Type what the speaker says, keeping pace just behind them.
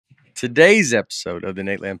Today's episode of the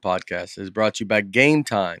Nateland podcast is brought to you by Game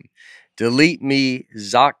Time, Delete Me,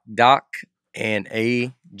 ZocDoc, and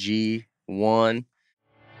AG1.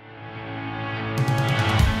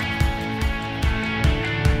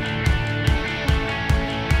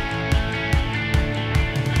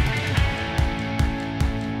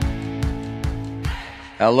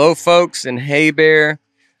 Hello, folks, and hey, Bear.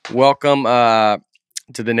 Welcome to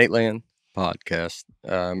the Nateland podcast.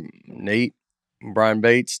 Nate, Brian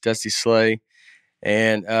Bates, Dusty Slay,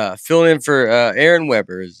 and filling in for Aaron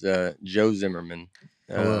Weber is Joe Zimmerman.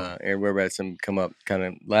 Aaron Weber had some come up kind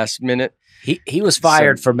of last minute. He was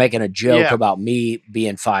fired for making a joke about me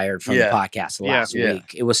being fired from the podcast last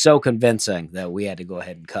week. It was so convincing that we had to go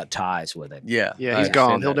ahead and cut ties with it. Yeah, he's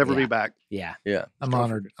gone. He'll never be back. Yeah. I'm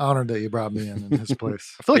honored that you brought me in his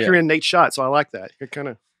place. I feel like you're in Nate's shot, so I like that. You're kind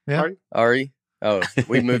of Ari. Oh,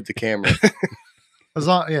 we moved the camera.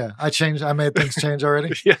 I made things change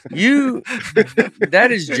already. That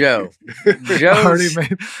is Joe.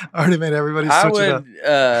 Already made everybody switch it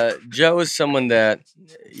up. Joe is someone that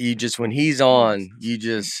you just, when he's on,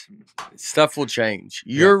 stuff will change.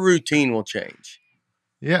 Your routine will change.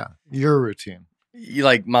 Yeah, your routine. You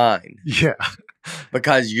like mine. Yeah.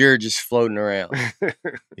 Because you're just floating around.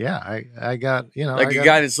 Yeah, I got, a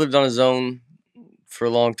guy that's lived on his own for a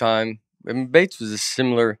long time. I mean, Bates was a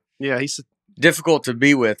similar. Yeah, he's difficult to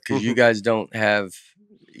be with because you guys don't have,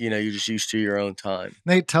 you're just used to your own time.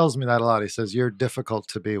 Nate tells me that a lot. He says, you're difficult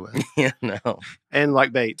to be with. Yeah, no. And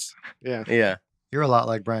like Bates. Yeah. Yeah. You're a lot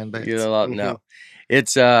like Brian Bates. You're a lot. No.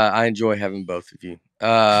 It's, I enjoy having both of you.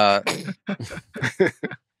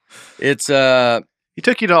 It's, he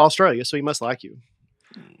took you to Australia, so he must like you.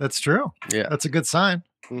 That's true. Yeah. That's a good sign.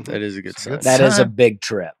 That is a good sign. That is a big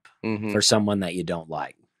trip for someone that you don't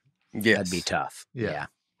like. Yes. That'd be tough. Yeah.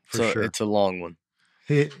 Sure. It's a long one.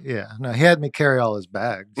 He had me carry all his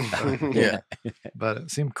bags. Yeah. But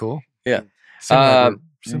it seemed cool. Yeah.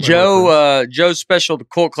 Joe's special, the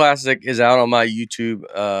Cult Classic, is out on my YouTube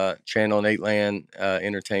channel, Nateland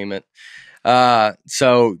Entertainment.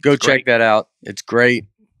 So go check that out. It's great.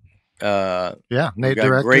 Nate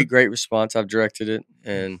directed. Great response. I've directed it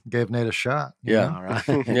and gave Nate a shot. Yeah. All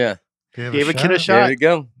right. Yeah. Gave a kid a shot. There you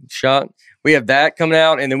go. Shot. We have that coming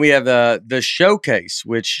out, and then we have the showcase,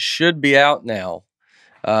 which should be out now.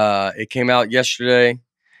 It came out yesterday,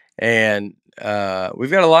 and we've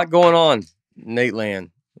got a lot going on. Nateland,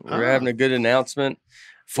 we're having a good announcement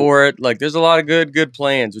for it. Like, there's a lot of good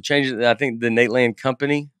plans. We're changing. I think the Nateland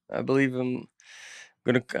company. I believe I'm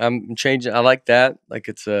changing. I like that. Like,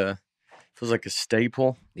 it's feels like a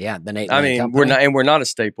staple. Yeah, the Nateland I mean, company. we're not a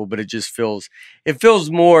staple, but it just feels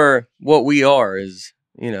more what we are is,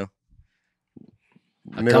 a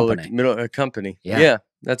company. Yeah.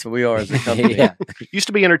 That's what we are as a company. Yeah. Used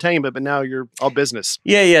to be entertainment, but now you're all business.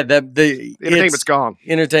 Yeah. The entertainment's gone.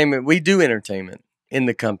 Entertainment. We do entertainment in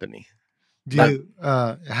the company.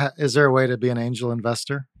 Is there a way to be an angel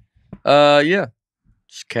investor? Yeah.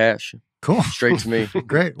 Just cash. Cool. Straight to me.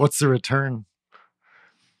 Great. What's the return?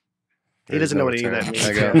 He doesn't know what any of that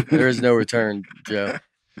means. There is no return, Joe.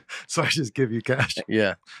 So I just give you cash.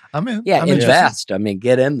 Yeah. I'm in. Yeah, I'm invest. I mean,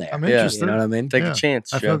 get in there. I'm interested. You know what I mean? Take a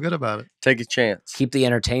chance, Joe. I feel good about it. Take a chance. Keep the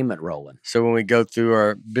entertainment rolling. So when we go through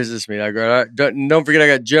our business meeting, I go, all right, don't forget I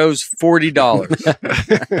got Joe's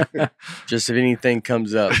 $40. Just if anything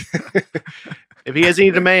comes up. If he has any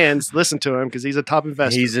demands, listen to him because he's a top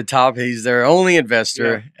investor. He's their only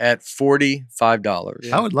investor at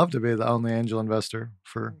 $45. I would love to be the only angel investor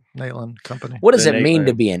for Nateland Company. What does it mean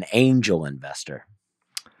to be an angel investor?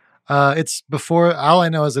 It's before. All I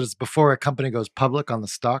know is that it's before a company goes public on the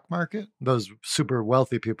stock market. Those super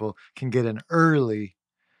wealthy people can get in early,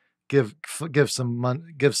 give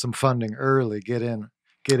some funding early, get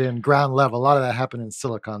in ground level. A lot of that happened in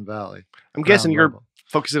Silicon Valley. I'm guessing you're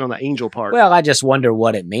focusing on the angel part. Well, I just wonder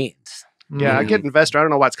what it means. Yeah, I get investor. I don't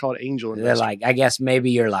know why it's called angel investor. They're like, I guess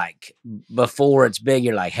maybe you're like, before it's big,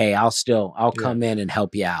 you're like, hey, I'll come in and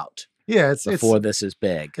help you out. Yeah, before this is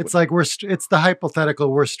big. It's like it's the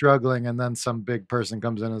hypothetical we're struggling, and then some big person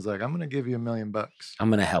comes in and is like, I'm going to give you $1 million. I'm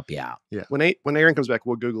going to help you out. Yeah. When Aaron comes back,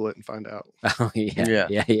 we'll Google it and find out. Oh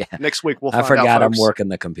yeah. Next week we'll find out. I forgot I'm folks. working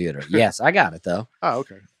the computer. Yes, I got it though. Oh,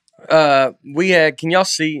 okay. We had. Can y'all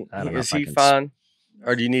see? I don't know Is if I he can fine,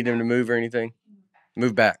 or do you need him to move or anything?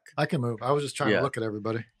 Move back. I can move. I was just trying to look at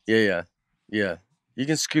everybody. Yeah. You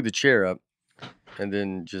can scoot the chair up, and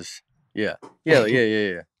then just yeah.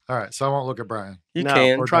 All right, so I won't look at Brian. You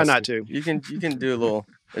can try not to. You can do a little.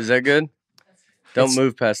 Is that good? Don't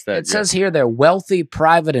move past that. It says here they're wealthy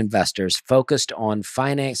private investors focused on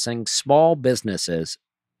financing small businesses.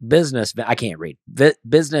 I can't read.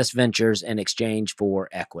 Business ventures in exchange for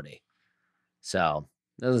equity. So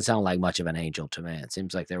doesn't sound like much of an angel to me. It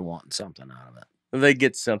seems like they're wanting something out of it. They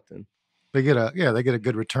get something. They get a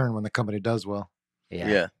good return when the company does well.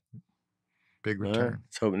 Yeah. Big return. Right.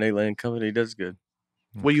 Let's hope Nateland company does good.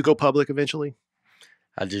 Will you go public eventually?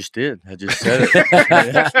 I just did. I just said it.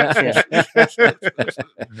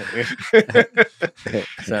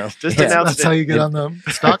 So that's how you get on the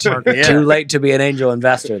stock market. Yeah. Too late to be an angel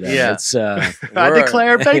investor. Then it's I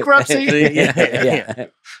declare bankruptcy. Yeah.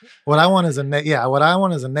 What I want is a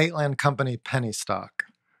Nateland company penny stock.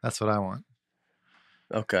 That's what I want.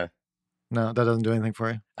 Okay. No, that doesn't do anything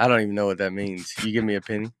for you. I don't even know what that means. You give me a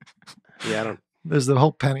penny? Yeah, I don't. There's the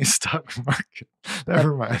whole penny stock market.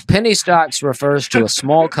 Never mind. Penny stocks refers to a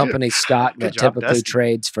small company stock that job, typically Dusty.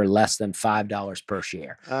 trades for less than $5 per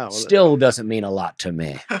share. Oh, well, Still doesn't mean a lot to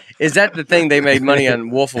me. Is that the thing they made money on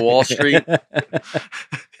Wolf of Wall Street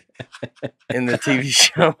in the TV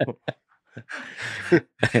show?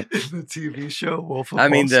 The TV show Wolf of Wall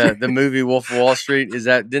mean, Street. the movie Wolf of Wall Street. Is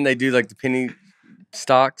that? Didn't they do like the penny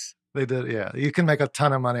stocks? They did, yeah. You can make a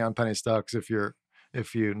ton of money on penny stocks if you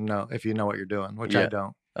know what you're doing, which I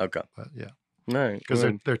don't. Okay. But yeah. Right. Because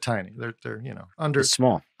they're tiny. They're under It's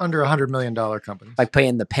small. under $100 million companies. Like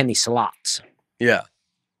playing the penny slots. Yeah.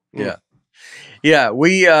 Yeah. Yeah.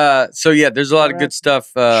 We there's a lot of good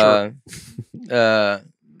stuff. Yeah,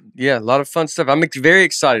 a lot of fun stuff. I'm very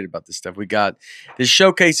excited about this stuff. We got this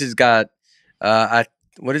showcase has got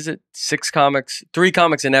what is it? 3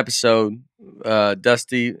 comics an episode.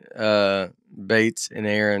 Dusty, Bates, and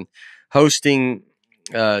Aaron hosting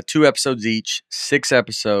 2 episodes each, 6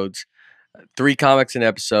 episodes, 3 comics an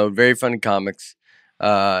episode. Very funny comics.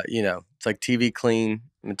 It's like TV clean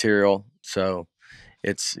material. So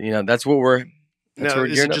it's that's what we're. That's now,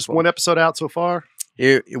 what is it just one episode out so far?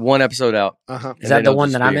 1 episode out. Is that the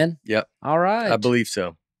one that I'm in? Yep. All right. I believe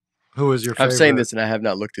so. Who was your favorite? I'm saying this and I have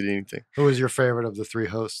not looked at anything. Who was your favorite of the 3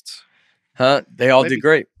 hosts? Huh? They all did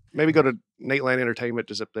great. Maybe go to Nateland Entertainment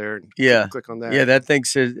just up there and click on that. Yeah, that thing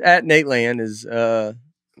says at Nateland is the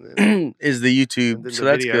YouTube. So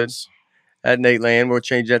that's good. At Nateland. We'll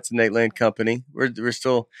change that to Nateland Company. We're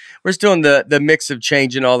still in the mix of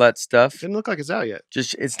changing all that stuff. Didn't look like it's out yet.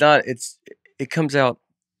 It comes out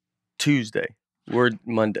Tuesday. We're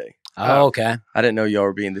Monday. Oh, okay. I didn't know y'all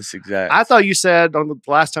were being this exact. I thought you said on the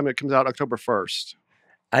last time it comes out October 1st.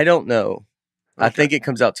 I don't know. Okay. I think it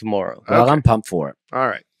comes out tomorrow. Well, I'm pumped for it. All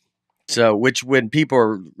right. So, when people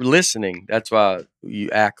are listening, that's why you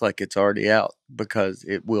act like it's already out, because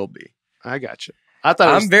it will be. I got you.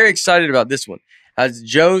 I'm very excited about this one. As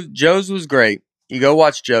Joe's was great. You go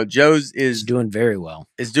watch Joe. Joe's is doing very well.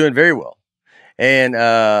 And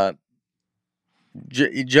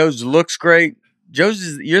Joe's looks great.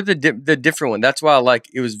 You're the different one. That's why I like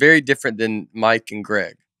it. Was very different than Mike and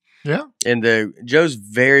Greg. Yeah. And Joe's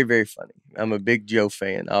very, very funny. I'm a big Joe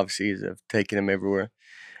fan. Obviously, I've taken him everywhere.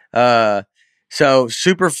 So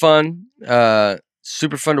super fun to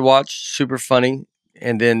watch, super funny.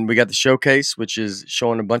 And then we got the showcase, which is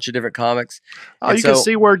showing a bunch of different comics. Oh, you can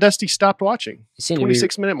see where Dusty stopped watching.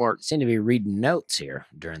 26-minute mark. Seem to be reading notes here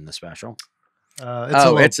during the special.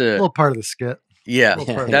 It's a little part of the skit. Yeah,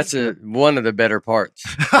 that's one of the better parts.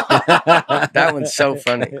 That one's so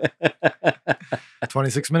funny.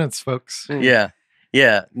 26 minutes, folks. Yeah.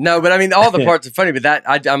 Yeah. No, but I mean, all the parts are funny, but that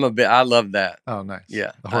I love that. Oh, nice.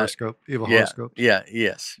 Yeah. The horoscope, evil horoscope. Yeah.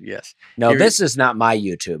 Yes. No, this is not my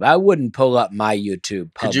YouTube. I wouldn't pull up my YouTube.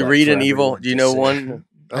 Did you read an evil? Do you know one?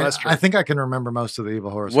 Oh, that's true. I think I can remember most of the evil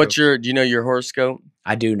horoscopes. Do you know your horoscope?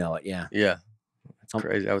 I do know it. Yeah. Yeah. That's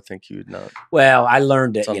crazy. I would think you would not. Well, I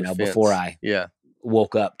learned it, It's before I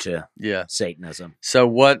woke up to Satanism. So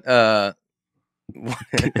what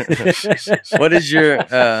what is your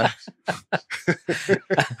I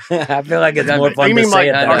feel like it's more fun to say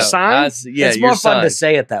it that our way. sign? It's more fun to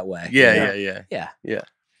say it that way. Yeah.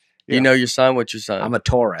 You know your sign? What's your sign? I'm a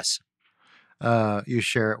Taurus. You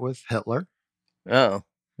share it with Hitler. Oh.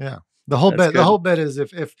 Yeah. The whole bit is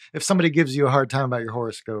if somebody gives you a hard time about your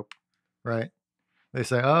horoscope, right? They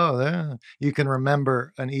say, you can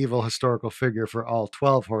remember an evil historical figure for all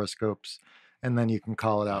 12 horoscopes, and then you can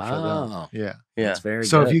call it out for them. Yeah. That's very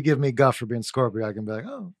so good. if you give me guff for being Scorpio, I can be like,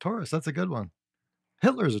 oh, Taurus, that's a good one.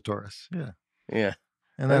 Hitler's a Taurus. Yeah. Yeah.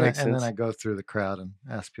 And then I go through the crowd and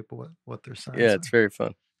ask people what their signs are. Yeah, it's very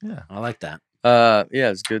fun. Yeah. I like that. Yeah,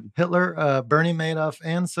 it's good. Hitler, Bernie Madoff,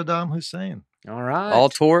 and Saddam Hussein. All right. All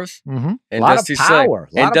Taurus? Mm-hmm. A lot of power.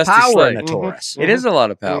 A lot of power in a Taurus. It is a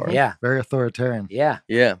lot of power. Mm-hmm. Yeah. Very authoritarian. Yeah.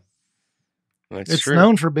 Yeah. It's true.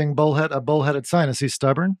 Known for being a bullheaded sign. Is he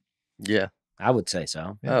stubborn? Yeah. I would say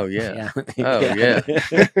so. Oh yeah. Oh yeah.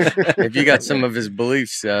 If you got some of his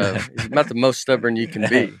beliefs, he's about the most stubborn you can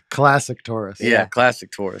be. Classic Taurus. Yeah,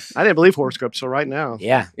 classic Taurus. I didn't believe horoscopes till right now.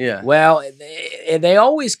 Yeah. Yeah. Well, they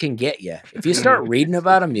always can get you. If you start reading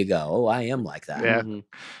about them, you go, "Oh, I am like that." Yeah.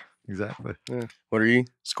 Exactly. Yeah. What are you?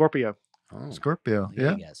 Scorpio. Oh, Scorpio.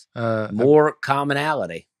 yeah. Yeah. More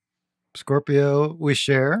commonality Scorpio we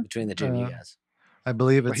share. between the two of you guys. I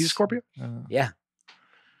believe it's He's a Scorpio? Yeah.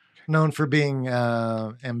 known for being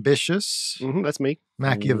ambitious, That's me.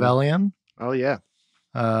 Machiavellian. Oh, yeah.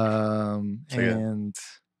 And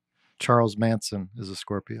Charles Manson is a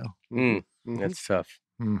Scorpio. That's tough.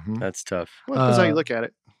 That's tough. Well, depends how you look at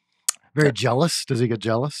it. Very jealous. Does he get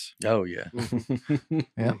jealous? Oh yeah.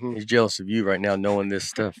 Yeah. He's jealous of you right now, knowing this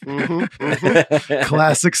stuff.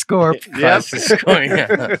 Classic Scorp. Classic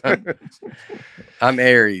Scorp. I'm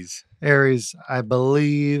Aries. Aries, I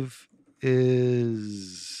believe,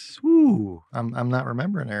 is. Ooh, I'm not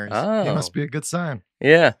remembering Aries. Oh. He must be a good sign.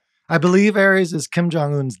 Yeah. I believe Aries is Kim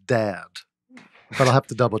Jong Un's dad, but I'll have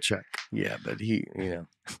to double check. Yeah, but he,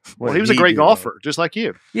 Well, he was a great golfer, just like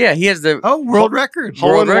you. Yeah, he has the world record.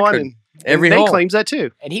 Hole in one. And every Nate hole. claims that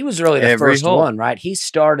too. And he was really the Every first hole. one, right? He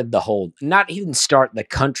started the whole, he didn't start the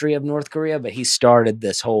country of North Korea, but he started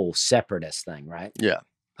this whole separatist thing, right? Yeah.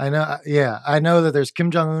 I know. Yeah, I know that there's Kim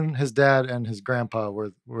Jong Un, his dad, and his grandpa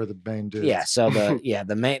were the main dudes. Yeah. So the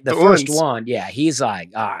The first ones. one, he's like,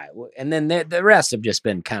 all right. And then the rest have just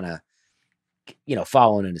been kind of,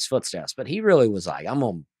 following in his footsteps. But he really was like, I'm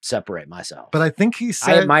going to separate myself. But I think he I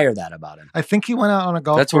said. admire that about him. I think he went out on a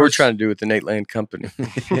golf That's course. what we're trying to do with the Nateland company.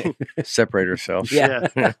 Separate ourselves. Yeah.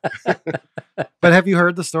 But have you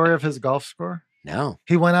heard the story of his golf score? No.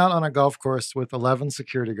 He went out on a golf course with 11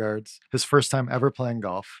 security guards, his first time ever playing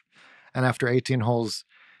golf. And after 18 holes,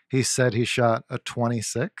 he said he shot a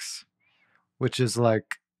 26, which is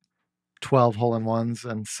like 12 hole-in-ones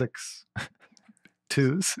and 6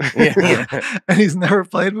 twos. Yeah. And he's never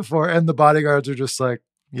played before. And the bodyguards are just like,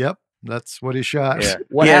 yep, that's what he shot. Yeah.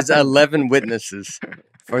 What He has happened? 11 witnesses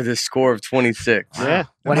for this score of 26. Yeah.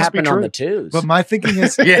 What must be happened on true. the twos? But my thinking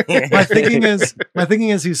is, Yeah. my thinking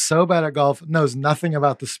is he's so bad at golf, knows nothing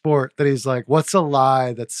about the sport, that he's like, what's a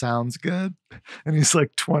lie that sounds good? And he's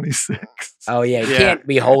like 26. Oh yeah, he Yeah. can't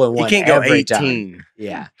be hole in He one. can't go every 18. time.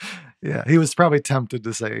 Yeah. Yeah, he was probably tempted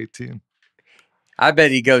to say 18. I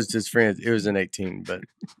bet he goes to his friends. It was an 18, but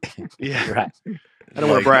Yeah. Right. I don't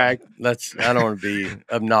want to brag. I don't want to be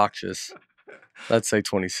obnoxious. Let's say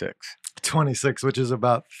 26. 26, which is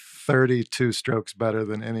about 32 strokes better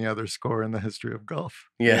than any other score in the history of golf.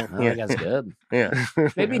 Yeah. I think that's good. Yeah.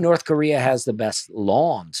 Maybe North Korea has the best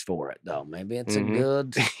lawns for it, though. Maybe it's Mhm. a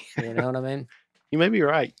good. You know what I mean? You may be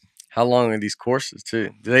right. How long are these courses,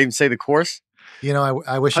 too? Do they even say the course? You know,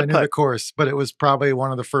 I wish I knew Putt-putt. the course, but it was probably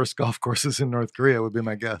one of the first golf courses in North Korea, would be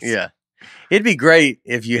my guess. Yeah. It'd be great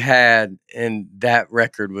if you had, and that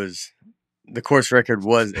record was, the course record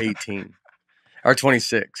was 18 or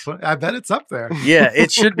 26. But I bet it's up there. Yeah,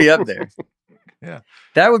 it should be up there. Yeah.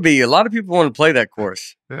 That would be, a lot of people want to play that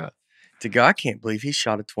course. Yeah. To go, I can't believe he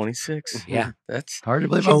shot a 26. Yeah. That's, Hard to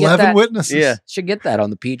believe. Should get 11 that- witnesses. yeah. Should get that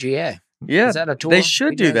on the PGA. Yeah. Is that a tour? They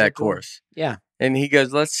should do PGA 's a that tour? course. Yeah. And he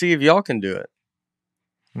goes, let's see if y'all can do it.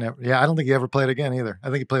 Never, yeah, I don't think he ever played again either. I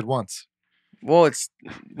think he played once. Well, what's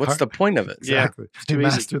Hard- the point of it? Yeah. Exactly. He too easy.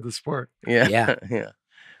 mastered the sport. Yeah. Yeah. Yeah.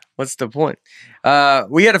 What's the point?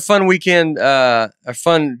 We had a fun weekend. This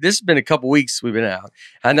has been a couple weeks we've been out.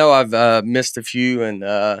 I know I've missed a few, and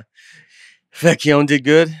Vecchione did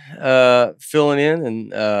good filling in,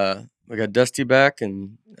 and we got Dusty back,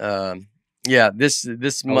 and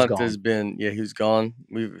this month has been he was gone.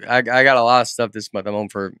 I got a lot of stuff this month. I'm home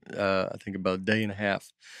for I think about a day and a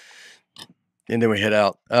half, and then we head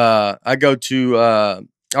out. I go to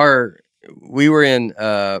we were in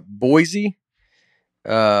Boise. We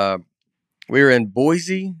were in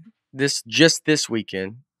Boise this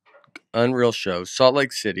weekend. Unreal show, Salt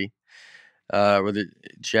Lake City, where the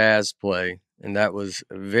Jazz play, and that was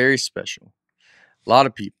very special. A lot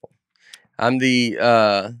of people. I'm the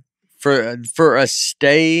for a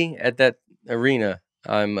stay at that arena.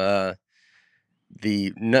 I'm the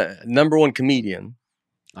number one comedian.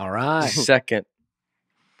 All right. Second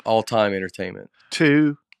all-time entertainment.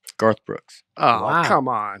 2. Garth Brooks. Oh, Wow. come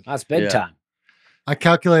on. That's big Yeah. time. I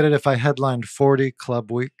calculated if I headlined 40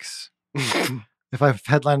 club weeks, if I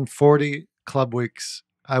headlined 40 club weeks,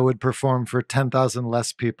 I would perform for 10,000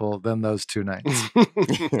 less people than those 2 nights.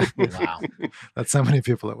 Wow. That's how many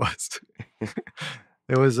people it was.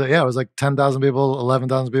 It was like 10,000 people,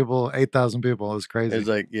 11,000 people, 8,000 people. It was crazy. It was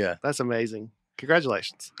like, yeah, That's amazing.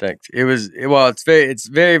 Congratulations. thanks. It's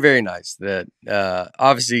very, very nice that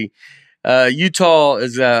obviously Utah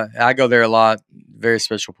is I go there a lot. Very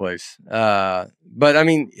special place. But I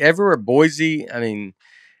mean, everywhere. Boise. I mean,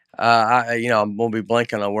 I'm gonna be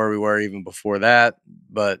blanking on where we were even before that.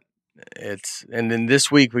 But and then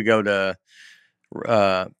this week we go to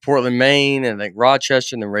Portland, Maine, and like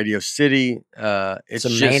Rochester, and then Radio City. It's a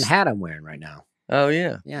Maine hat I'm wearing right now. Oh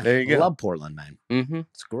yeah, there you go. I love Portland, Maine. Mm-hmm.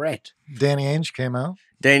 It's great. Danny Ainge came out.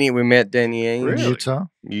 We met Danny Ainge, Really? Utah,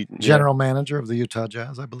 general manager of the Utah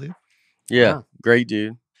Jazz, I believe. Yeah, wow. Great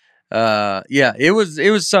dude. It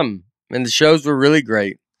was something, and the shows were really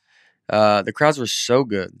great. The crowds were so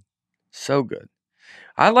good, so good.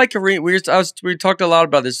 I like arena. We talked a lot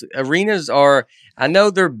about this. Arenas are, I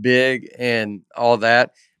know they're big and all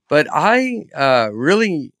that, but I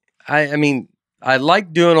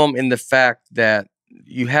like doing them in the fact that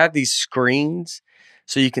you have these screens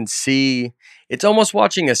so you can see. It's almost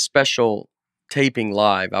watching a special taping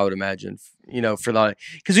live, I would imagine, for the,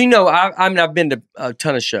 because I've been to a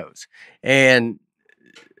ton of shows, and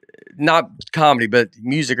not comedy, but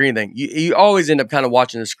music or anything. You always end up kind of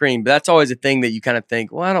watching the screen, but that's always a thing that you kind of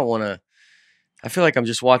think, well, I don't want to. I feel like I'm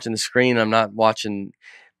just watching the screen. I'm not watching.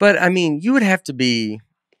 But I mean, you would have to be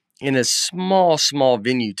in a small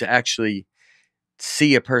venue to actually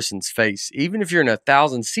see a person's face. Even if you're in a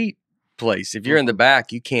 1,000-seat place, if you're in the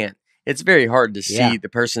back, you can't. It's very hard to see the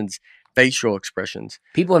person's facial expressions.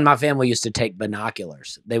 People in my family used to take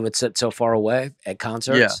binoculars. They would sit so far away at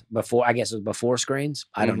concerts before, I guess it was before screens.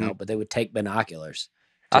 I don't know, but they would take binoculars.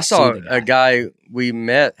 I saw a guy we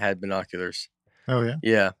met had binoculars. Oh yeah?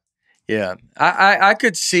 Yeah. Yeah. I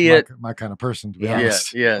could see it. My kind of person, to be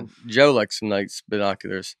honest. Yeah. Joe likes some nice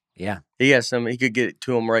binoculars. Yeah. He has some. He could get it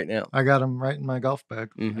to him right now. I got them right in my golf bag.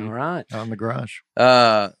 Mm-hmm. All right. Out in the garage.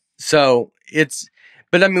 But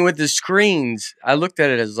I mean, with the screens, I looked at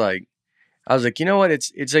it as like, I was like, you know what?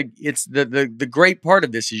 It's the great part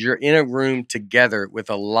of this is you're in a room together with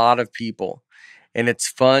a lot of people, and it's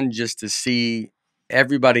fun just to see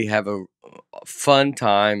everybody have a fun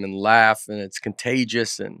time and laugh, and it's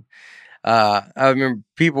contagious. And I remember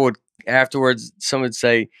people would afterwards, some would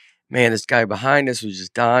say, man, this guy behind us was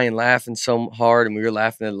just dying, laughing so hard, and we were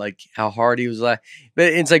laughing at like how hard he was laughing.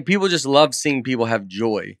 But it's like people just love seeing people have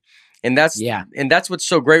joy. And that's what's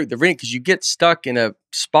so great with the ring, because you get stuck in a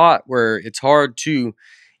spot where it's hard to,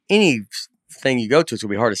 anything you go to, it's gonna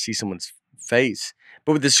be hard to see someone's face.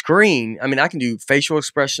 But with the screen, I mean, I can do facial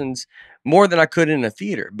expressions more than I could in a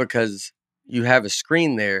theater, because you have a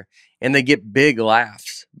screen there, and they get big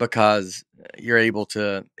laughs because you're able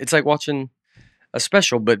to. It's like watching a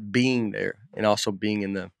special, but being there and also being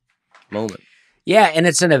in the moment. Yeah, and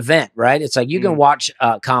it's an event, right? It's like you can watch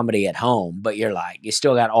comedy at home, but you're like, you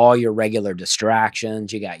still got all your regular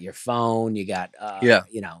distractions. You got your phone. You got,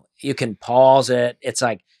 you can pause it. It's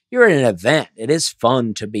like you're in an event. It is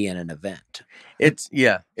fun to be in an event.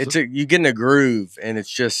 You get in a groove, and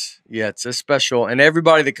it's just, it's a special. And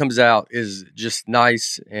everybody that comes out is just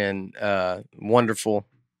nice and wonderful.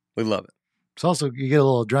 We love it. It's also, you get a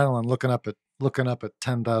little adrenaline looking up at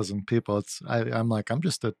 10,000 people. I'm like, I'm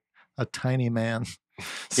just a tiny man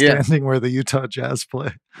standing where the Utah Jazz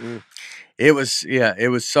play. It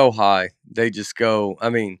was so high. They just go, I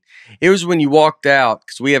mean, it was when you walked out,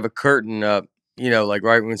 because we have a curtain up, like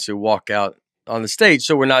right when you walk out on the stage.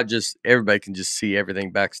 So we're not just, everybody can just see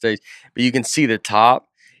everything backstage, but you can see the top.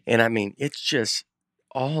 And I mean, it's just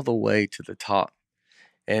all the way to the top.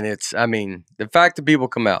 And the fact that people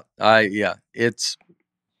come out, you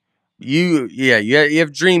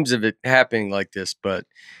have dreams of it happening like this, but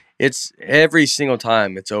it's every single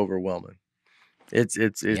time it's overwhelming. It's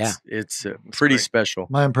pretty special.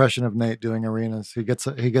 My impression of Nate doing arenas, he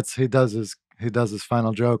does his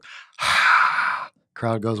final joke.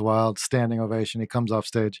 Crowd goes wild, standing ovation. He comes off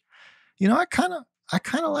stage. I kind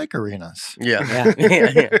of like arenas. Yeah.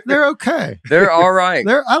 They're okay. They're all right.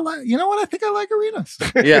 I think I like arenas.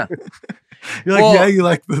 Yeah. You're like, you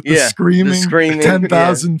like the screaming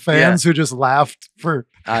 10,000 fans who just laughed for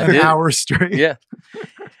an hour straight. Yeah.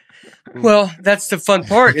 Well, that's the fun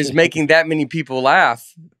part, is making that many people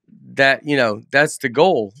laugh. That, that's the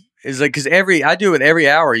goal. Is like, because I do it every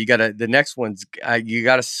hour. The next one's, you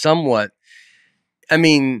gotta somewhat, I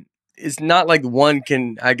mean, it's not like one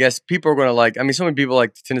can, I guess people are going to like, I mean, so many people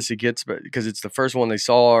like the Tennessee Kits, but because it's the first one they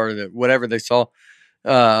saw, or whatever they saw.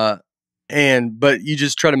 But you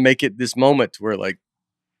just try to make it this moment where, like,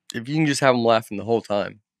 if you can just have them laughing the whole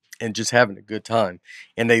time and just having a good time,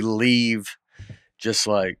 and they leave just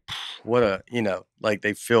like, like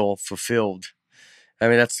they feel fulfilled. I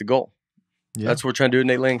mean, that's the goal. Yeah. That's what we're trying to do in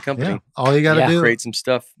Nateland Company. Yeah. All you got to do, create some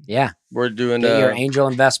stuff. Yeah. We're doing get your angel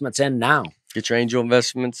investments in now. Get your angel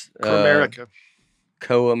investments. For America.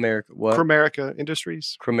 Co-America, what? Cromerica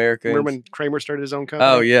Industries. Cromerica. Remember when Kramer started his own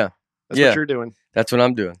company? Oh yeah, That's what you're doing. That's what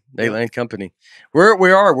I'm doing. Nateland Company. We're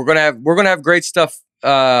gonna have great stuff.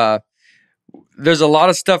 There's a lot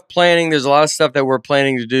of stuff planning. There's a lot of stuff that we're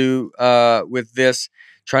planning to do with this,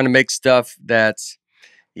 trying to make stuff that's,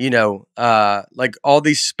 like all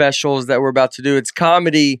these specials that we're about to do. It's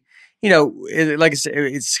comedy, like I said,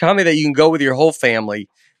 it's comedy that you can go with your whole family.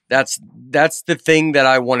 That's the thing that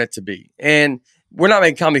I want it to be. And we're not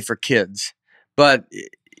making comedy for kids, but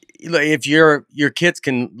if your kids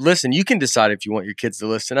can listen, you can decide if you want your kids to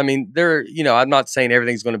listen. I mean, I'm not saying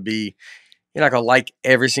everything's going to be, you're not going to like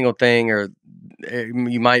every single thing, or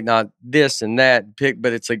you might not this and that pick,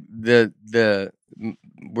 but it's like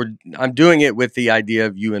I'm doing it with the idea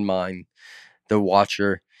of you in mind, the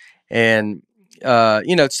watcher. And,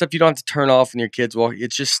 it's stuff you don't have to turn off when your kids walk.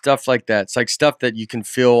 It's just stuff like that. It's like stuff that you can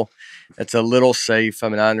feel that's a little safe. I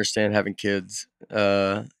mean, I understand having kids,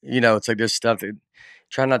 it's like there's stuff that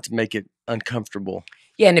try not to make it uncomfortable.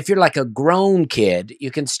 Yeah, and if you're like a grown kid,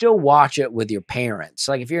 you can still watch it with your parents.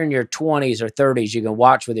 Like if you're in your 20s or 30s, you can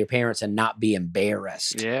watch with your parents and not be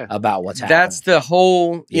embarrassed about what's happening. That's the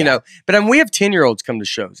whole, But we have 10-year-olds come to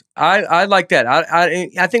shows. I like that.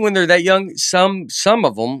 I think when they're that young, some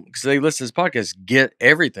of them, because they listen to this podcast, get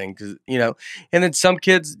everything. Because and then some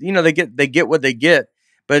kids, they get what they get.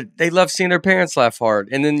 But they love seeing their parents laugh hard.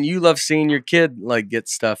 And then you love seeing your kid like get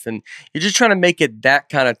stuff. And you're just trying to make it that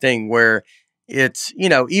kind of thing where it's,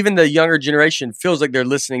 even the younger generation feels like they're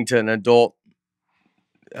listening to an adult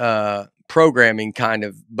programming kind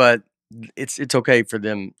of, but it's okay for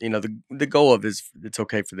them. The goal of is it's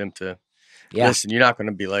okay for them to listen. You're not going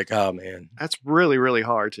to be like, oh man. That's really, really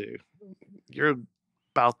hard too. You're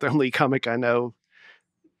about the only comic I know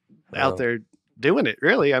out there doing it,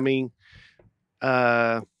 really. I mean,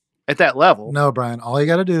 at that level. No, Brian, all you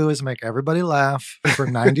got to do is make everybody laugh for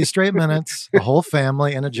 90 straight minutes, the whole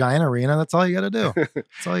family in a giant arena. That's all you got to do.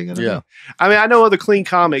 That's all you got to do. I mean, I know other clean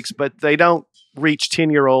comics, but they don't reach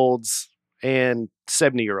 10-year-olds and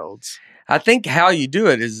 70-year-olds. I think how you do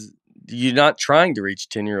it is you're not trying to reach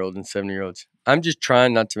 10-year-olds and 70-year-olds. I'm just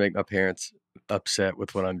trying not to make my parents upset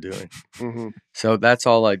with what I'm doing. Mm-hmm. So that's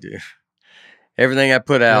all I do. Everything I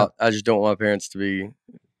put out, I just don't want my parents to be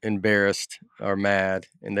embarrassed or mad,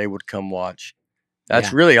 and they would come watch.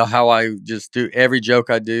 That's really how I just do every joke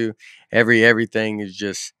I do. Everything is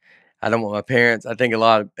just, I don't want my parents. I think a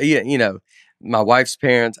lot of, my wife's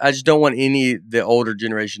parents, I just don't want the older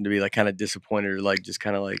generation to be like kind of disappointed or like just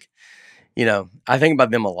kind of like, I think about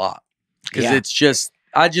them a lot because it's just,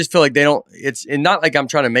 I just feel like they don't, it's and not like I'm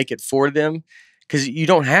trying to make it for them, because you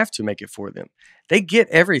don't have to make it for them. They get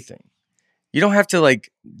everything. You don't have to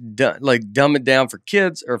like dumb it down for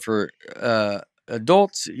kids or for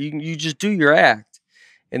adults. You just do your act,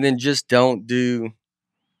 and then just don't do.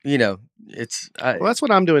 Well, that's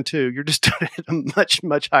what I'm doing too. You're just doing it at a much,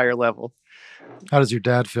 much higher level. How does your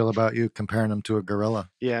dad feel about you comparing him to a gorilla?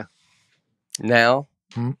 Yeah. Now,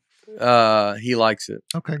 he likes it.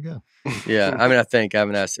 Okay, good. Yeah, I mean, I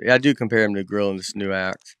haven't asked. I do compare him to Grill in this new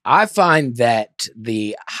act. I find that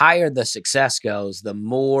the higher the success goes, the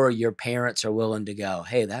more your parents are willing to go,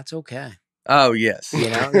 hey, that's okay. Oh, yes.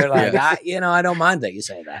 They're like, I don't mind that you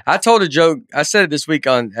say that. I told a joke. I said it this week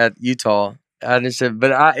at Utah. I just said,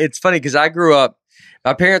 but it's funny because I grew up,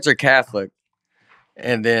 my parents are Catholic,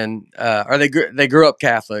 and then, they grew up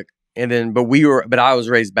Catholic. And then, but I was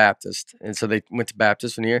raised Baptist. And so they went to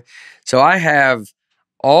Baptist one year. So I have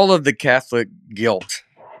all of the Catholic guilt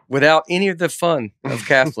without any of the fun of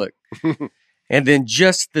Catholic. And then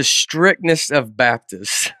just the strictness of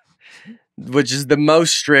Baptist, which is the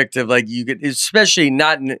most strict of like, you could, especially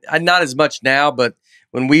not as much now, but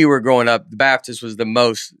when we were growing up, the Baptist was the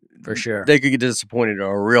most, for sure. They could get disappointed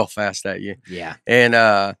real fast at you. Yeah. And,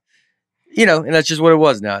 and that's just what it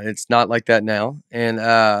was now. It's not like that now.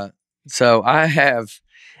 And, so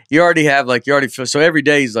you already feel, so every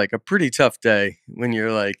day is like a pretty tough day when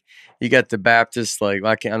you're like, you got the Baptist, like,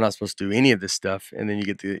 I'm not supposed to do any of this stuff. And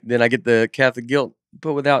then I get the Catholic guilt,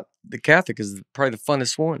 but without the Catholic is probably the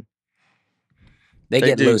funnest one. They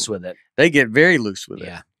get loose with it. They get very loose with it.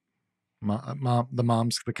 Yeah. The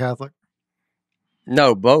mom's the Catholic?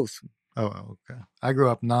 No, both. Oh, okay. I grew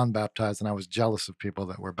up non-baptized, and I was jealous of people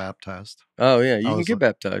that were baptized. Oh yeah, you can get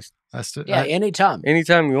baptized. Anytime.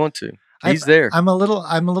 Anytime you want to. He's there. I'm a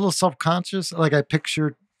little self-conscious. Like I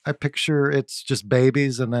picture it's just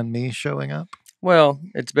babies and then me showing up. Well,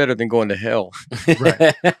 it's better than going to hell.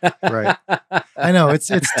 Right. I know it's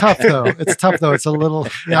tough though. It's a little.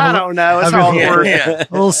 I don't know. It's hard work. A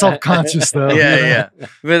little self-conscious though. Yeah.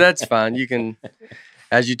 But that's fine. You can.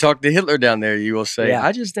 as you talk to Hitler down there, you will say, Yeah.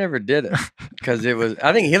 I just never did it. Because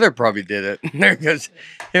I think Hitler probably did it. Because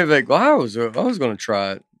he was like, well, I was going to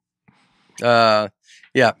try it.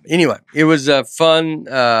 Yeah. Anyway, it was fun.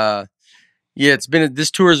 Yeah,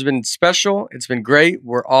 this tour has been special. It's been great.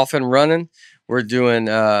 We're off and running. We're doing,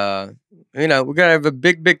 we're going to have a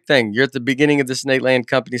big thing. You're at the beginning of this Nateland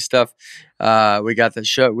company stuff. We got the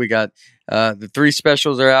show. We got the 3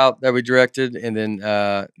 specials are out that we directed. And then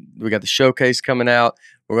we got the showcase coming out.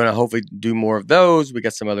 We're going to hopefully do more of those. We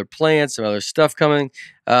got some other plans, some other stuff coming,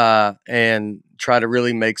 and try to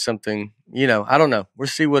really make something, I don't know. We'll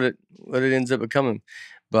see what it ends up becoming,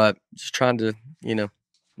 but just trying to,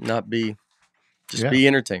 not be, be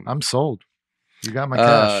entertained. I'm sold. You got my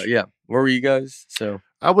cash. Yeah. Where were you guys? So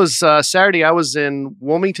I was Saturday. I was in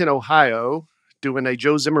Wilmington, Ohio, doing a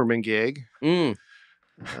Joe Zimmerman gig.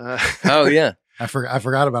 Oh yeah, I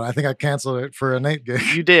forgot about it. I think I canceled it for a Nate gig.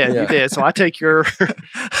 You did. So I take your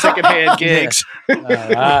secondhand gigs.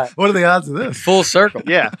 What are the odds of this? Full circle.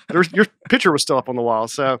 Yeah, your picture was still up on the wall.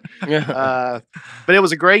 So, but it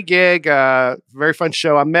was a great gig. Very fun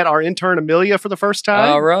show. I met our intern Amelia for the first time.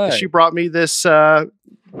 All right. She brought me this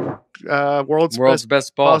world's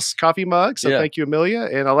best boss coffee mug. So thank you, Amelia.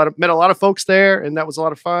 And I met a lot of folks there, and that was a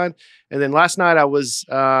lot of fun. And then last night I was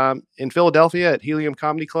in Philadelphia at Helium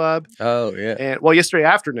Comedy Club. Oh yeah. And yesterday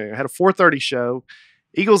afternoon I had a 4:30 show.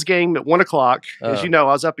 Eagles game at 1:00. As you know,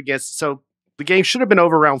 I was up against. So the game should have been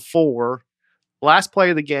over around 4. Last play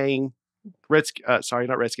of the game,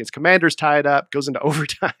 Commanders tie it up, goes into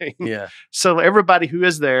overtime. Yeah. So everybody who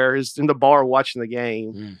is there is in the bar watching the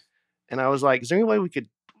game. And I was like, is there any way we could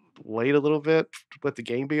wait a little bit, let the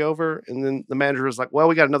game be over? And then the manager was like, well,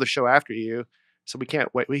 we got another show after you, so we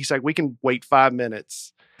can't wait. He's like, we can wait 5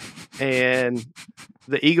 minutes. And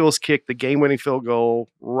the Eagles kicked the game-winning field goal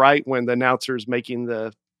right when the announcer's making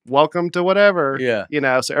the welcome to whatever.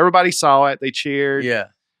 Yeah. So everybody saw it. They cheered. Yeah.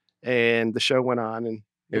 And the show went on, and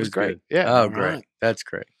it was great. Good. Yeah. Oh, great. Right. That's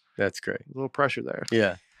great. That's great. A little pressure there.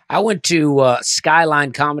 Yeah. I went to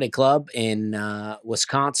Skyline Comedy Club in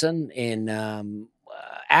Wisconsin, in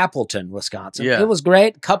Appleton, Wisconsin. Yeah. It was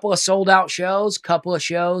great. Couple of sold out shows, couple of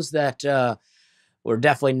shows that were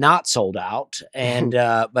definitely not sold out, and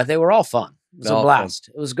but they were all fun. It was a blast.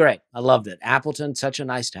 Fun. It was great. I loved it. Appleton, such a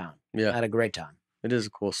nice town. Yeah. I had a great time. It is a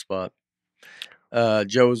cool spot.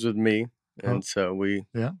 Joe was with me, and so we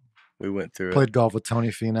went through Played golf with Tony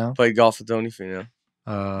Finau.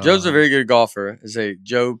 Joe's a very good golfer.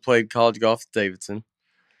 Joe played college golf at Davidson.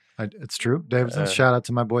 It's true. Davidson. Shout out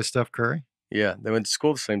to my boy Steph Curry. Yeah, they went to school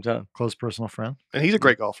at the same time. Close personal friend. And he's a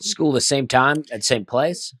great golfer. School the same time at same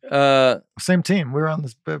place? Same team. We were on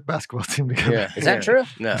this basketball team together. Yeah. Is that true?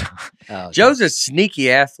 No. Okay. Joe's a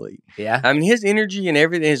sneaky athlete. Yeah. I mean, his energy and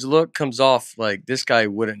everything, his look comes off like this guy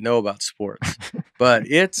wouldn't know about sports. But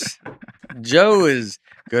Joe is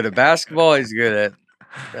good at basketball. He's good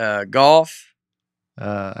at golf.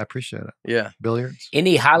 I appreciate it. Yeah. Billiards.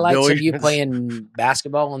 Any highlights of you playing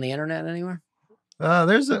basketball on the internet anywhere?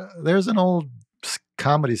 There's an old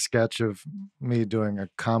comedy sketch of me doing a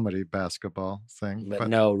comedy basketball thing, but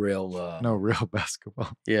no real basketball.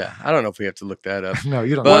 Yeah, I don't know if we have to look that up. No,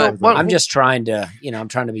 you don't. But I'm just trying to, I'm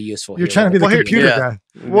trying to be useful. You're trying to be the computer guy.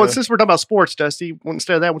 Well, since we're talking about sports, Dusty,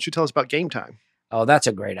 instead of that, why don't you tell us about game time? Oh, that's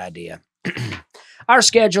a great idea. Our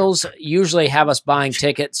schedules usually have us buying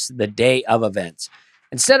tickets the day of events.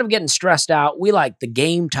 Instead of getting stressed out, we like the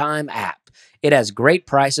Game Time app. It has great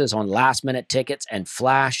prices on last-minute tickets and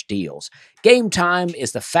flash deals. Game Time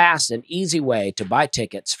is the fast and easy way to buy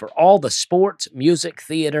tickets for all the sports, music,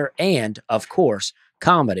 theater, and, of course,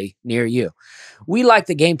 comedy near you. We like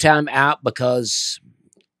the Game Time app because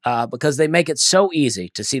they make it so easy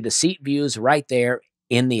to see the seat views right there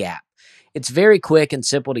in the app. It's very quick and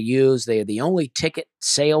simple to use. They are the only ticket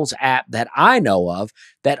sales app that I know of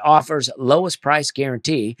that offers lowest price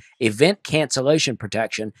guarantee, event cancellation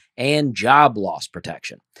protection, and job loss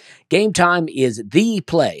protection. Game Time is the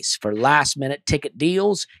place for last-minute ticket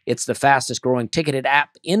deals. It's the fastest growing ticketed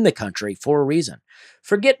app in the country for a reason.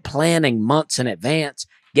 Forget planning months in advance.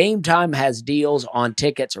 Game Time has deals on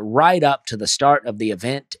tickets right up to the start of the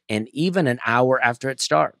event and even an hour after it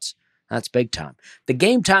starts. That's big time. The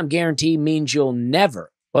Game Time guarantee means you'll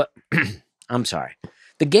never, I'm sorry.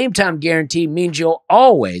 The Game Time guarantee means you'll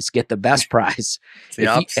always get the best price. It's the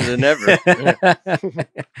opposite of never.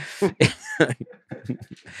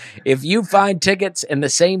 If you find tickets in the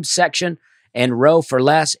same section and row for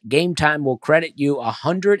less, Game Time will credit you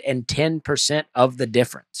 110% of the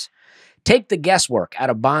difference. Take the guesswork out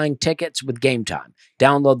of buying tickets with Game Time.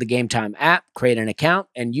 Download the Game Time app, create an account,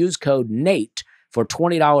 and use code NATE for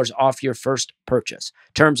 $20 off your first purchase.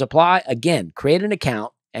 Terms apply. Again, create an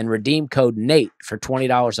account and redeem code NATE for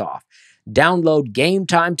 $20 off. Download Game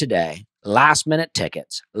Time today. Last minute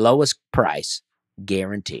tickets. Lowest price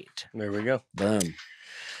guaranteed. There we go. Boom.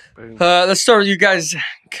 Let's start with you guys'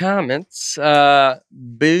 comments.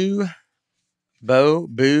 Boo.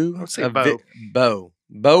 Let's say Bo.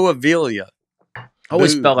 Bo Avilia.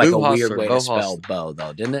 Always spelled like Boo a weird Hostler, way Bo to spell Hostler. Bo,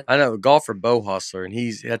 though, didn't it? I know, golfer Bo Hostler, and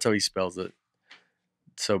that's how he spells it.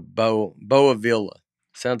 So Bo Avila.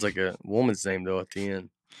 Sounds like a woman's name, though, at the end.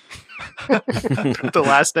 The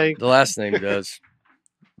last name? The last name does.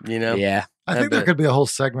 You know? Yeah. I think there could be a whole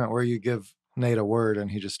segment where you give Nate a word and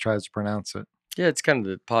he just tries to pronounce it. Yeah, it's kind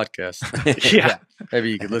of the podcast. Yeah.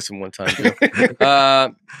 Maybe you could listen one time, too.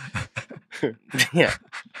 Yeah.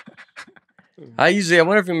 I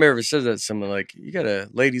wonder if anybody ever says that to someone, like, you got a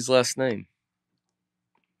lady's last name.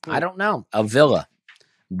 I don't know. Avila.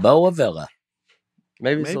 Bo Avila.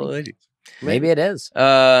 Maybe it's a lady. Maybe it is.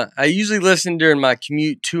 I usually listen during my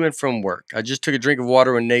commute to and from work. I just took a drink of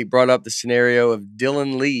water when Nate brought up the scenario of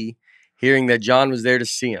Dylan Lee hearing that John was there to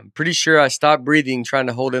see him. Pretty sure I stopped breathing trying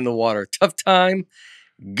to hold in the water. Tough time.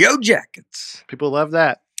 Go Jackets. People love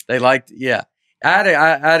that. They liked, yeah. I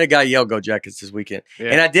had a guy yell "Go Jackets" this weekend,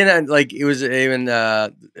 and I didn't like. It was even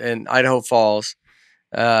in Idaho Falls.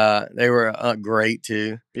 They were great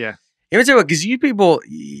too. Yeah, even tell you what, because you people,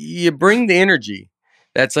 you bring the energy.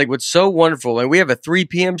 That's like what's so wonderful. And we have a 3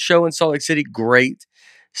 p.m. show in Salt Lake City. Great.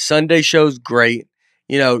 Sunday show's great.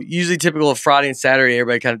 You know, usually typical of Friday and Saturday,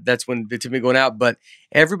 everybody that's when they typically going out. But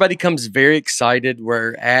everybody comes very excited.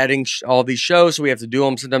 We're adding all these shows, so we have to do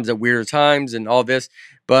them sometimes at weirder times and all this.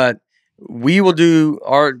 But we'll do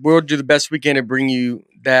the best we can to bring you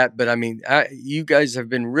that. But I mean, you guys have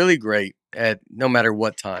been really great at no matter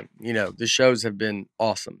what time. You know, the shows have been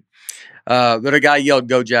awesome. But a guy yelled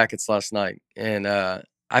 "Go Jackets" last night, and I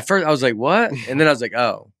was like, "What?" And then I was like,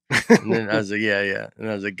 "Oh," and then I was like, "Yeah," and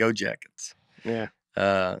I was like, "Go Jackets." Yeah.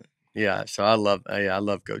 Yeah. So I love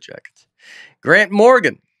Go Jackets. Grant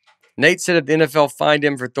Morgan. Nate said if the NFL fined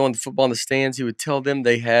him for throwing the football in the stands, he would tell them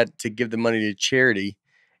they had to give the money to charity.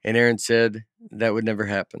 And Aaron said that would never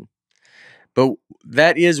happen. But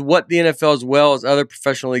that is what the NFL, as well as other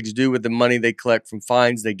professional leagues, do with the money they collect from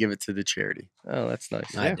fines. They give it to the charity. Oh, that's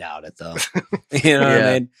nice. I doubt it, though. You know what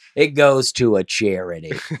I mean? It goes to a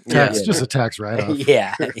charity. It's just a tax write-off.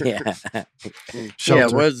 Yeah.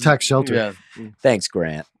 Shelter. Tax shelter. Yeah. Thanks,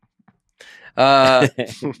 Grant. No,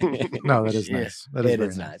 that is nice. That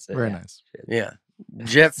is nice. Very nice. Yeah.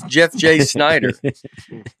 Jeff J. Snyder.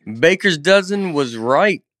 Baker's dozen was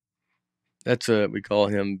right. That's what we call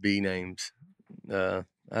him B names. I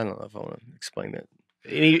don't know if I want to explain that.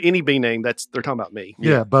 Any B name, they're talking about me.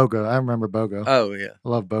 Yeah, BOGO. I remember BOGO. Oh, yeah. I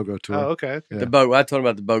love BOGO tour. Oh, okay. Yeah. The BOGO. I told him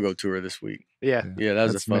about the BOGO tour this week. Yeah. Yeah, that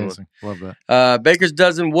was That's a fun amazing. one. Love that. Baker's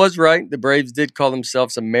dozen was right. The Braves did call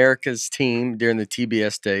themselves America's team during the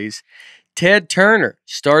TBS days. Ted Turner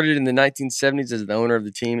started in the 1970s as the owner of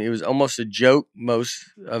the team. It was almost a joke most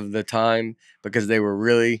of the time because they were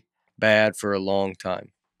really bad for a long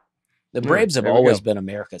time. The Braves have always been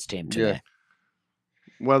America's team to me.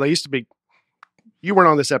 Well, they used to be. You weren't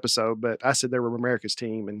on this episode, but I said they were America's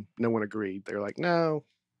team, and no one agreed. They're like, no,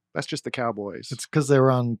 that's just the Cowboys. It's because they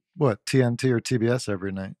were on, TNT or TBS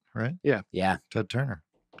every night, right? Yeah. Yeah. Ted Turner.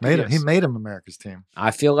 He made him America's team.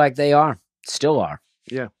 I feel like they are. Still are.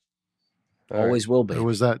 Yeah. Always will be. It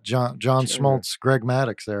was that John Schmaltz, Greg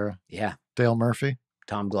Maddox era. Yeah. Dale Murphy.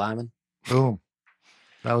 Tom Glyman. Boom.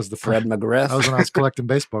 That was the Fred McGriff. That was when I was collecting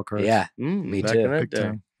baseball cards. Yeah. Me back too. in that Big day.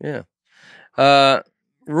 time. Yeah.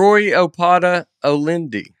 Roy Opada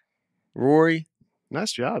Olindi. Roy.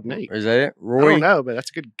 Nice job, Nate. Is that it? I Roy. don't know, but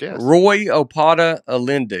that's a good guess. Roy Opada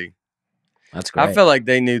Olindi. That's great. I felt like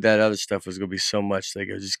they knew that other stuff was going to be so much. They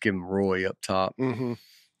go just give him Roy up top. Mm-hmm.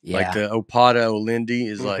 Yeah. Like the Opada Olindi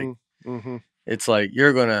is like, Mm-hmm. it's like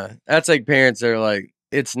you're going to, that's like parents that are like,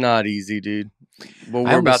 it's not easy, dude. What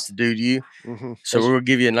we're about to do to you. Mm-hmm. So we're going to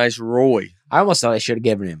give you a nice Roy. I almost thought I should have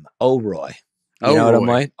given him O'Roy. You know what I'm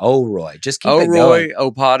like? O'Roy. Just keep it O'Roy,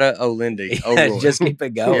 going. Opada Olindi. O'Roy. Just keep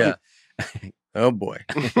it going. Yeah. Oh, boy.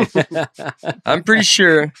 I'm pretty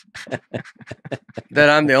sure that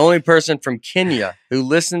I'm the only person from Kenya who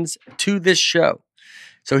listens to this show.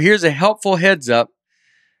 So here's a helpful heads up.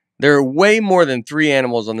 There are way more than 3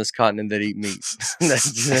 animals on this continent that eat meat.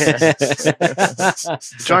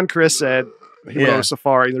 John Chris said he went on a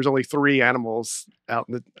safari. There's only 3 animals out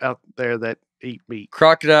there that eat meat.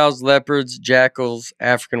 Crocodiles, leopards, jackals,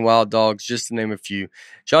 African wild dogs, just to name a few.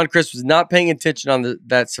 John Chris was not paying attention on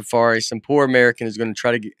that safari. Some poor American is going to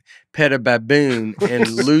try to pet a baboon and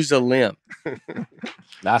lose a limb.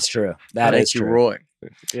 That's true. That Thank is you, true. Roy.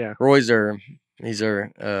 Yeah. He's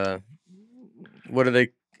our what are they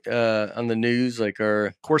on the news? Like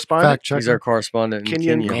our correspondent. Fact checker. He's our correspondent in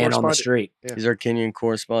Kenyan Kenya. Man on the street. Yeah. He's our Kenyan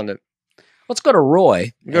correspondent. Let's go to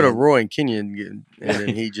Roy. We go to Roy in Kenya, and then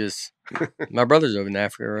he just. My brother's over in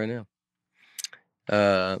Africa right now.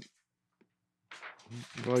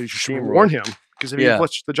 Well, you should Team warn Roy. him because if you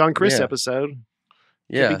watched the John Chris episode,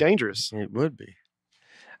 it'd be dangerous. It would be.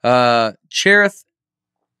 Cherith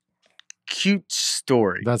Cute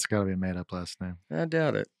Story. That's got to be a made up last name. I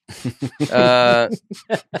doubt it.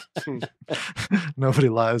 Nobody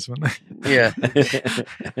lies when they. Yeah.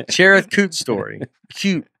 Cherith Cute Story.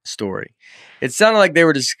 Cute Story. It sounded like they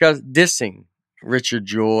were dissing Richard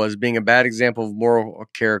Jewell as being a bad example of moral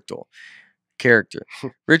character.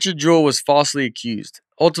 Richard Jewell was falsely accused.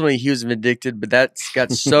 Ultimately, he was vindicated, but that's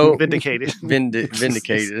got so vindicated.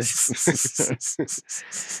 Vindicated.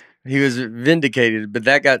 He was vindicated, but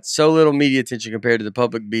that got so little media attention compared to the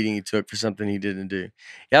public beating he took for something he didn't do.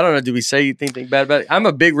 Yeah, I don't know. Do we say anything bad about it? I'm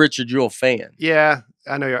a big Richard Jewell fan. Yeah,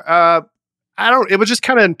 I know you're. I don't. It was just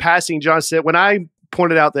kind of in passing. John said when I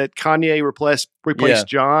pointed out that Kanye replaced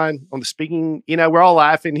John on the speaking. We're all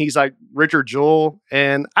laughing. He's like Richard Jewell,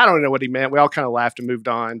 and I don't know what he meant. We all kind of laughed and moved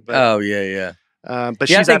on. But, oh yeah. But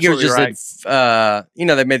yeah, she's I think it was absolutely just right.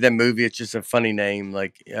 they made that movie. It's just a funny name.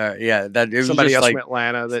 Like, that it was Somebody just else like, from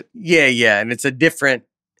Atlanta. That and it's a different.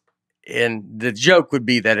 And the joke would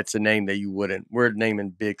be that it's a name that you wouldn't. We're naming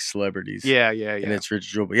big celebrities. Yeah. And it's Richard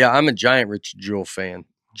Jewell. But yeah, I'm a giant Richard Jewell fan.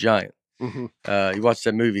 Giant. Mm-hmm. You watch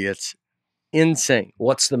that movie? It's insane.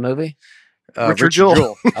 What's the movie? Richard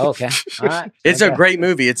Jewell. Oh, okay. All right. It's a great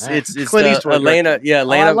movie. It's Clint Eastwood, Atlanta. Yeah,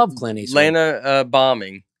 Atlanta. I love Clint Eastwood. Atlanta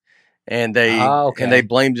bombing. And they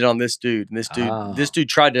blamed it on this dude. And this dude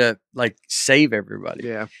tried to like save everybody.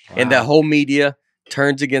 Yeah. Wow. And that whole media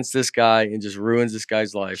turns against this guy and just ruins this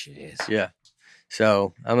guy's life. Jeez. Yeah.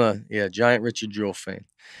 So I'm a giant Richard Jewell fan.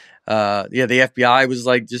 The FBI was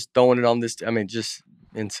like just throwing it on this. I mean, just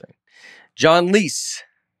insane. John Leese.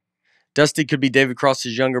 Dusty could be David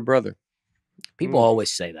Cross's younger brother. People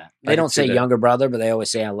always say that. They don't say younger brother, but they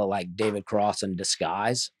always say I look like David Cross in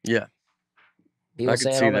disguise. Yeah. People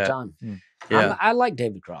say it all the time. Yeah. I like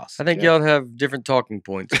David Cross. I think y'all have different talking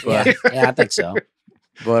points. But, yeah, I think so.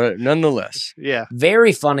 But nonetheless. Yeah.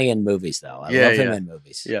 Very funny in movies, though. I love him in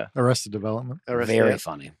movies. Yeah. Arrested Development. Very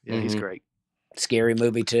funny. Yeah, he's great. Scary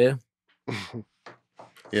movie, too.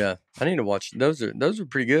 Yeah. I need to watch. Those are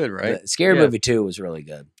pretty good, right? Scary movie 2 was really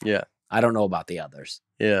good. Yeah. I don't know about the others.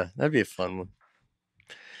 Yeah. That'd be a fun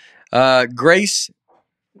one. Grace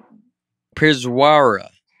Pirzwara.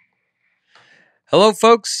 Hello,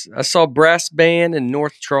 folks. I saw Brass Band in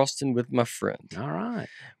North Charleston with my friend. All right.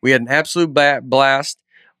 We had an absolute blast.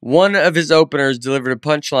 One of his openers delivered a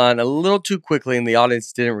punchline a little too quickly and the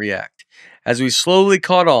audience didn't react. As we slowly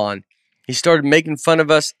caught on, he started making fun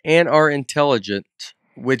of us and our intelligence,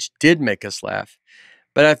 which did make us laugh.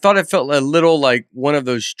 But I thought it felt a little like one of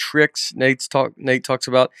those tricks Nate talks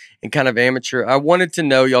about and kind of amateur. I wanted to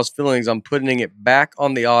know y'all's feelings on putting it back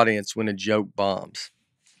on the audience when a joke bombs.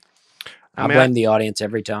 I blame the audience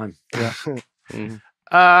every time. Yeah.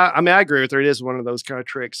 I agree with her. It is one of those kind of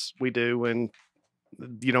tricks we do when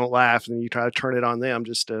you don't laugh and you try to turn it on them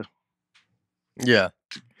just to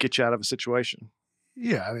get you out of a situation.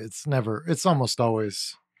 Yeah, it's almost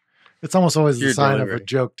always the sign of a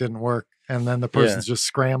joke didn't work, and then the person's just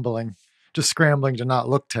scrambling to not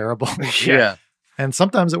look terrible. Yeah. And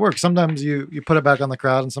sometimes it works. Sometimes you put it back on the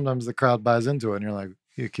crowd, and sometimes the crowd buys into it, and you're like,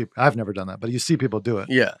 I've never done that, but you see people do it.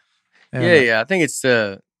 Yeah. And I think it's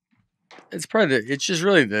just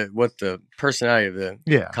really what the personality of the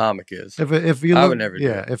comic is. If you I would never do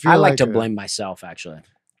it. If you're I like to blame myself, actually.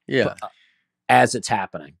 Yeah. As it's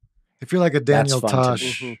happening. If you're like a Daniel That's fun to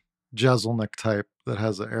Tosh Jeselnik type that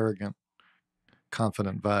has an arrogant,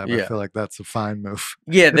 confident vibe, I feel like that's a fine move.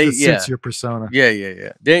 Yeah, it suits your persona.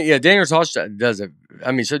 Yeah. Daniel Tosh does it.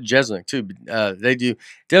 I mean, so Jeselnik too. They do.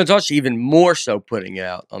 Daniel Tosh even more so putting it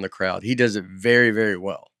out on the crowd. He does it very, very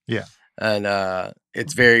well. Yeah. And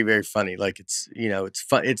it's very, very funny. Like it's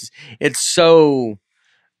fun. It's so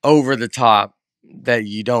over the top that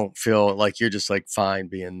you don't feel like you're just like fine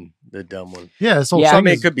being the dumb one. Yeah. So I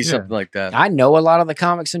mean, it could be something like that. I know a lot of the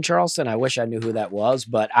comics in Charleston. I wish I knew who that was,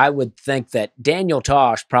 but I would think that Daniel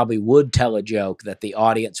Tosh probably would tell a joke that the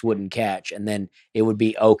audience wouldn't catch, and then it would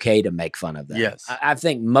be okay to make fun of them. Yes. I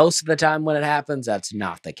think most of the time when it happens, that's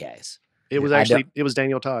not the case. It was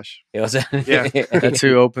Daniel Tosh. It was Yeah. That's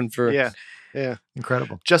who opened for. Yeah. Yeah.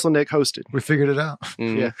 Incredible. Jesselnick Nick hosted. We figured it out.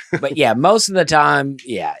 Yeah. But yeah, most of the time,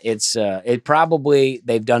 yeah, it's it probably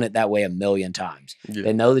they've done it that way a million times. Yeah.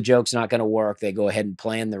 They know the joke's not going to work. They go ahead and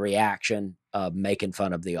plan the reaction of making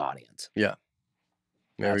fun of the audience. Yeah.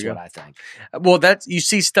 That's what I think. Well, you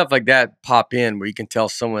see stuff like that pop in where you can tell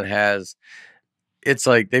someone has. It's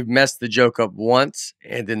like they've messed the joke up once,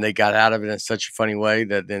 and then they got out of it in such a funny way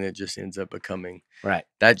that then it just ends up becoming right.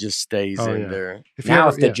 That just stays in there. If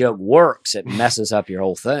the joke works, it messes up your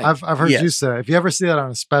whole thing. I've heard you say if you ever see that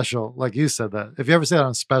on a special, like you said that if you ever see that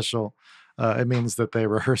on a special, it means that they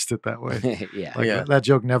rehearsed it that way. Yeah, that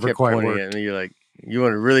joke never quite worked. And you're like, you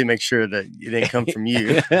want to really make sure that it didn't come from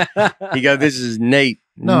you. You go, this is Nate.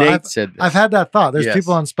 No, Nate said this. I've had that thought. There's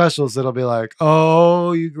people on specials that'll be like,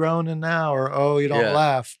 "Oh, you groaning now," or "Oh, you don't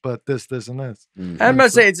laugh," but this, and this. Mm-hmm. I'm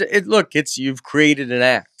not saying it's you've created an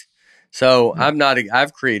act. So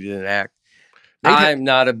I've created an act. I'm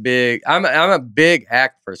a big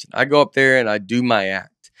act person. I go up there and I do my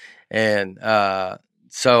act, and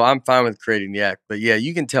so I'm fine with creating the act. But yeah,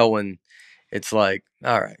 you can tell when it's like,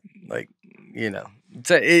 all right, like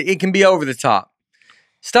it can be over the top.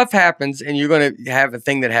 Stuff happens, and you're going to have a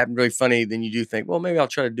thing that happened really funny. Then you do think, well, maybe I'll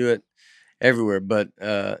try to do it everywhere. But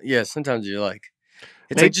sometimes you're like,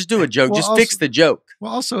 it's like, just do a joke. Just fix the joke.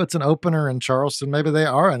 Well, also, it's an opener in Charleston. Maybe they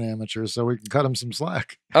are an amateur, so we can cut them some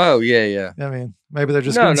slack. Oh, yeah. I mean, maybe they're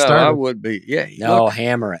just getting started. I would be. Yeah. No,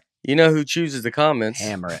 hammer it. You know who chooses the comments?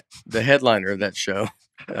 Hammer it. The headliner of that show.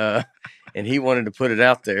 And he wanted to put it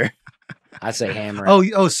out there. I say hammer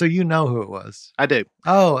it. Oh, so you know who it was? I do.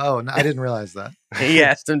 Oh, no, I didn't realize that. He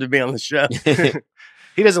asked him to be on the show.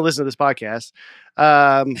 He doesn't listen to this podcast.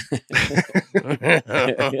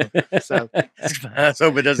 So let's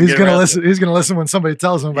hope it doesn't. He's gonna listen. He's gonna listen when somebody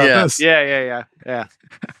tells him about this. Yeah.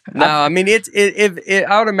 No, I mean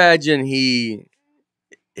I would imagine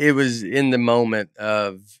it was in the moment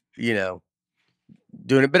of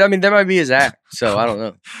doing it, but I mean that might be his act. So I don't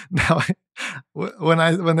know. Now,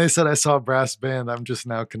 when they said I saw a brass band, I'm just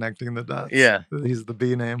now connecting the dots. Yeah, he's the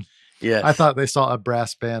B name. Yeah, I thought they saw a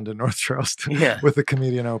brass band in North Charleston with a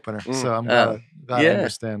comedian opener. So I'm glad I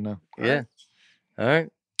understand now. Yeah. All right.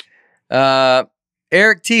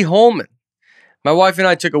 Eric T. Holman. My wife and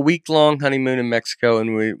I took a week-long honeymoon in Mexico,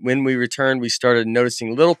 and when we returned, we started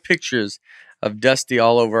noticing little pictures of Dusty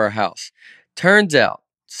all over our house. Turns out,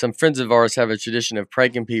 some friends of ours have a tradition of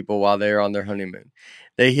pranking people while they are on their honeymoon.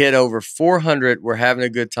 They hit over 400 "we're having a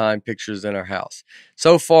good time" pictures in our house.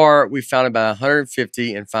 So far, we found about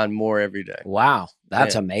 150 and find more every day. Wow,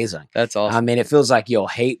 that's amazing. That's awesome. I mean, it feels like you'll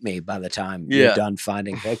hate me by the time you're done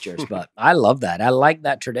finding pictures, but I love that. I like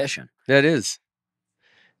that tradition. That is.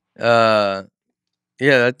 That's.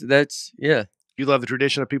 You love the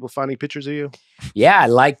tradition of people finding pictures of you? Yeah, I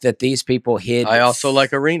like that these people hid. I also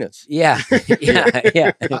like arenas. Yeah. Yeah.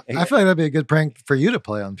 I feel like that'd be a good prank for you to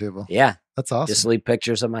play on people. Yeah. That's awesome. Just leave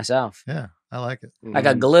pictures of myself. Yeah, I like it. Like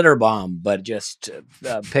a glitter bomb, but just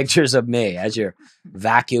pictures of me. As you're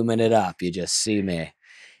vacuuming it up, you just see me.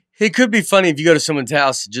 It could be funny if you go to someone's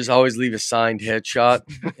house, just always leave a signed headshot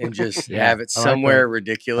and just have it somewhere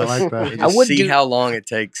ridiculous. I like that. And just see how long it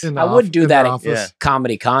takes. I would do that in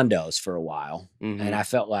comedy condos for a while. Mm-hmm. And I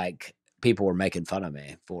felt like people were making fun of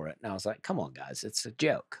me for it. And I was like, come on, guys, it's a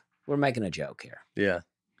joke. We're making a joke here. Yeah.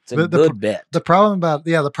 It's a good bit. The problem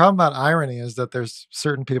about irony is that there's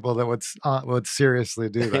certain people that would seriously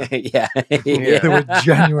do that. They would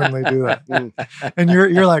genuinely do that. And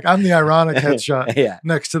you're like, I'm the ironic headshot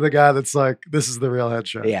next to the guy that's like, this is the real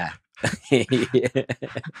headshot. Yeah.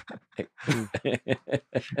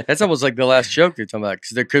 That's almost like the last joke you're talking about,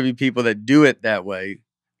 because there could be people that do it that way,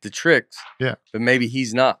 the tricks. Yeah. But maybe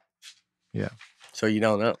he's not. Yeah. So you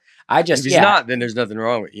don't know. If he's not, then there's nothing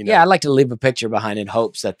wrong with Yeah, I like to leave a picture behind in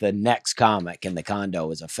hopes that the next comic in the condo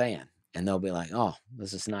is a fan. And they'll be like, oh,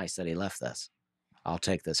 this is nice that he left this. I'll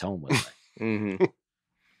take this home with me.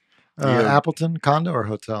 Mm-hmm. Appleton, condo or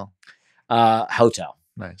hotel? Hotel.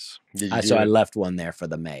 Nice. So I left one there for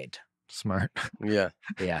the maid. Smart. Yeah.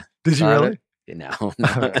 Yeah. Did you really? No.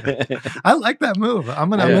 Okay. I like that move.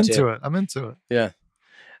 I'm into it. I'm into it.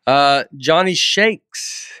 Yeah. Johnny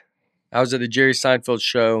Shakes. I was at a Jerry Seinfeld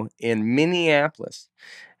show in Minneapolis,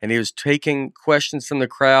 and he was taking questions from the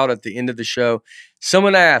crowd at the end of the show.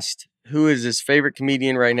 Someone asked, who is his favorite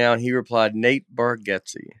comedian right now? And he replied, Nate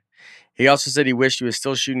Bargatze. He also said he wished he was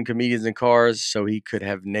still shooting comedians in cars so he could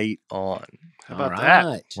have Nate on. How about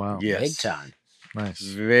that? Wow. Yes. Big time. Nice.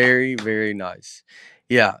 Very, very nice.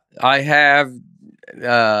 Yeah. I have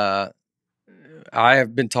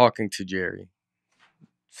been talking to Jerry.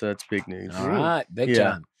 So that's big news. All right. Big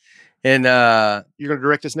time. And you're going to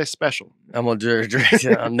direct this next special. I'm going to direct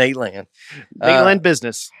it on Nateland. Nateland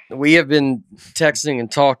business. We have been texting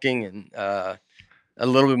and talking and a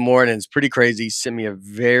little bit more, and it's pretty crazy. He sent me a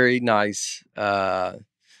very nice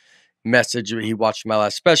message. He watched my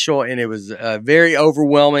last special, and it was very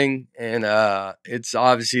overwhelming. And it's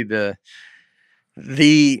obviously the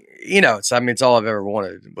it's all I've ever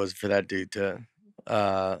wanted was for that dude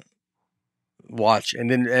to watch,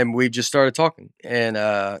 and we just started talking, and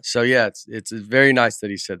so yeah, it's very nice that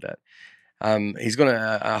he said that. He's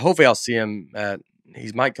gonna hopefully I'll see him he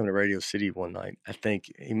might come to Radio City one night, I think,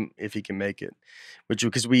 if he can make it,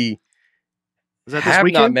 because we have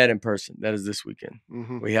not met in person. That is this weekend.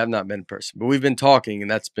 Mm-hmm. We have not met in person, but we've been talking, and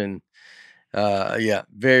that's been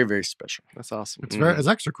very, very special. That's awesome. It's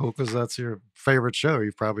extra cool because that's your favorite show.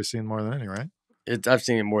 You've probably seen more than any, right? I've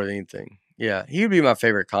seen it more than anything. Yeah, he would be my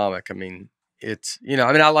favorite comic. I mean,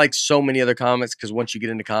 I like so many other comics because once you get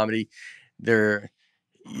into comedy,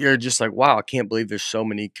 you're just like, wow, I can't believe there's so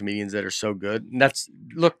many comedians that are so good. And that's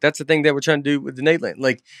the thing that we're trying to do with the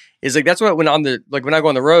Nateland. That's what when I go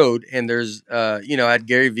on the road and there's I had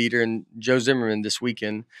Gary Veter and Joe Zimmerman this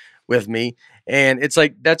weekend with me, and it's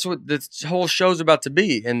like that's what this whole show's about to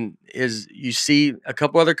be. And is you see a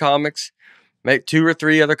couple other comics, maybe 2 or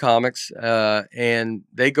 3 other comics, and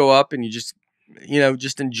they go up and you just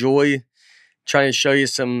enjoy trying to show you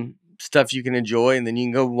some stuff you can enjoy, and then you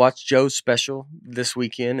can go watch Joe's special this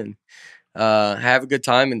weekend and have a good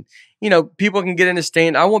time. And people can get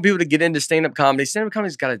into I want people to get into stand-up comedy. Stand-up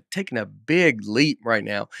comedy's taken a big leap right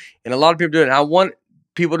now, and a lot of people do it. And I want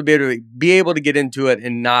people to be able to get into it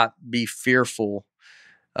and not be fearful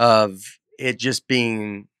of it just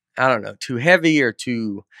being, I don't know, too heavy or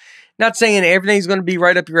too. Not saying everything's going to be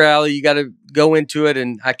right up your alley. You got to go into it,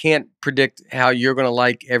 and I can't predict how you're going to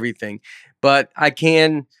like everything, but I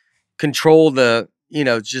can control the,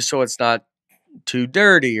 just so it's not too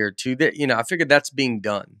dirty or too, I figured that's being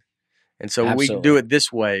done. And so we can do it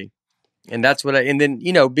this way. And that's what and then,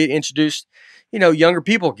 be introduced, younger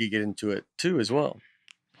people can get into it too as well.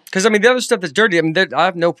 Because, the other stuff that's dirty, I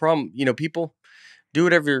have no problem. People do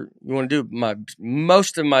whatever you want to do.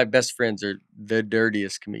 Most of my best friends are the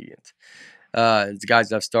dirtiest comedians. It's the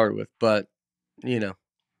guys I've started with. But,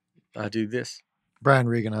 I do this. Brian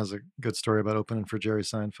Regan has a good story about opening for Jerry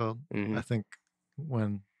Seinfeld. Mm-hmm. I think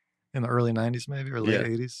when in the early 90s, maybe, or late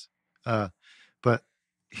 80s. But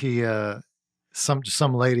he,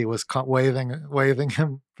 some lady was waving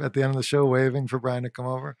him at the end of the show, waving for Brian to come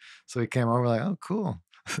over. So he came over like, oh, cool.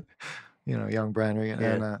 Young Brian Regan.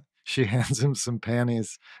 Yeah. And she hands him some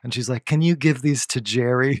panties and she's like, can you give these to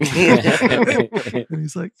Jerry? And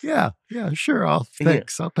he's like, yeah, sure.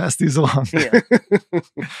 Thanks. I'll pass these along. Yeah.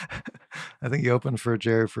 I think he opened for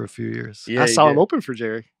Jerry for a few years. Yeah, I saw him open for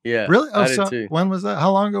Jerry. Yeah. Really? Oh, I did too. When was that?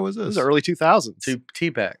 How long ago was this? It was the early 2000s.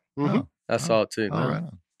 T-Pack. Mm-hmm. I saw it too. Oh, right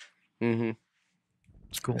on. Mm-hmm.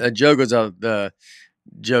 It's cool. Joe goes out,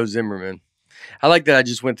 Joe Zimmerman. I like that I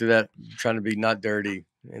just went through that trying to be not dirty,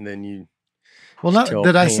 and then you. Well,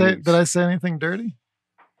 did I say anything dirty?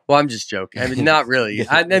 Well, I'm just joking. Not really.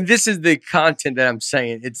 And this is the content that I'm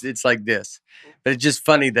saying. It's like this, but it's just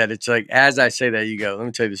funny that it's like as I say that, you go, let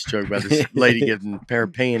me tell you this joke about this lady getting a pair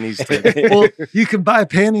of panties. Well, you can buy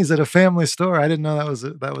panties at a family store. I didn't know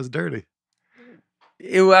that was dirty.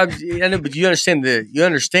 I know, but you understand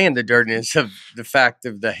the dirtiness of the fact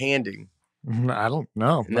of the handing. I don't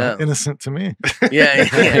know. No. Innocent to me. Yeah.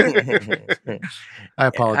 I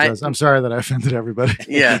apologize. I'm sorry that I offended everybody.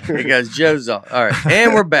 Yeah, because Joe's off. All right.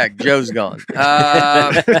 And we're back. Joe's gone.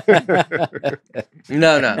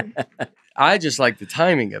 No. I just like the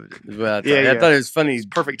timing of it. I thought it was funny. It's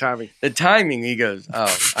perfect timing. The timing, he goes,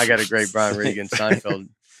 oh, I got a great Brian Regan Seinfeld.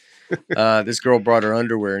 This girl brought her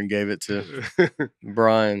underwear and gave it to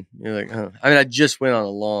Brian. You're like, huh. I just went on a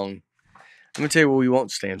long. I'm going to tell you what we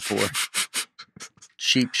won't stand for.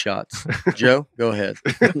 Cheap shots. Joe, go ahead.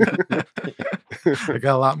 I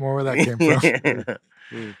got a lot more where that came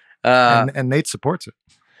from. And Nate supports it.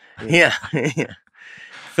 Yeah.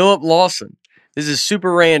 Philip Lawson. This is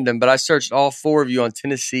super random, but I searched all 4 of you on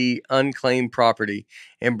Tennessee unclaimed property,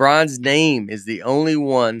 and Brian's name is the only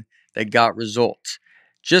one that got results.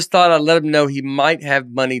 Just thought I'd let him know he might have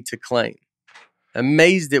money to claim.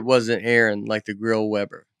 Amazed it wasn't Aaron like the Grill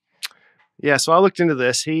Weber. Yeah, so I looked into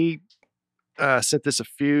this. He sent this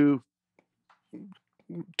 2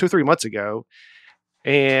 or 3 months ago,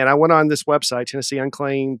 and I went on this website, Tennessee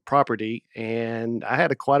Unclaimed Property, and I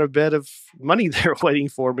had quite a bit of money there waiting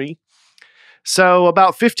for me. So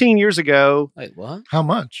about 15 years ago. Wait, what? How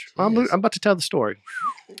much? I'm about to tell the story.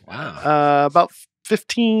 Wow. About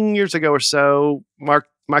 15 years ago or so, my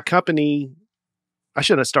company I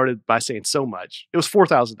shouldn't have started by saying so much. It was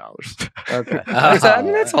 $4,000. Okay. I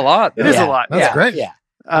mean, that's a lot. It is a lot. That's great. Yeah.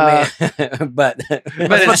 Uh, But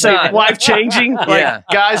it's not life changing. Like,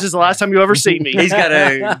 guys, is the last time you ever see me. He's got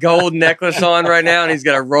a gold necklace on right now, and he's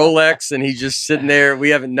got a Rolex, and he's just sitting there.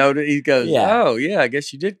 We haven't noticed. He goes, "Oh yeah, I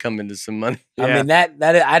guess you did come into some money." I mean that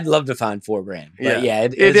I'd love to find $4,000. But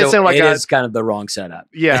it did sound like it is kind of the wrong setup.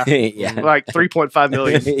 Yeah, like 3.5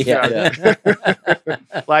 million.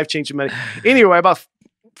 Life changing money. Anyway, about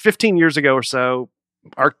 15 years ago or so,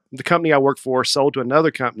 the company I work for sold to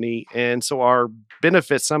another company, and so our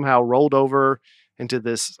benefits somehow rolled over into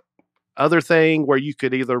this other thing where you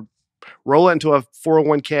could either roll it into a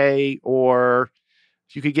 401k or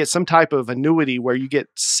you could get some type of annuity where you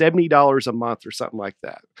get $70 a month or something like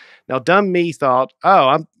that. Now, dumb me thought,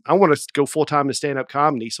 I want to go full time to stand-up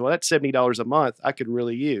comedy, so that's $70 a month I could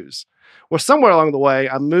really use. Well, somewhere along the way,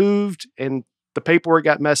 I moved and the paperwork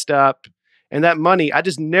got messed up. And that money, I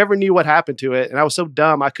just never knew what happened to it. And I was so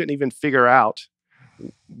dumb, I couldn't even figure out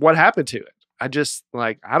what happened to it. I just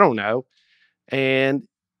I don't know. And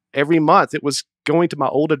every month it was going to my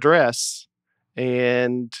old address.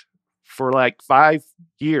 And for like 5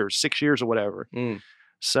 years, 6 years or whatever.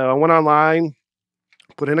 So I went online,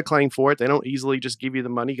 put in a claim for it. They don't easily just give you the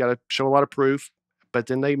money. You got to show a lot of proof. But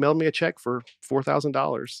then they mailed me a check for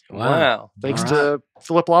 $4,000. Wow. Thanks to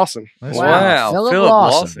Philip Lawson. Nice. Wow. Philip Philip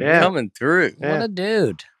Lawson. coming through. What a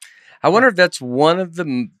dude. I wonder if that's one of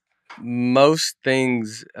the most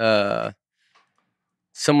things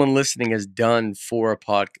someone listening has done for a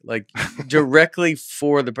podcast, like directly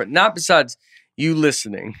for the not besides you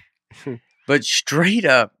listening, but straight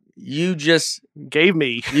up, you just gave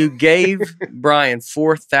Brian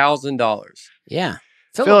 $4,000. Yeah.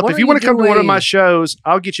 Philip, if you want to come to one of my shows,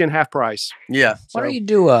 I'll get you in half price. Yeah. Why don't you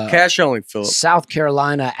do a cash only, Philip? South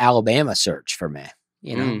Carolina, Alabama search for me?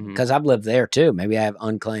 You know, because I've lived there too. Maybe I have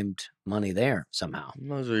unclaimed money there somehow.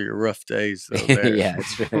 Those are your rough days, though. There. Yeah,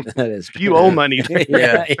 it's true. That is true. You owe money.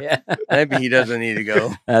 Yeah. Maybe he doesn't need to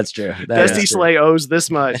go. That's true. Dusty Slay owes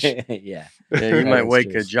this much. Yeah, you might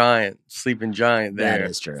wake a sleeping giant there. That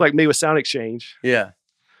is true. It's like me with Sound Exchange. Yeah.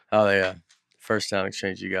 Oh, yeah. First Sound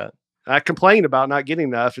Exchange you got. I complained about not getting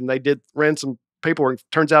enough, and they ran some paperwork.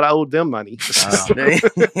 Turns out I owed them money. How's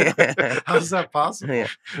that possible? Yeah.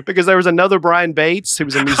 Because there was another Brian Bates who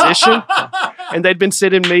was a musician, and they'd been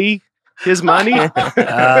sending me his money.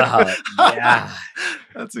 Yeah.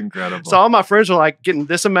 That's incredible. So all my friends were like getting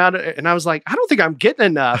this amount, and I was like, I don't think I'm getting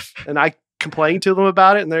enough. And I complained to them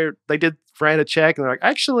about it, and they ran a check, and they're like,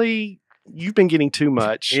 actually, you've been getting too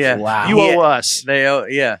much. Yeah. Wow. You owe us. They owe.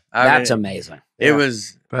 Yeah. That's amazing. It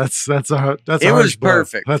was. That's it was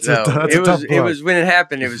perfect. That's it was when it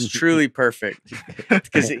happened. It was truly perfect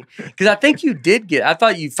because I think you did get. I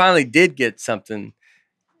thought you finally did get something,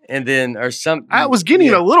 and then or something. I was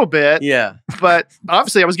getting a little bit. Yeah, but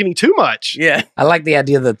obviously I was getting too much. Yeah, I like the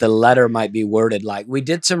idea that the letter might be worded like, "We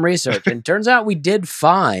did some research, and turns out we did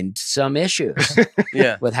find some issues."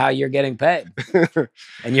 Yeah, with how you're getting paid,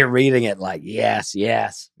 and you're reading it like, "Yes,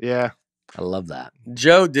 yes." Yeah, I love that.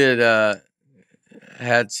 Joe did.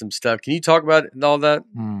 Had some stuff. Can you talk about it and all that?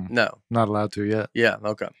 No, not allowed to yet. Yeah.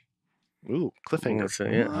 Okay. Ooh, cliffhanger.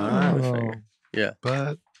 Cliffhanger. Yeah.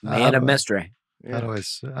 But man of mystery. How do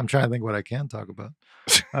I'm trying to think what I can talk about.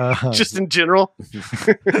 Just in general,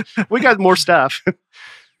 we got more stuff.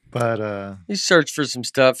 But he searched for some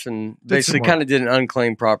stuff and basically kind of did an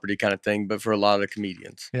unclaimed property kind of thing, but for a lot of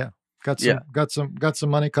comedians. Yeah. Got some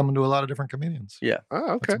money coming to a lot of different comedians. Yeah.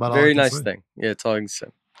 Oh, okay. Very nice thing. Yeah, that's all I can say.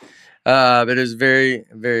 But it was very,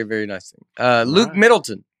 very, very nice thing. Luke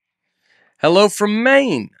Middleton. Hello from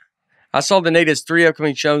Maine. I saw the Natives' 3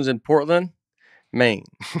 upcoming shows in Portland, Maine,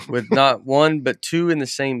 with not one but 2 in the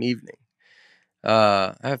same evening.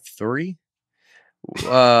 I have 3.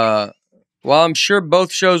 While I'm sure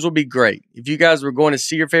both shows will be great, if you guys were going to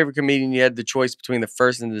see your favorite comedian, you had the choice between the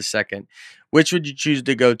first and the second. Which would you choose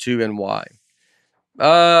to go to and why?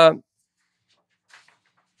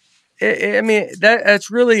 I mean, that's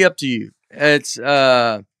really up to you. It's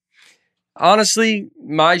honestly,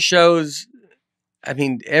 my shows, I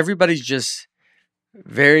mean, everybody's just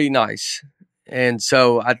very nice. And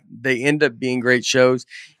so they end up being great shows.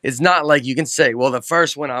 It's not like you can say, well, the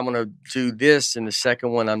first one I'm going to do this and the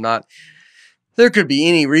second one I'm not. There could be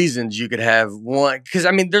any reasons you could have one. Because,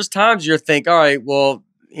 I mean, there's times you'll think, all right, well,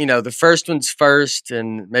 you know, the first one's first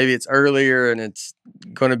and maybe it's earlier and it's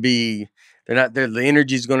going to be. The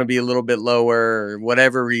energy is going to be a little bit lower or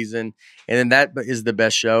whatever reason. And then that is the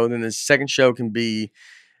best show. And then the second show can be,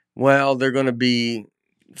 well, they're going to be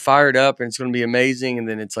fired up and it's going to be amazing. And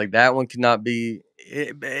then it's like that one cannot be.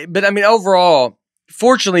 But I mean, overall,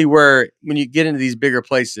 fortunately, where when you get into these bigger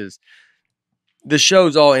places, the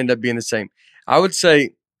shows all end up being the same. I would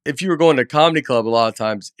say if you were going to a comedy club, a lot of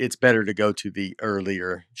times it's better to go to the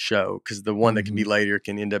earlier show because the one that can be later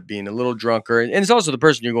can end up being a little drunker. And it's also the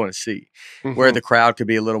person you're going to see, where the crowd could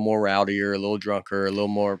be a little more rowdier, a little drunker, a little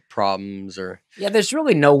more problems. Yeah, there's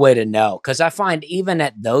really no way to know because I find even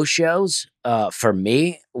at those shows, for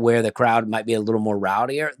me, where the crowd might be a little more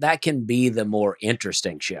rowdier, that can be the more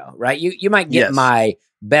interesting show, right? You might get my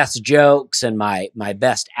best jokes and my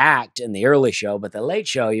best act in the early show, but the late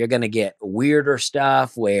show, you're going to get weirder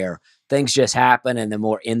stuff where things just happen and the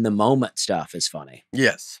more in the moment stuff is funny.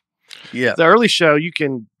 Yes. Yeah. The early show, you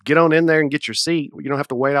can get on in there and get your seat. You don't have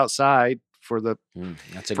to wait outside for the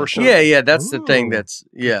first show. Yeah. That's the thing. That's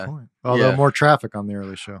Although more traffic on the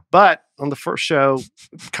early show. But on the first show,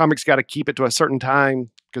 comics got to keep it to a certain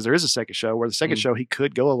time because there is a second show where the second show, he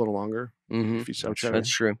could go a little longer if he so chose. That's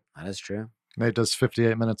true. That is true. Nate does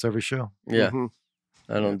 58 minutes every show. Yeah.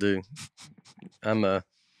 I don't do. I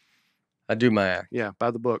do my act. Yeah,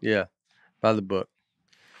 by the book. Yeah, by the book.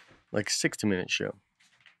 Like a 60-minute show.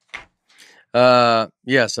 So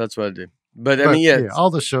that's what I do. But I mean, all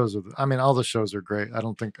the shows are great. I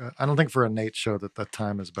don't think for a Nate show that the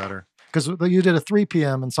time is better. Because you did a 3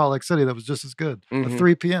 p.m. in Salt Lake City that was just as good. A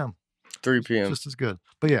 3 p.m. 3 p.m. Just as good.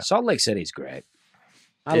 But yeah. Salt Lake City's great.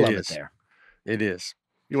 I love it there. It is.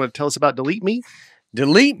 You want to tell us about Delete Me?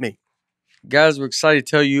 Delete Me. Guys, we're excited to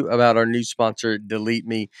tell you about our new sponsor, Delete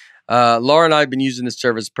Me. Laura and I have been using this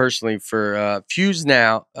service personally for a few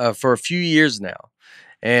years now.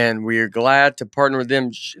 And we are glad to partner with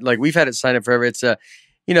them. Like, we've had it signed up forever. It's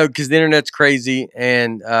because the internet's crazy,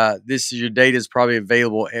 and your data is probably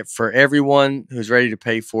available for everyone who's ready to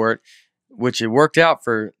pay for it, which it worked out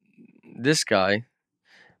for this guy,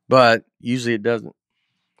 but usually it doesn't.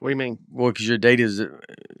 What do you mean? Well, because your data is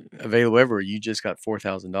available everywhere. You just got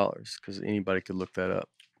 $4,000 because anybody could look that up.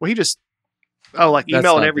 Well, he just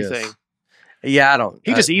email and everything. This. Yeah, I don't.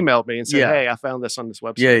 He just emailed me and said, "Hey, I found this on this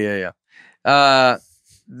Yeah. website."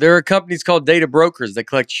 There are companies called data brokers that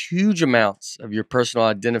collect huge amounts of your personal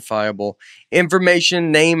identifiable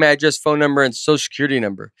information, name, address, phone number, and social security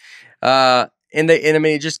number.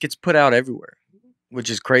 It just gets put out everywhere, which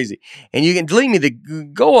is crazy. And you can Delete Me. The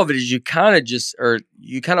goal of it is you kind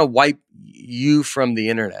of wipe you from the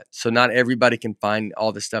internet. So not everybody can find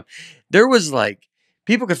all this stuff. There was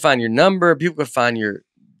people could find your number. People could find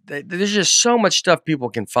there's just so much stuff people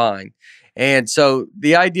can find. And so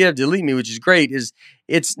the idea of Delete Me, which is great, is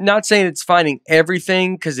it's not saying it's finding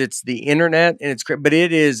everything because it's the internet and it's great, but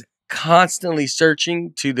it is constantly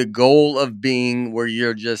searching to the goal of being where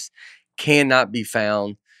you're just cannot be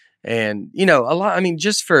found. And,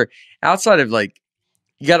 just for outside of you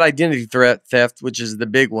got identity theft, which is the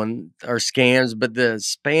big one, or scams, but the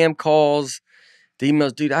spam calls, the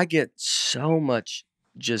emails, dude, I get so much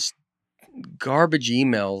just garbage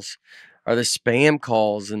emails or the spam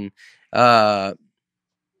calls. And I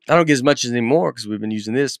don't get as much as anymore because we've been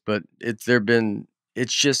using this, but it's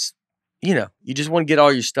just, you just want to get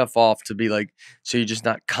all your stuff off to be so you're just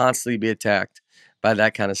not constantly be attacked by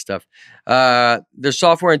that kind of stuff. Their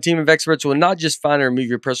software and team of experts will not just find and remove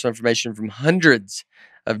your personal information from hundreds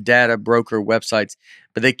of data broker websites,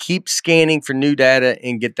 but they keep scanning for new data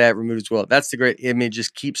and get that removed as well. That's the great image.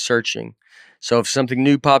 Just keep searching. So if something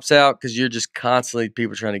new pops out, because you're just constantly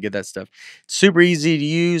people trying to get that stuff. It's super easy to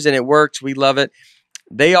use and it works. We love it.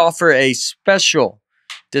 They offer a special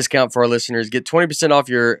discount for our listeners. Get 20% off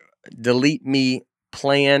your Delete Me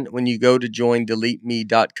plan when you go to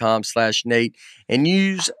joindeleteme.com/Nate and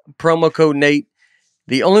use promo code Nate.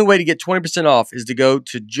 The only way to get 20% off is to go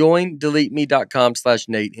to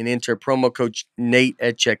joindeleteme.com/Nate and enter promo code Nate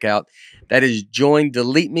at checkout. That is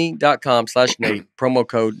joindeleteme.com/Nate, promo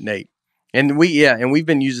code Nate. And we've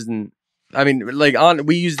been using,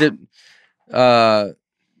 we used it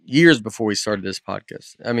years before we started this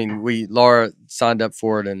podcast. Laura signed up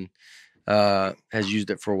for it and has used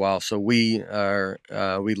it for a while. So we love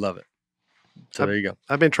it. So there you go.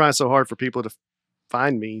 I've been trying so hard for people to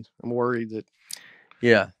find me. I'm worried that.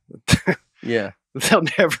 Yeah. Yeah. They'll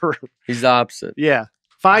never. He's the opposite. Yeah.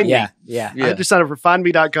 Find me. Yeah. I just signed up for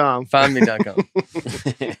findme.com. Findme.com.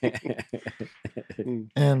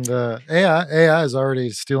 And AI is already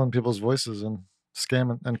stealing people's voices and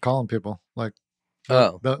scamming and calling people. The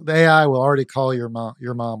AI will already call your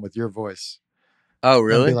mom with your voice. Oh,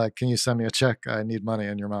 really? And be like, "Can you send me a check? I need money."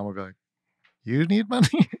 And your mom will be like, "You need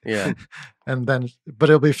money?" Yeah. But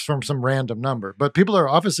it'll be from some random number. But people are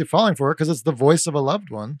obviously falling for it because it's the voice of a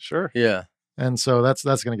loved one. Sure. Yeah. And so that's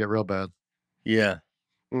going to get real bad. Yeah.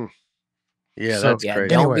 Yeah, So, that's Yeah, crazy.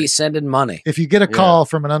 don't Anyway. be sending money. If you get a call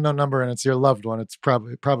from an unknown number and it's your loved one, it's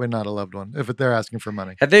probably not a loved one if they're asking for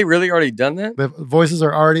money. Have they really already done that? The voices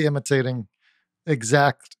are already imitating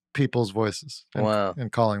exact people's voices Wow.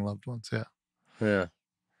 and calling loved ones. Yeah. Yeah.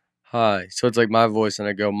 Hi. So it's like my voice, and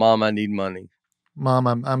I go, "Mom, I need money." Mom,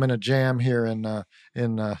 I'm in a jam here in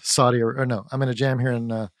Saudi or no, I'm in a jam here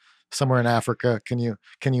in somewhere in Africa. Can you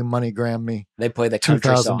MoneyGram me? They play the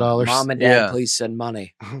country song. $2,000. Mom and Dad, Yeah. please send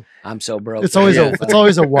money. I'm so broke. It's always Yeah. it's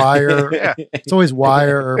always a wire. Yeah. It's always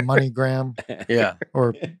wire or MoneyGram Yeah.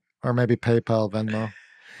 or maybe PayPal, Venmo.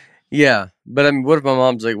 Yeah. But I mean, what if my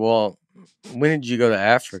mom's like, "Well, when did you go to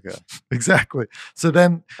Africa?" Exactly. So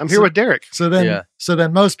then I'm here with Derek. So then, Yeah.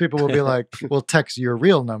 most people will be like, "We'll text your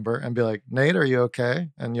real number and be like, Nate, are you okay?"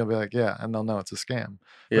 And you'll be like, "Yeah," and they'll know it's a scam.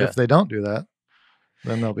 But Yeah. if they don't do that,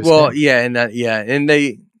 then they'll be Well, scammed. yeah, and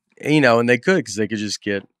they, and they could, because they could just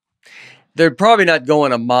get. They're probably not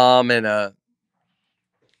going a mom and a.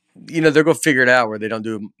 They're going to figure it out where they don't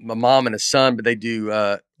do a mom and a son, but they do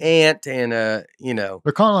aunt and a.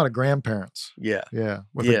 They're calling a lot of grandparents. Yeah, Yeah,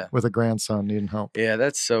 Yeah. with a grandson needing help. yeah.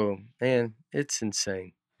 That's so, man. It's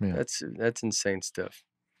insane. Yeah. That's insane stuff.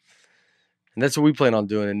 And that's what we plan on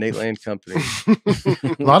doing in Nateland Company.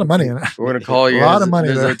 A lot of money in it. We're going to call you. A lot of money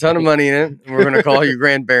There's there. a ton of money in it. And we're going to call your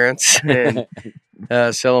grandparents and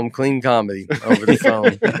sell them clean comedy over the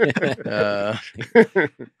phone.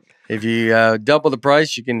 If you double the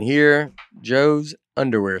price, you can hear Joe's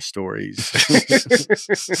underwear stories.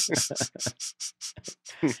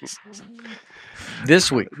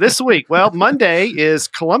 This week. Well, Monday is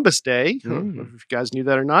Columbus Day. I don't know Mm. if you guys knew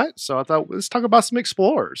that or not. So I thought, let's talk about some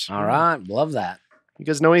explorers. All right. Love that. You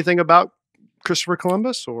guys know anything about Christopher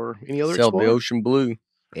Columbus or any other Sailed the explorer? ocean blue,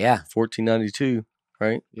 Yeah. 1492,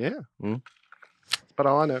 right? Yeah. Mm. But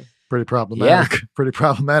all I know. Pretty problematic. Pretty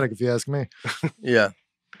problematic, if you ask me. Yeah.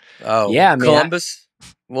 Oh, Yeah, I mean, Columbus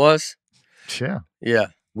was? Yeah. Yeah.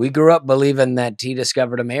 We grew up believing that he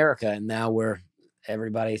discovered America, and now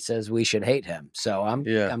everybody says we should hate him. So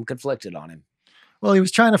I'm conflicted on him. Well, he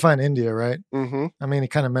was trying to find India, right? Mm-hmm. I mean, he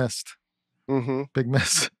kind of missed. Mm-hmm. Big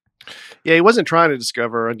miss. Yeah, he wasn't trying to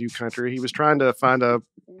discover a new country. He was trying to find a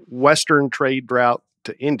Western trade route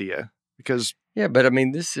to India because. Yeah, but I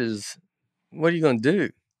mean, what are you going to do?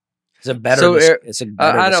 It's a better. So, it's a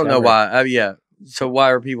better. I don't know discovery. why. Yeah. So why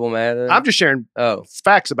are people mad at it? I'm just sharing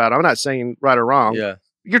facts about it. I'm not saying right or wrong. Yeah.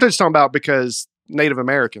 You're just talking about because Native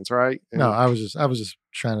Americans, right? And No, I was just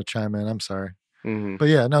trying to chime in. I'm sorry. Mm-hmm. But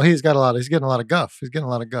yeah, no, he's getting a lot of guff. He's getting a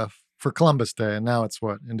lot of guff for Columbus Day, and now it's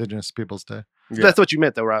what, Indigenous Peoples Day. Yeah. That's what you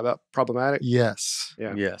meant, though, right? About problematic. Yes.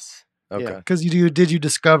 Yeah. Yes. Okay. Yeah. Because did you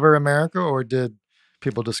discover America, or did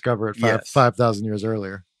people discover it Yes. 5,000 years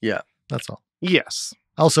earlier? Yeah. That's all. Yes.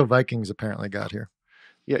 Also, Vikings apparently got here.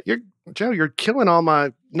 Yeah. Joe, you're killing all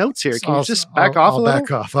my notes here. Can you I'll- just back off a I'll little?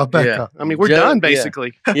 back off. I'll back Yeah. off. I mean, we're Joe, done yeah.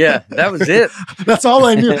 basically. Yeah, that was it. That's all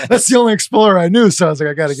I knew. That's the only Explorer I knew. So I was like,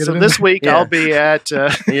 I got to get So it in this there. week Yeah. I'll be at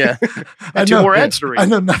Yeah. I two know- more ads to read. I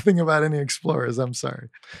know nothing about any Explorers. I'm sorry.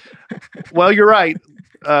 Well, you're right.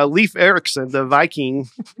 Leif Erikson, the Viking,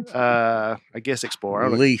 I guess explorer. I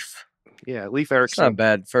don't know. Leif. Yeah, Leif It's not a Erikson.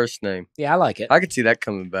 bad first name. Yeah, I like it. I could see that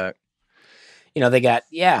coming back. They got.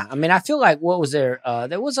 Yeah, I mean, I feel like what was there?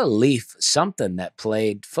 There was a Leaf something that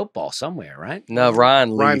played football somewhere, right? No,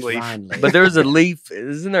 Ryan Leif. Ryan Leif. Ryan Leaf. But there's a Leif.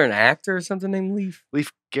 Isn't there an actor or something named Leif?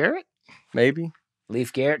 Leif Garrett? Maybe.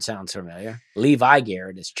 Leaf Garrett sounds familiar. Levi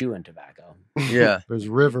Garrett is chewing tobacco. Yeah. There's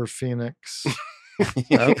River Phoenix.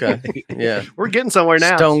 Okay. Yeah. We're getting somewhere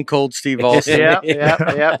now. Stone Cold Steve Austin.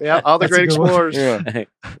 Yeah. All the That's a great good one. explorers. Yeah.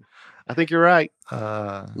 I think you're right.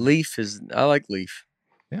 Leif is. I like Leif.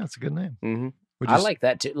 Yeah, it's a good name. Mm-hmm. I like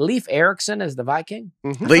that too. Leif Erikson is the Viking.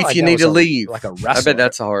 Mhm. I feel Leif, like you that need was to leave. Like a I wrestler. bet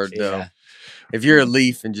that's hard though. Yeah. If you're a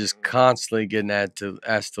Leaf and just constantly getting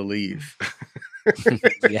asked to leave,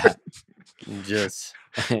 Yeah. just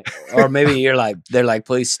Or maybe they're like,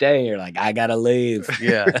 please stay. You're like, I gotta leave.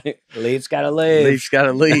 yeah, Leaf's gotta leave. Leaf's got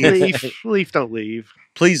to leave. Leif, don't leave.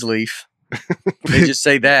 Please leave. They just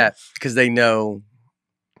say that because they know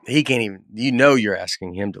he can't even. You're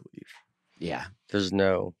asking him to leave. Yeah. There's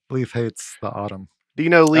no Leaf hates the autumn. Do you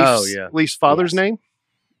know Leif's, Oh, yeah. Leif's father's Yes. name?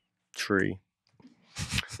 tree.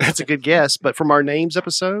 That's a good guess. But from our names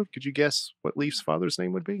episode, could you guess what Leif's father's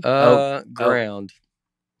name would be? Ground,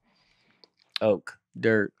 Oak.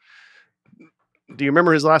 dirt, Do you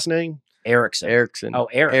remember his last name? Erikson. Erikson. Oh,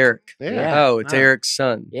 Eric. Eric. Yeah. Oh, it's Wow. Eric's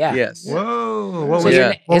son. Yeah. Yes. Whoa! What So was,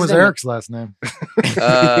 your- what his was name- Eric's last name?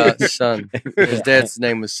 Son. His dad's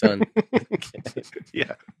name was Son.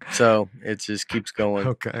 Yeah. So it just keeps going.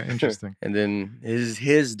 Okay, interesting. And then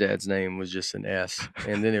his dad's name was just an S.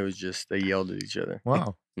 And then it was just they yelled at each other.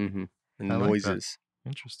 Wow. Mm-hmm. and I like that. noises.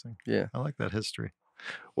 Interesting. Yeah. I like that history.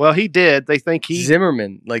 Well, he did. They think he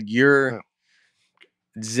Zimmerman, like your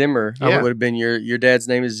Zimmer Yeah. would have been your dad's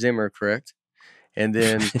name is Zimmer, correct? And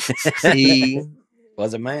then he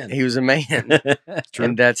was a man. He was a man,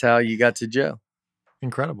 and that's how you got to Joe.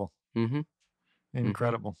 Incredible. Mm-hmm.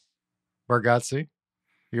 Incredible. Bargatze,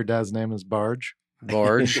 your dad's name is Barge.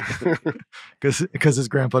 Barge, because his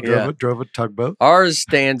grandpa drove a tugboat. Ours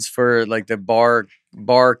stands for like the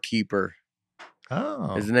barkeeper.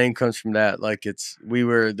 Oh, the name comes from that. Like we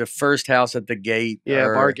were the first house at the gate. Yeah,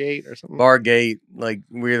 Bargate or something. Bargate. Like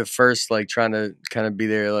we were the first, like trying to kind of be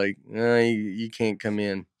there. Like you can't come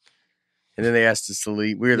in. And then they asked us to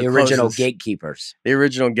leave. We were the original closest. gatekeepers. The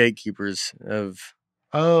original gatekeepers of.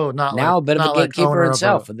 Oh, not now like, a bit of a gatekeeper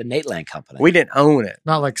himself of the Nateland company. We didn't own it.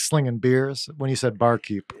 Not like slinging beers when you said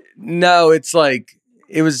barkeep. No, it's like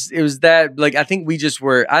it was that, like, I think we just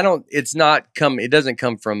were. It doesn't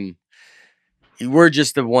come from. We're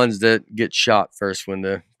just the ones that get shot first when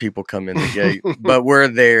the people come in the gate, but we're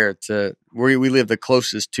there we live the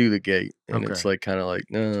closest to the gate, and it's like kind of like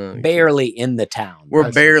barely in the town.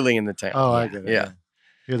 We're barely in the town. Oh, I get it. Yeah.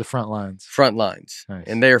 You're the front lines. Front lines, nice.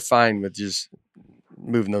 And they're fine with just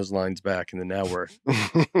moving those lines back, and then now we're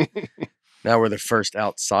the first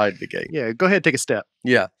outside the gate. Yeah, go ahead, take a step.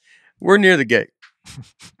 Yeah, we're near the gate.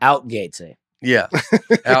 Out Gatesy. Yeah,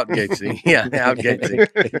 out Gatesy. Yeah, out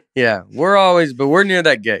Gatesy. Yeah, we're near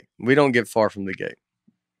that gate. We don't get far from the gate.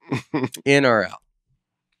 In or out.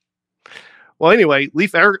 Well, anyway,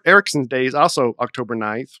 Leif Erikson's day is also October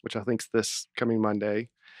 9th, which I think is this coming Monday.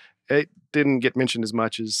 It didn't get mentioned as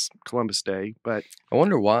much as Columbus Day, but I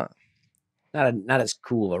wonder why. Not as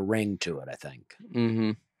cool a ring to it, I think.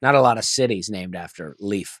 Mm-hmm. Not a lot of cities named after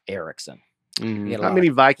Leif Erikson. Mm-hmm. Not many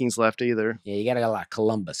Vikings left either. Yeah, you got a lot of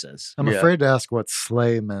Columbuses. I'm afraid to ask what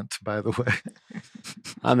sleigh meant, by the way.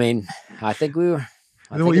 I mean, I think we were.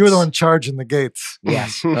 You were the one charging the gates.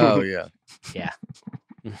 Yes. Oh, yeah. Yeah.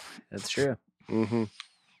 That's true. Mm-hmm.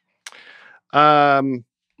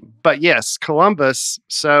 But yes, Columbus.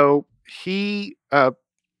 So he, to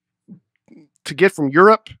get from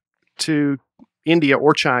Europe to India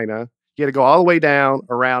or China, you had to go all the way down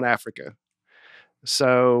around Africa.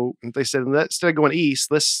 So they said, instead of going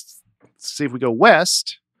east, let's see if we go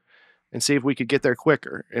west and see if we could get there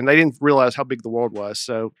quicker. And they didn't realize how big the world was.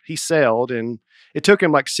 So he sailed, and it took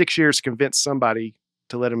him like 6 years to convince somebody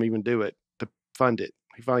to let him even do it, to fund it.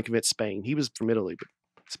 He finally convinced Spain. He was from Italy, but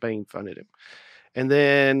Spain funded him. And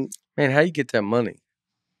then, man, how you get that money?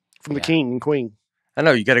 From the king and queen. I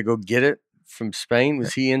know, you got to go get it from Spain.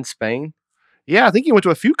 Was he in Spain? Yeah, I think he went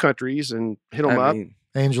to a few countries and hit them up.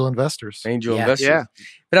 Angel investors. Investors. Yeah.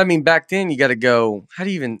 But I mean, back then you got to go. How do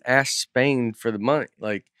you even ask Spain for the money?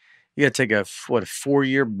 Like, you got to take a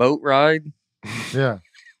 4-year boat ride. Yeah.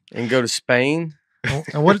 And go to Spain.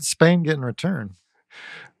 And what did Spain get in return?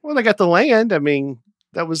 Well, they got the land. I mean,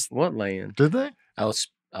 that was what land? Did they?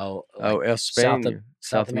 Spain,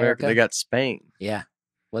 South America. They got Spain. Yeah.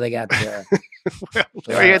 Well, they got Spain.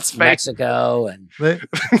 Mexico and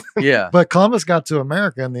yeah. But Columbus got to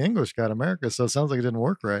America, and the English got America, so it sounds like it didn't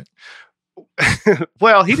work right.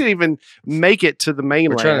 Well, he didn't even make it to the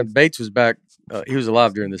mainland. Bates was back. He was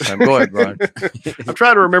alive during this time. Go ahead, Brian. I'm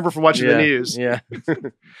trying to remember from watching the news. Yeah.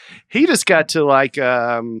 He just got to like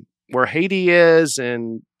where Haiti is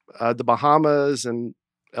and the Bahamas and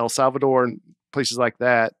El Salvador and places like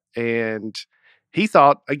that. And he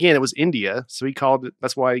thought, again, it was India. So he called it,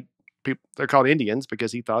 that's why they're called Indians,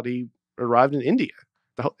 because he thought he arrived in India.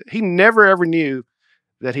 He never ever knew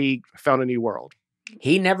that he found a new world.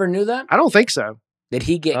 He never knew that? I don't think so. Did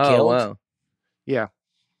he get killed? Wow. Yeah.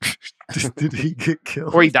 Did he get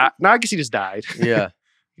killed? Or he died? No, I guess he just died. Yeah.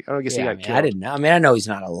 I don't guess he got killed. I didn't know. I mean, I know he's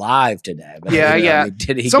not alive today. But yeah. I mean,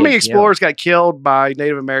 did he so many explorers got killed by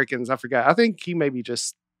Native Americans. I forgot. I think he maybe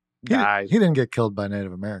just died. He didn't get killed by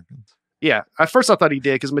Native Americans. Yeah. At first I thought he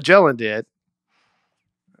did because Magellan did.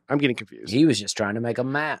 I'm getting confused. He was just trying to make a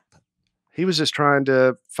map. He was just trying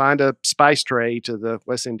to find a spice trade to the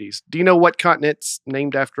West Indies. Do you know what continent's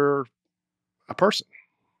named after a person?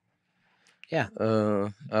 Yeah.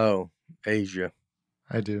 Asia.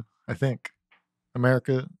 I do. I think.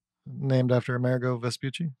 America, named after Amerigo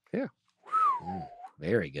Vespucci. Yeah. Ooh,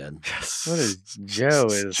 very good. Yes. What is Joe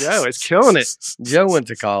is? Joe is killing it. Joe went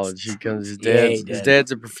to college. His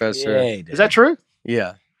dad's a professor. Yeah, is that true?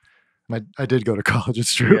 Yeah. I did go to college.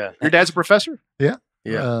 It's true. Yeah. Your dad's a professor? Yeah.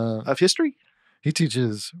 Yeah. Of history? He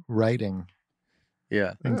teaches writing.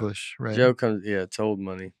 Yeah. English, right? Joe comes, it's old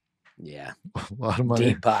money. Yeah. A lot of money.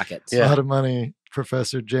 Deep pockets. A lot of money.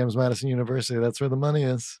 Professor James Madison University. That's where the money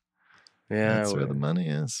is. Yeah. That's where the money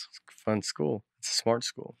is. It's a fun school. It's a smart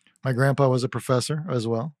school. My grandpa was a professor as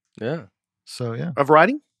well. Yeah. So yeah, Of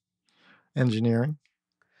writing? engineering.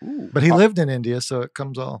 Ooh. But he lived in India, so it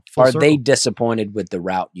comes all full Are circle. they disappointed with the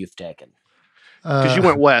route you've taken? Because you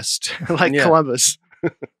went west, like Columbus.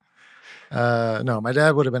 No, my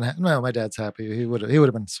dad would have been. No, my dad's happy. He would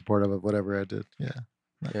have been supportive of whatever I did.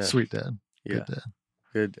 Yeah. Sweet dad. Yeah.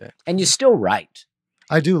 Good dad. And you still write.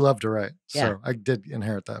 I do love to write, so Yeah. I did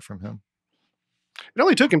inherit that from him. It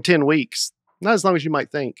only took him 10 weeks. Not as long as you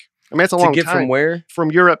might think. I mean, it's a long To get time. from where?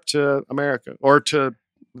 From Europe to America or to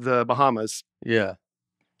the Bahamas. Yeah.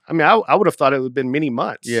 I mean, I would have thought it would have been many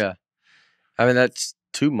months. Yeah. I mean, that's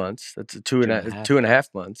 2 months. That's a two and a half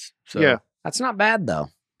months. So Yeah. That's not bad though.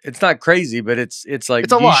 it's not crazy, but it's like,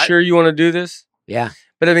 It's a you lot. sure you want to do this? Yeah.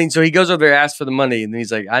 But I mean, so he goes over there, asks for the money, and then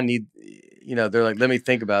he's like, I need, they're like, let me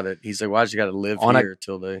think about it. He's like, why you got to live here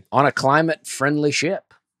till they. On a climate friendly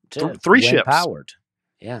ship. Too. 3 ships. Powered.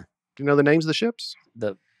 Yeah. Do you know the names of the ships?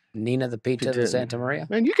 The Nina, the Pita, the Santa Maria.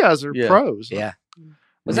 Man, you guys are pros. Yeah.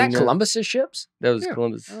 Was that Columbus's ships? That was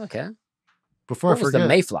Columbus. Okay. Before What I was forget, the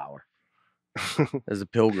Mayflower? As the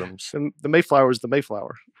Pilgrims. The Mayflower is the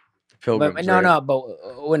Mayflower. Pilgrims. But, no,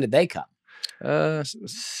 but when did they come?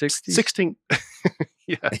 60s. 16.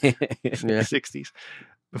 Yeah. 60s.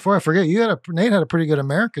 before I forget, Nate had a pretty good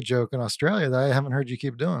America joke in Australia that I haven't heard you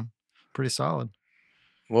keep doing. Pretty solid.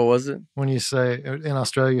 What was it? When you say in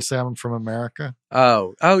Australia, you say I'm from America.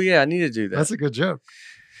 Oh yeah, I need to do that. That's a good joke.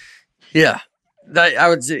 Yeah, I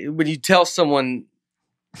would say when you tell someone,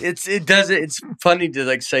 it's funny to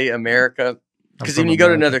like say America, because when you go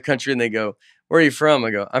to another country and they go, "Where are you from?"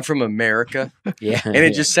 I go, "I'm from America." Yeah, and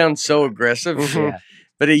it just sounds so aggressive. Yeah.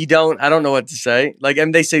 But I don't know what to say. Like, I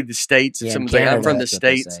mean, they say the States. Yeah, Someone's like, I'm from the that's what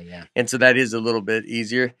they States. say, yeah. And so that is a little bit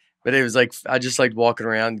easier. But it was like, I just liked walking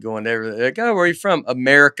around going there. Like, oh, where are you from?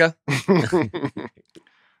 America.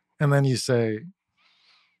 And then you say,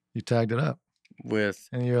 you tagged it up. With.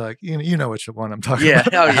 And you're like, you know which one I'm talking Yeah.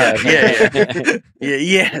 about. Oh, yeah. Yeah.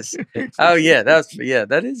 Yes. Oh, yeah.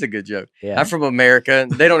 That is a good joke. Yeah. I'm from America.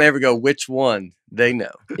 They don't ever go, which one? They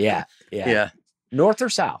know. Yeah. North or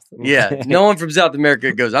south? Yeah. No one from South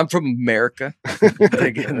America goes, I'm from America.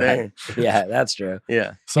 Yeah, that's true.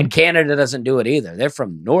 Yeah. And Canada doesn't do it either. They're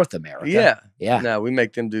from North America. Yeah. No, we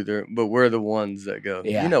make them do but we're the ones that go,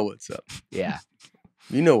 you know what's up. Yeah.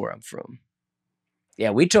 You know where I'm from. Yeah,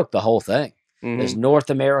 we took the whole thing. Mm-hmm. There's North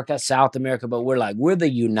America, South America, but we're the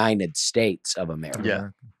United States of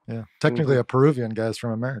America. Yeah. Technically, a Peruvian guy's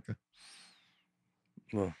from America.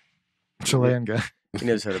 Well, Chilean guy. He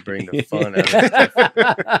knows how to bring the fun out of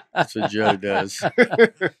stuff. That's what Joe does.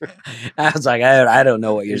 I was like, I don't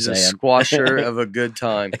know what you're He's saying. a squasher of a good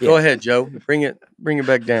time. Go ahead, Joe. Bring it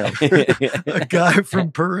back down. A guy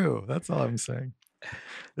from Peru. That's all I'm saying.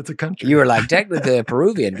 It's a country. You were like, technically a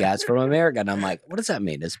Peruvian guy's from America. And I'm like, what does that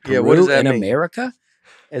mean? Is Peru what does that in mean? America?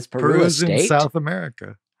 Is Peru a Peru's state? in South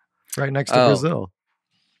America. Right next to Brazil.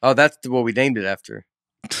 Oh, that's what we named it after.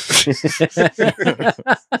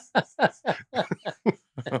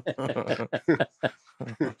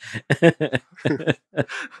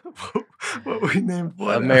 What we named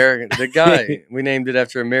what? American. The guy we named it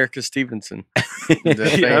after America Stevenson.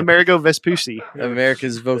 Amerigo Vespucci.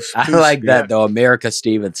 America's Vespucci. I like that though, America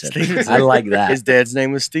Stevenson. I like that. His dad's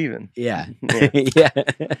name was Steven. Yeah. Yeah.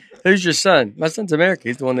 Who's your son? My son's America.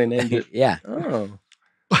 He's the one they named it. Yeah. Oh.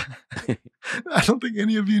 I don't think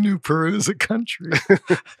any of you knew Peru is a country.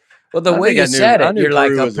 Well, the I way think you I knew- said I it, knew you're like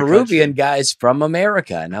Peru a was a Peruvian guy's from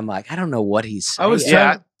America. And I'm like, I don't know what he's saying. I was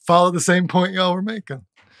trying to follow the same point y'all were making.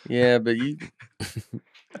 Yeah, but you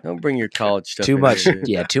don't bring your college stuff. Too in much, here, dude.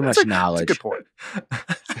 yeah, too much That's knowledge. a good point.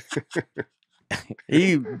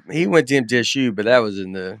 He went to MTSU, but that was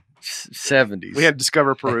in the 70s. We had to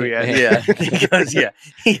discover Peru yet. Yeah, because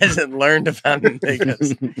he hasn't learned about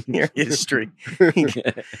your history.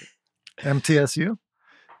 MTSU?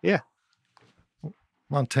 Yeah.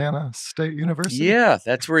 Montana State University? Yeah,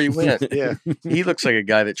 that's where he went. Yeah. He looks like a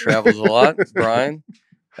guy that travels a lot, Brian.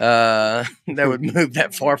 That would move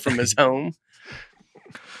that far from his home.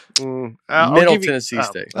 I'll Middle give you- Tennessee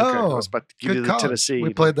State. Okay. I Oh, was about to give good you the college. Tennessee.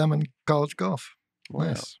 We played them in college golf.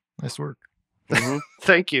 Wow. Nice work. Mhm.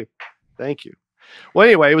 Thank you. Well,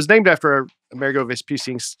 anyway, it was named after Amerigo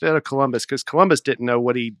Vespucci instead of Columbus because Columbus didn't know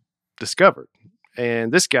what he discovered.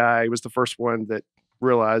 And this guy was the first one that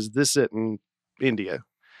realized this isn't India.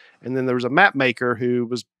 And then there was a map maker who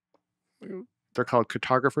was, they're called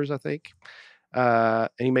Cartographers, I think. And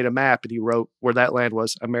he made a map and he wrote where that land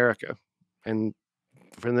was, America. And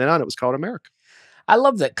from then on, it was called America. I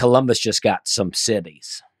love that Columbus just got some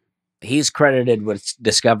cities. He's credited with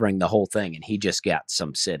discovering the whole thing, and he just got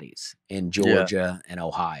some cities in Georgia and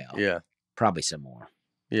Ohio. Yeah. Probably some more.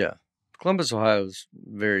 Yeah. Columbus, Ohio is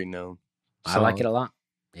very known. I like it a lot.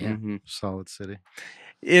 Yeah. Solid city.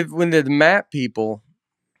 When the map people,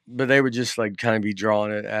 but they would just like kind of be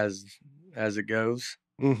drawing it as it goes.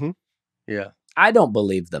 Mm-hmm. Yeah. I don't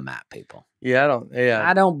believe the map people. Yeah, I don't. Yeah.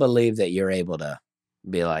 I don't believe that you're able to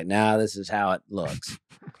be like, nah, this is how it looks.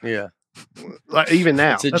 Yeah. Like, even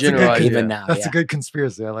now. It's a That's general a good, idea. Even now, That's a good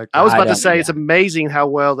conspiracy. I like that. I was about I to say don't- it's amazing how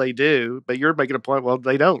well they do, but you're making a point. Well,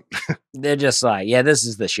 they don't. They're just like, yeah, this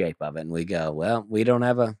is the shape of it. And we go, well, we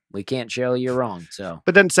can't show you're wrong. So,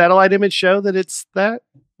 But doesn't satellite image show that it's that?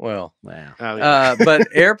 Well, wow. Oh, yeah. but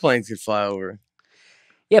airplanes could fly over.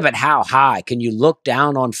 Yeah, but how high? Can you look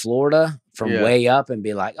down on Florida from Yeah. way up and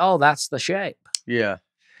be like, oh, that's the shape? Yeah.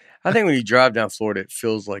 I think when you drive down Florida, it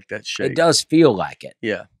feels like that shape. It does feel like it.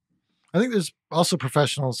 Yeah. I think there's also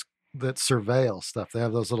professionals that surveil stuff. They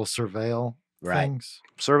have those little surveil Right. things.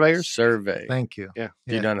 Surveyors? Survey. Thank you. Yeah.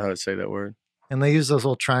 Do you not know how to say that word? And they use those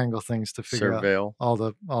little triangle things to figure out Surveil. all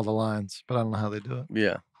the lines, but I don't know how they do it.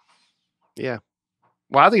 Yeah. Yeah.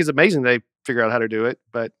 Well, I think it's amazing they figure out how to do it,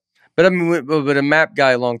 but But I mean, but a map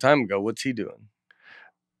guy a long time ago, what's he doing?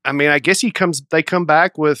 I mean, I guess they come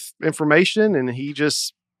back with information and he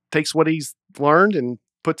just takes what he's learned and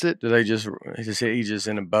puts it. Do they just he's just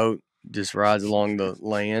in a boat, just rides along the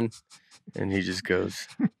land, and he just goes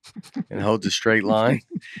and holds a straight line,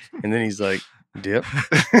 and then he's like, dip,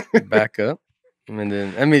 back up, and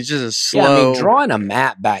then I mean it's just a slow. Yeah, I mean, drawing a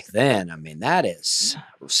map back then, I mean, that is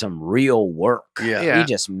some real work. Yeah. Yeah. You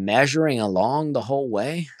just measuring along the whole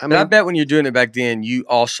way. I But I mean, bet when you're doing it back then, you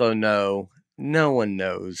also know no one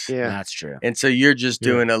knows, yeah. That's true. and so you're just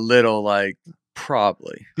Yeah. doing a little like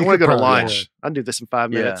probably. I You want to could go to probably- lunch. I'll do this in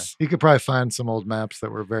 5 Yeah. minutes. You could probably find some old maps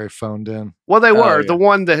that were very phoned in. Well, they Oh, were. yeah. The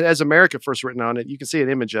one that has America first written on it, you can see an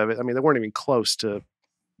image of it. I mean, they weren't even close to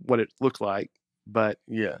what it looked like, but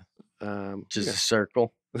Yeah, just yeah, a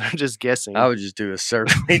circle. they're just guessing. I would just do a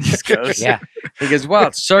circle. He just goes. Yeah. He goes, wow,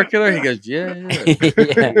 it's circular. He goes, yeah.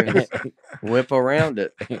 Yeah. Whip around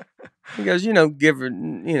it. He goes, give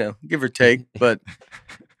or take, but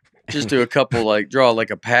just do a couple, like draw like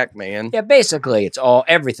a Pac-Man. Yeah, basically,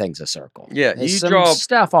 everything's a circle. Yeah, There's you some draw-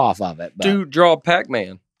 stuff off of it. But Draw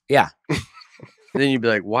Pac-Man. Yeah. Then you'd be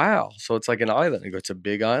like, wow. So it's like an island. You go, it's a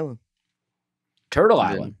big island. Turtle And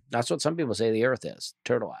then- Island. That's what some people say the Earth is.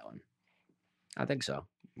 Turtle Island. I think so.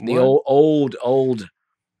 The What? old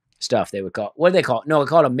stuff they would call. What do they call it? No, they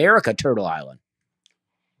call it America Turtle Island.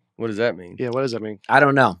 What does that mean? Yeah, what does that mean? I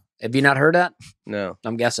don't know. Have you not heard that? No.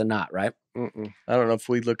 I'm guessing not, right? Mm-mm. I don't know if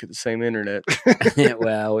we look at the same internet.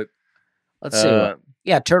 Well, let's see. Uh,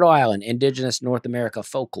 Yeah, Turtle Island, indigenous North America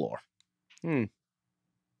folklore.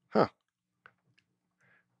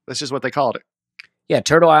 That's just what they called it. Yeah,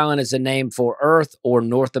 Turtle Island is a name for Earth or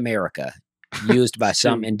North America, used by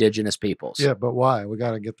some indigenous peoples. Yeah, but why? We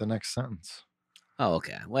got to get the next sentence. Oh,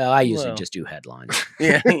 okay. Well, I usually Well. just do headlines.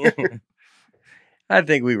 yeah. I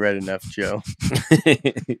think we read enough, Joe.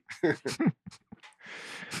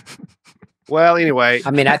 Well, anyway,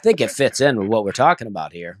 I mean, I think it fits in with what we're talking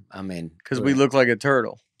about here. I mean, Because we look like a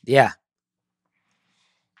turtle. yeah.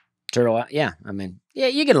 Turtle, yeah. I mean, yeah,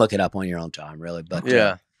 you can look it up on your own time, really. But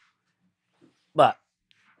Yeah. but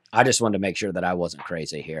I just wanted to make sure that I wasn't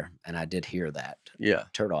crazy here, and I did hear that Yeah.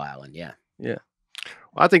 Turtle Island. Yeah,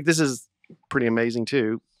 I think this is pretty amazing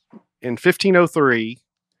too. In 1503,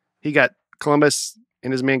 Columbus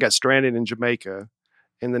and his men got stranded in Jamaica,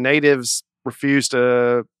 and the natives refused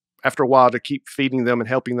to, after a while, to keep feeding them and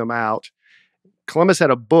helping them out. Columbus had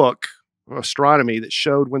a book of astronomy that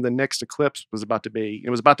showed when the next eclipse was about to be. It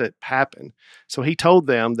was about to happen. So he told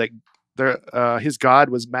them that his God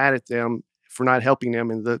was mad at them for not helping them,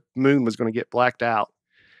 and the moon was going to get blacked out.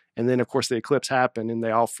 And then, of course, the eclipse happened, and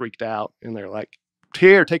they all freaked out, and they're like,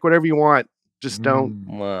 "Here, take whatever you want, just don't."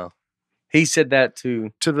 Wow. He said that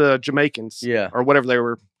too. To the Jamaicans, Yeah. or whatever they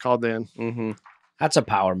were called then. Mm-hmm. that's a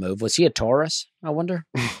power move. Was he a Taurus? I wonder.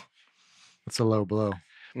 It's a low blow.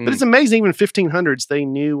 But it's amazing, even 1500s, they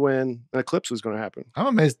knew when an eclipse was going to happen. I'm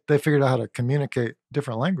amazed they figured out how to communicate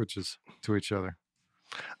different languages to each other.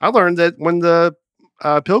 I learned that when the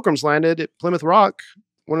Pilgrims landed at Plymouth Rock,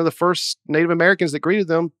 one of the first Native Americans that greeted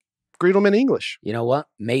them in English. You know what?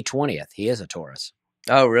 May 20th. He is a Taurus.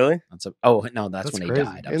 Oh, really? That's when That's he crazy.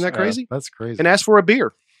 died. I'm Isn't that sorry. crazy? That's crazy. And asked for a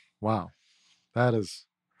beer. Wow. That is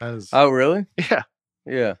Oh, really? Yeah.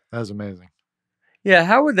 Yeah. that is amazing. Yeah.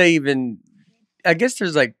 How would they even? I guess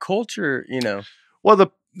there's like culture, Well,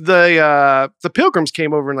 the Pilgrims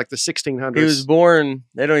came over in like the 1600s. He was born,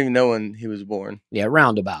 they don't even know when he was born. Yeah,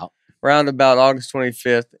 roundabout. Around about August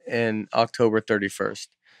 25th and October 31st.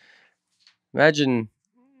 Imagine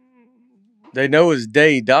they know his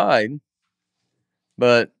day he died,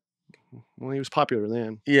 But Well, he was popular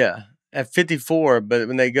then. yeah, at 54. But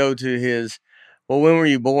when they go to his, well, when were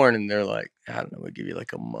you born? And they're like, I don't know. We'll give you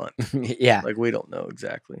like a month. Yeah. Like, we don't know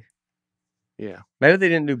exactly. Yeah. Maybe they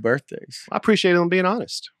didn't do birthdays. I appreciate him being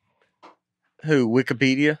honest. Who?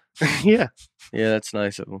 Wikipedia? Yeah. Yeah, that's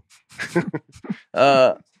nice of them.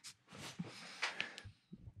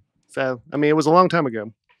 So, I mean, it was a long time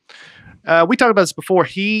ago. We talked about this before.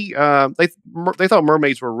 They thought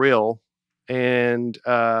mermaids were real, and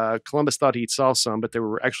Columbus thought he saw some, but they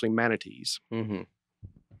were actually manatees. Mm-hmm.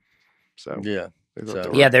 So yeah,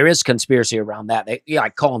 yeah, there is conspiracy around that. I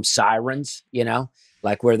call them sirens. You know,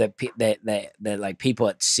 like where the like people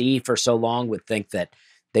at sea for so long would think that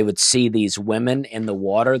they would see these women in the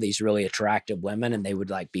water, these really attractive women, and they would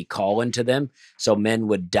like be calling to them. So men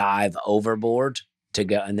would dive overboard to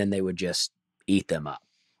go, and then they would just eat them up.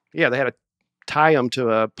 Yeah, they had to tie them to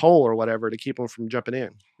a pole or whatever to keep them from jumping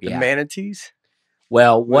in. The manatees?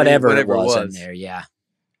 Well, whatever it was in there, yeah.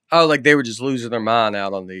 Oh, like they were just losing their mind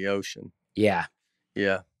out on the ocean. Yeah.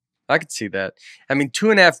 Yeah. I could see that. I mean,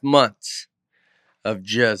 2.5 months of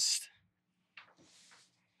just,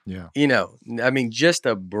 you know, I mean, just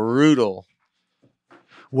a brutal.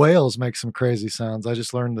 Whales make some crazy sounds. I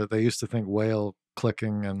just learned that they used to think whale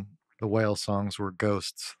clicking and the whale songs were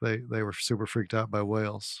ghosts. They were super freaked out by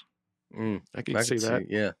whales. I can see that.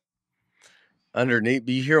 Yeah. Underneath,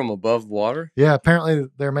 but you hear them above water? Yeah, apparently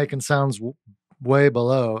they're making sounds way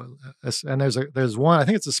below. And there's one, I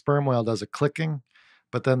think it's a sperm whale, does a clicking,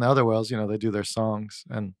 but then the other whales, you know, they do their songs,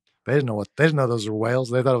 and they didn't know those were whales.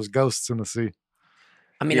 They thought it was ghosts in the sea.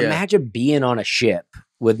 I mean, imagine being on a ship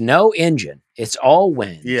with no engine. It's all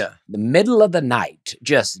wind. Yeah. The middle of the night,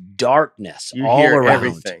 just darkness you all hear around.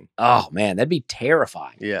 Everything. Oh man, that'd be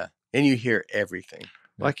terrifying. Yeah. And you hear everything.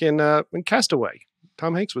 Like in Castaway.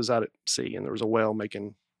 Tom Hanks was out at sea and there was a whale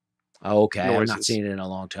making okay. noises. I've not seen it in a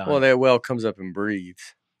long time. Well, that whale comes up and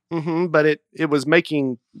breathes. Mm-hmm, but it was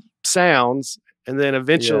making sounds, and then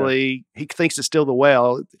eventually he thinks it's still the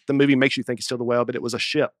whale. The movie makes you think it's still the whale, but it was a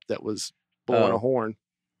ship that was blowing a horn.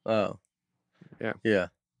 Oh. Yeah. Yeah.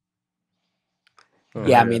 Oh,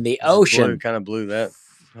 yeah, I mean, the ocean kind of blew that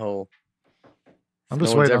whole. I'm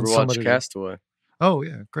just waiting on somebody. Watched Castaway. Oh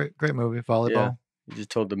yeah, great movie. Volleyball. Yeah. You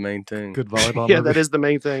just told the main thing. Good volleyball. Yeah, movie. that is the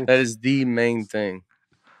main thing. That is the main thing.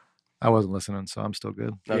 I wasn't listening, so I'm still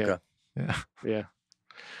good. Okay. Yeah.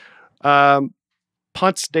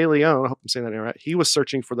 Ponce de Leon, I hope I'm saying that right. He was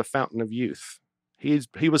searching for the fountain of youth.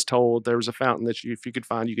 He was told there was a fountain that if you could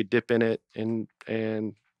find, you could dip in it and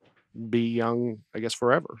be young, I guess,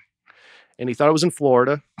 forever. And he thought it was in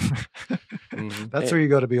Florida. Mm-hmm. That's where you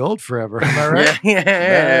go to be old forever. Am I right?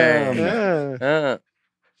 Yeah. Yeah.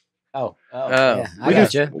 We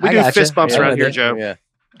do fist bumps around here, Joe. Yeah.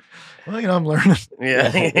 Well, you know, I'm learning.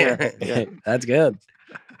 Yeah. That's good.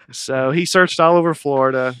 So he searched all over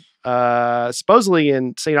Florida, supposedly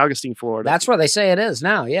in St. Augustine, Florida. That's where they say it is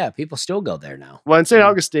now. Yeah, people still go there now. Well, in St.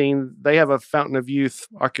 Augustine, they have a Fountain of Youth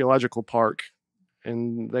archaeological park,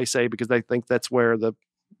 and they say because they think that's where the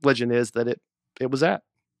legend is that it was at,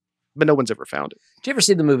 but no one's ever found it. Did you ever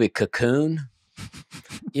see the movie Cocoon?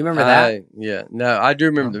 You remember that? Yeah. No, I do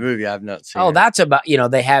remember the movie. I've not seen it. That's about,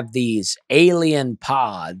 they have these alien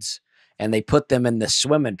pods and they put them in the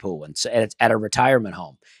swimming pool and it's at a retirement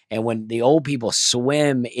home. And when the old people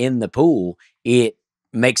swim in the pool, it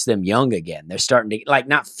makes them young again. They're starting to, like,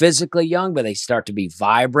 not physically young, but they start to be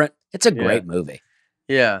vibrant. It's a great movie.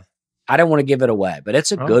 Yeah. I don't want to give it away, but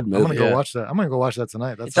it's a good movie. I'm going to go watch that. I'm going to go watch that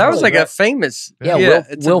tonight. That was like a famous. Yeah,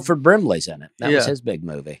 Wilford Brimley's in it. That was his big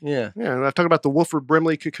movie. Yeah. Yeah. And I talk about the Wilford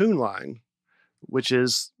Brimley Cocoon line, which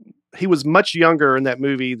is, he was much younger in that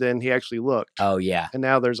movie than he actually looked. Oh, yeah. And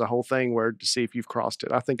now there's a whole thing where to see if you've crossed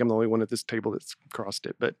it. I think I'm the only one at this table that's crossed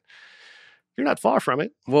it, but you're not far from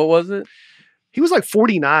it. What was it? He was like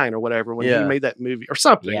 49 or whatever when he made that movie or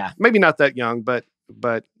something. Yeah. Maybe not that young, but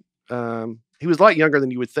he was a lot younger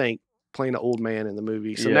than you would think, playing an old man in the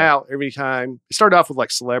movie. So now every time it started off with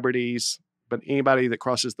like celebrities, but anybody that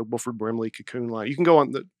crosses the Wilford Brimley Cocoon line, you can go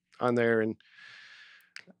on there and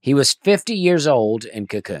he was 50 years old in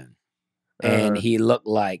Cocoon and he looked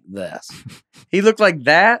like this. He looked like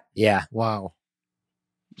that? Yeah. Wow.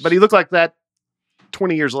 But he looked like that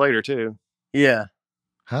 20 years later too. Yeah.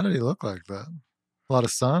 How did he look like that? A lot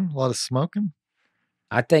of sun, a lot of smoking.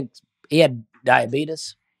 I think he had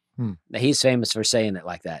diabetes. He's famous for saying it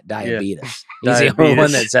like that. Diabetes. Yeah. He's the only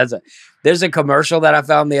one that says it. There's a commercial that I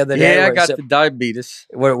found the other day. Yeah, I got the diabetes.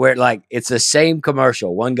 Where like it's the same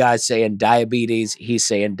commercial. One guy's saying diabetes, he's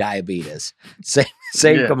saying diabetes.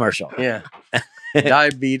 Same commercial. Yeah.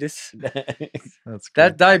 Diabetes. That's good.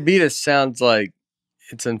 That diabetes sounds like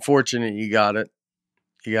it's unfortunate you got it.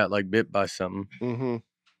 you got like bit by something. Mm-hmm.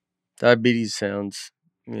 Diabetes sounds,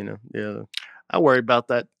 yeah. I worry about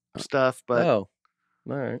that stuff, but all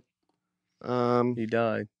right. He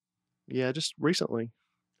died. Yeah, just recently.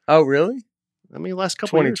 Oh, really? I mean, last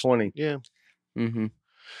couple of years. 2020. Yeah. Mm-hmm.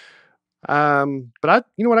 But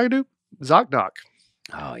you know what I do? ZocDoc.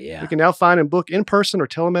 Oh, yeah. We can now find and book in-person or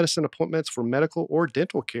telemedicine appointments for medical or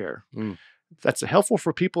dental care. Mm. That's helpful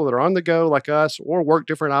for people that are on the go like us or work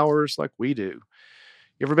different hours like we do.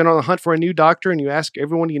 You ever been on the hunt for a new doctor and you ask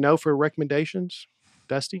everyone you know for recommendations?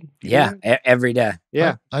 Dusty? Yeah, every day.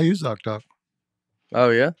 Yeah. I use ZocDoc. Oh,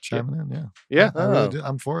 yeah? Chiming in, yeah. Yeah. I really do.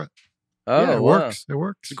 I'm for it. Oh, Yeah, It wow. works. It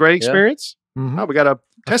works. It's a great experience. Mhm. Oh, we got a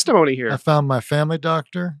testimony here. I found my family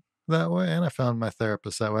doctor that way, and I found my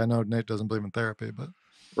therapist that way. I know Nate doesn't believe in therapy, but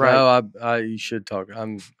Right. No, you should talk.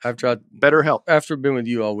 After Better help. I've been with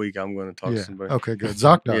you all week, I'm going to talk to yeah. somebody. Okay, good.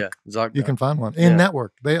 ZocDoc. Yeah, ZocDoc. You can find one in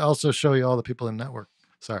network. They also show you all the people in network.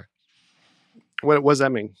 Sorry. What does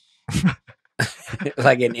that mean?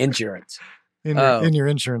 Like in insurance. In your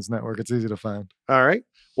insurance network, it's easy to find. All right.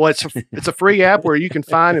 Well, it's a free app where you can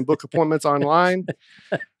find and book appointments online.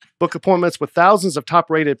 Book appointments with thousands of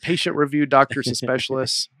top-rated patient-reviewed doctors and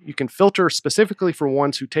specialists. You can filter specifically for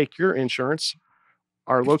ones who take your insurance,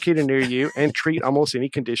 are located near you, and treat almost any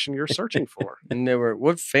condition you're searching for. And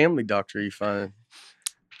what family doctor are you finding?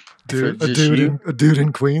 A Just dude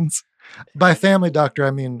in Queens. By family doctor,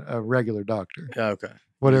 I mean a regular doctor. Okay.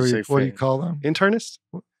 What do say you call them? Internist?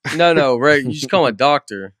 No, right. You just call him a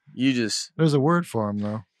doctor. There's a word for them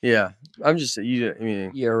though. Yeah. I'm just, I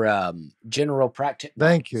mean. Your general practice.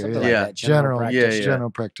 Thank you. Yeah. General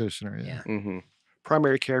practitioner. Yeah. Mm-hmm.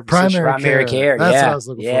 Primary care physician. Primary care. That's yeah. what I was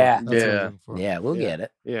looking for. That's what I was looking for. Yeah, we'll get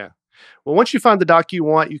it. Yeah. Well, once you find the doc you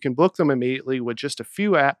want, you can book them immediately with just a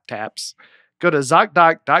few app taps. Go to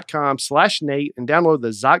ZocDoc.com/Nate and download the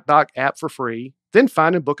ZocDoc app for free. Then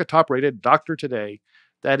find and book a top-rated doctor today.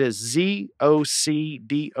 That is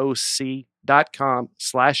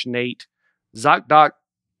ZocDoc.com/Nate.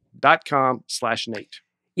 ZocDoc.com/Nate.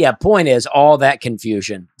 Yeah, point is all that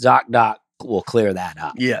confusion. ZocDoc will clear that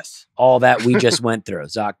up. Yes. All that we just went through.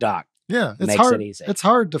 ZocDoc. Yeah, it's makes hard. it easy. It's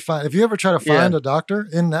hard to find. If you ever try to find a doctor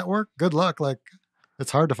in network, good luck. Like,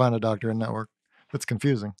 it's hard to find a doctor in network. It's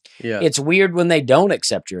confusing. Yeah. It's weird when they don't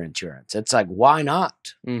accept your insurance. It's like, why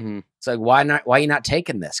not? Mm-hmm. It's like, why not? Why are you not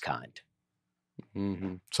taking this kind?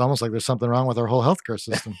 Mm-hmm. It's almost like there's something wrong with our whole healthcare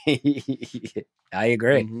system. I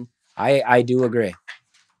agree. Mm-hmm. I do agree.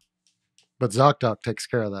 But ZocDoc takes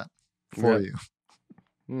care of that for you.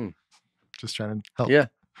 Mm. Just trying to help. Yeah.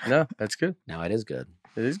 No, that's good. No, it is good.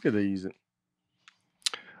 It is good to use it.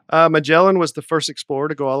 Magellan was the first explorer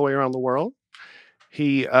to go all the way around the world.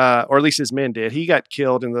 He, or at least his men did. He got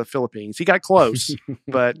killed in the Philippines. He got close,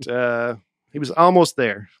 but he was almost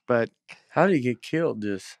there. But how did he get killed?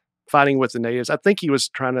 Just fighting with the natives. I think he was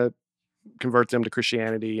trying to convert them to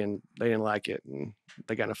Christianity, and they didn't like it, and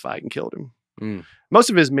they got in a fight and killed him. Mm. Most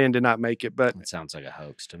of his men did not make it, but it sounds like a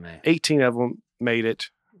hoax to me. 18 of them made it.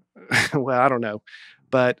 Well, I don't know,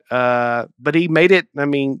 but he made it. I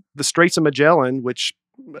mean, the Straits of Magellan, which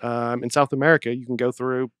in South America you can go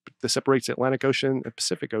through, that separates the Atlantic Ocean and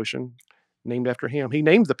Pacific Ocean, named after him. He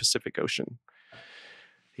named the Pacific Ocean.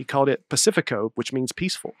 He called it Pacifico, which means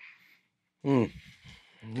peaceful. I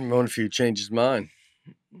wonder if he changed his mind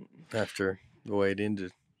after the way it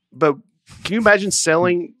ended. But can you imagine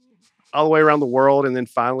sailing all the way around the world and then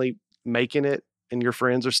finally making it, and your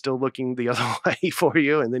friends are still looking the other way for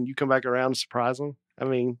you, and then you come back around and surprise them? I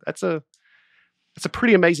mean, that's a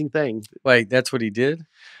pretty amazing thing. Wait, that's what he did?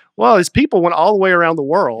 Well, his people went all the way around the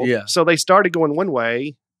world. Yeah. So they started going one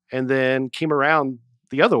way and then came around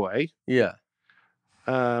the other way. Yeah.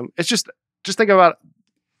 It's just think about,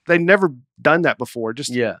 they've never done that before.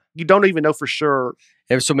 You don't even know for sure.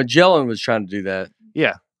 And so Magellan was trying to do that.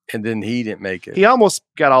 Yeah. And then he didn't make it. He almost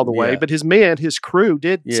got all the way, but his men, his crew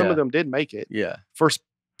did. Yeah. Some of them did make it. Yeah. First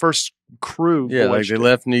crew. Yeah, like they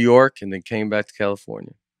left New York and then came back to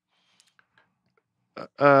California.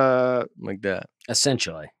 Like that.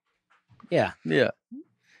 Essentially. Yeah. Yeah.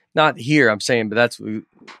 Not here, I'm saying, but that's what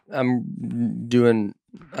I'm doing.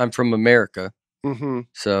 I'm from America. Mm-hmm.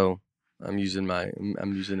 So I'm using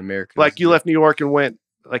America. Like you left New York and went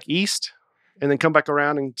like east and then come back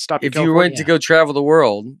around and stop. If you went to go travel the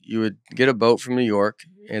world, you would get a boat from New York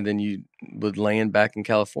and then you would land back in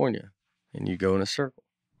California and you go in a circle.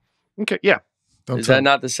 Okay. Yeah. Is that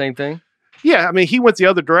not the same thing? Yeah. I mean, he went the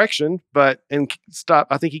other direction, I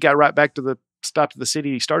think he got right back to the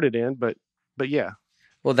city he started in, but yeah.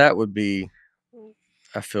 Well, that would be,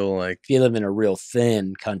 I feel like. If you live in a real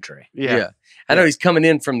thin country. Yeah. I know he's coming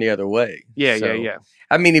in from the other way. Yeah, yeah.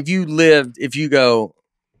 I mean, if you go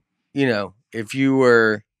if you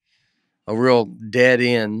were a real dead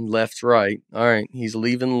end, left, right, all right, he's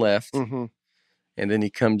leaving left, and then he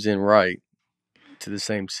comes in right to the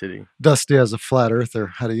same city. Dusty, as a flat earther,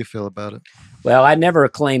 how do you feel about it? Well, I never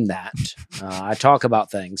claim that. I talk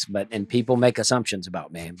about things, and people make assumptions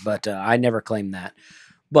about me, but I never claim that.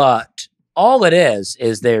 But all it is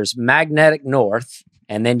there's magnetic north,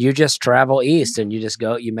 and then you just travel east, and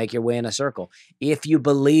you make your way in a circle. If you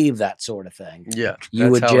believe that sort of thing,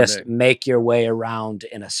 you would just make your way around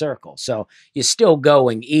in a circle. So you're still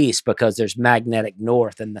going east because there's magnetic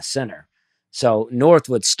north in the center. So north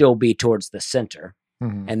would still be towards the center.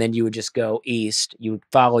 And then you would just go east. You would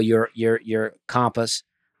follow your compass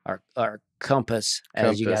or compass,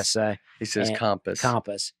 as you guys say. He says compass.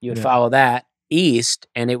 Compass. You would follow that east,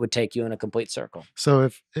 and it would take you in a complete circle. So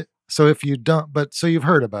if you don't, but so you've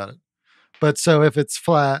heard about it. But so if it's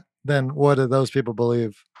flat, then what do those people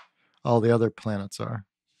believe all the other planets are?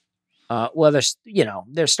 Well,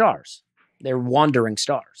 they're stars. They're wandering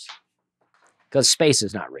stars because space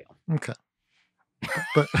is not real. Okay.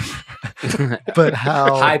 But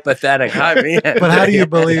how hypothetical? But how do you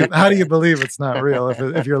believe it's not real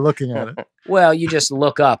if you're looking at it? Well, you just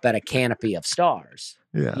look up at a canopy of stars.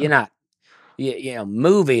 Yeah, you're not.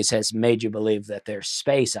 Movies has made you believe that there's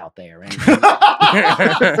space out there, and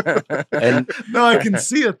no, I can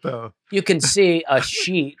see it though. You can see a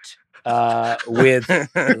sheet with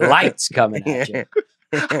lights coming at you.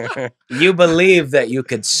 You believe that you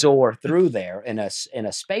could soar through there in a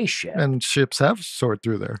spaceship, and ships have soared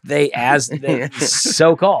through there. They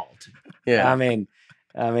so called. Yeah, I mean,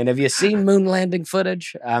 have you seen moon landing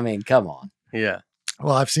footage? I mean, come on. Yeah.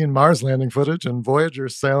 Well, I've seen Mars landing footage and Voyager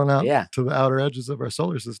sailing out to the outer edges of our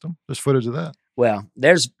solar system. There's footage of that. Well,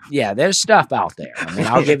 there's stuff out there. I mean,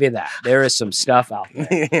 I'll give you that. There is some stuff out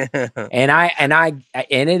there, and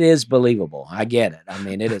it is believable. I get it. I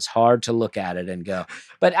mean, it is hard to look at it and go,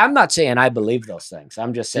 but I'm not saying I believe those things.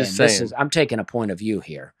 I'm just saying I'm taking a point of view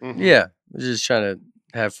here. Yeah, we're just trying to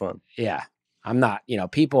have fun. Yeah, I'm not.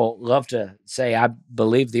 People love to say I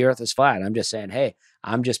believe the Earth is flat. I'm just saying, hey,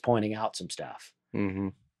 I'm just pointing out some stuff.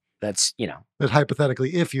 That's that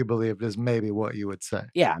hypothetically, if you believed, is maybe what you would say.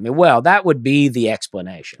 Yeah, I mean, that would be the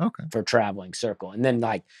explanation for traveling circle. And then,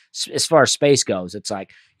 like, as far as space goes, it's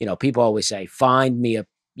like, people always say, find me a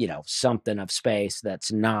something of space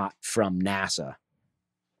that's not from NASA,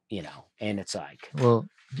 and it's like, well,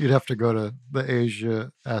 you'd have to go to the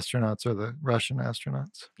Asia astronauts or the Russian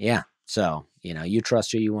astronauts. Yeah. So, you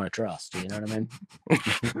trust who you want to trust. You know what I mean?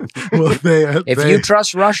 Well, if you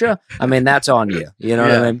trust Russia, I mean, that's on you. You know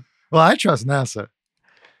what I mean? Well, I trust NASA.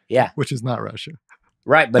 Yeah. Which is not Russia.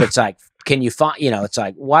 Right. But it's like, can you find, it's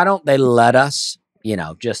like, why don't they let us,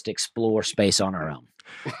 just explore space on our own?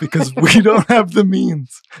 Because we don't have the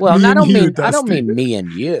means. Well, I don't mean me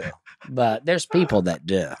and you, but there's people that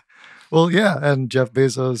do. Well, yeah. And Jeff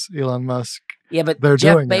Bezos, Elon Musk. Yeah, but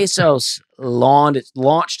Jeff Bezos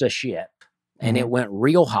launched a ship and it went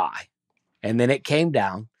real high, and then it came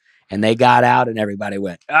down and they got out and everybody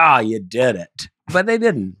went, "Oh, you did it." But they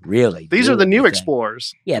didn't really. These are the new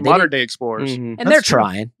explorers. Yeah, modern day explorers. And they're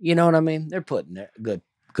trying. You know what I mean? They're putting their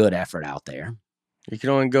good effort out there. You can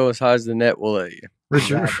only go as high as the net will let you.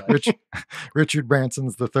 Richard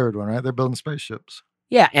Branson's the third one, right? They're building spaceships.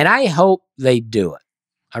 Yeah, and I hope they do it.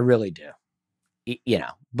 I really do.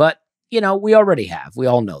 But we already have. We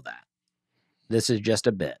all know that. This is just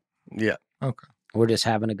a bit. Yeah. Okay. We're just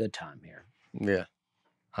having a good time here. Yeah.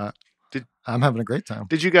 I'm having a great time.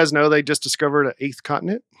 Did you guys know they just discovered an 8th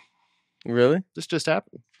continent? Really? This just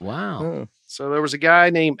happened. Wow. Oh. So there was a guy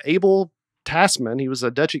named Abel Tasman. He was a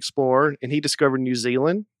Dutch explorer, and he discovered New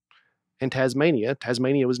Zealand and Tasmania.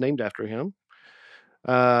 Tasmania was named after him.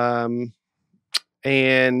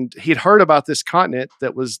 And he'd heard about this continent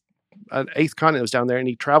that was an 8th continent was down there, and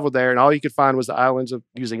he traveled there, and all he could find was the islands of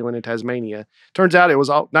New Zealand and Tasmania. Turns out it was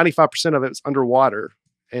 95% of it was underwater,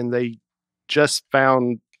 and they just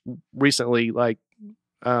found recently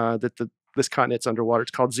that this continent's underwater.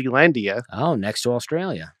 It's called Zealandia. Oh, next to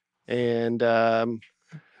Australia. And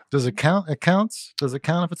does it count? It counts. Does it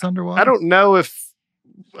count if it's underwater? I don't know if.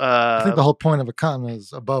 I think the whole point of a continent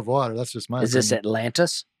is above water. That's just my opinion. This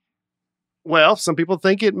Atlantis? Well, some people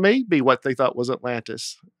think it may be what they thought was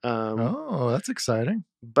Atlantis. That's exciting.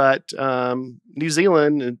 But New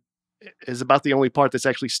Zealand is about the only part that's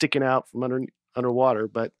actually sticking out from underwater.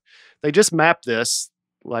 But they just mapped this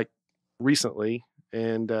recently,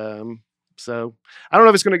 and so I don't know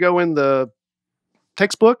if it's going to go in the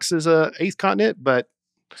textbooks as a 8th continent, but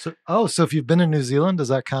so if you've been in New Zealand, does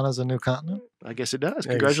that count as a new continent? I guess it does.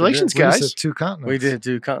 Congratulations, guys! We did 2 continents. We did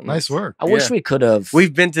 2 continents. Nice work. I wish we could have.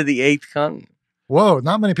 We've been to the 8th continent. Whoa,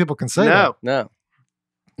 not many people can say that. No.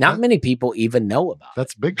 Not many people even know about it.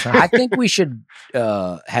 That's big time. I think we should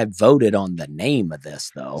have voted on the name of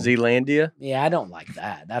this, though. Zealandia? Yeah, I don't like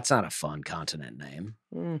that. That's not a fun continent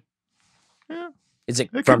name. Yeah. Is it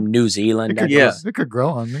from New Zealand? It could grow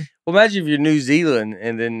on me. Well, imagine if you're New Zealand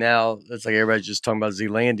and then now it's like everybody's just talking about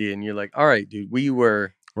Zealandia and you're like, all right, dude,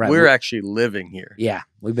 we're actually living here. Yeah,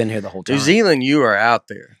 we've been here the whole time. New Zealand, you are out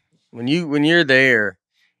there. When you're there,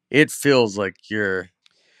 it feels like you're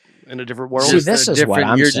in a different world. See, this is what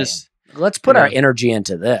I'm saying. Let's put our energy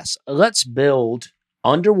into this. Let's build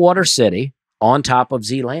underwater city on top of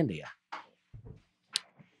Zealandia.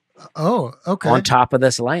 Oh, okay. On top of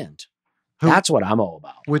this land. That's what I'm all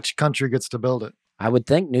about. Which country gets to build it? I would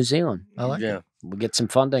think New Zealand. I like it. We'll get some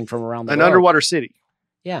funding from around the world. world. An underwater city.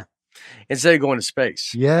 Yeah. Instead of going to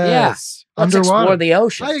space. Yes. Yeah. Let's explore the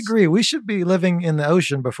ocean. I agree. We should be living in the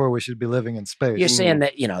ocean before we should be living in space. You're saying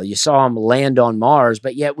that, you saw them land on Mars,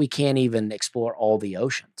 but yet we can't even explore all the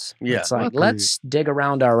oceans. Yeah. It's like, let's dig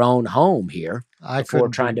around our own home here before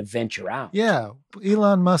trying to venture out. Yeah.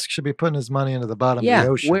 Elon Musk should be putting his money into the bottom of the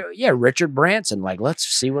ocean. Richard Branson, let's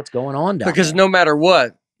see what's going on down there. Because no matter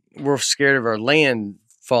what, we're scared of our land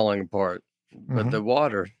falling apart. But the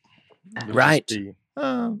water. Right.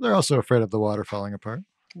 They're also afraid of the water falling apart.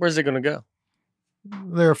 Where's it going to go?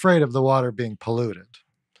 They're afraid of the water being polluted.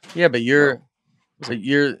 Yeah, but you're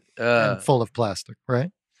and full of plastic,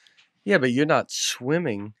 right? Yeah, but you're not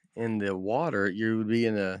swimming in the water. You would be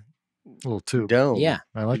in a little tube. Dome. Yeah.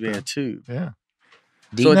 I like You'd be in that. a tube. Yeah.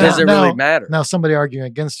 So it doesn't really matter. Now somebody arguing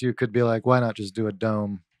against you could be like, why not just do a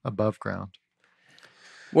dome above ground?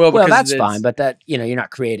 Well, that's fine, but that you're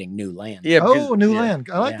not creating new land. Yeah. New land.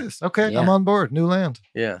 I like this. Okay, I'm on board. New land.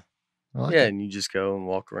 Yeah. Like it. And you just go and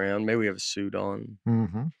walk around. Maybe we have a suit on.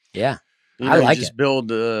 Mm-hmm. Yeah. I like it.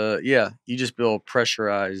 You just build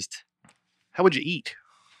pressurized. How would you eat?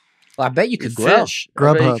 Well, I bet you could fish.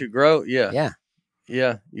 grow. I bet you could grow. Yeah. Yeah.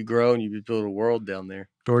 Yeah. You grow and you build a world down there.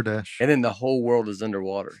 DoorDash. And then the whole world is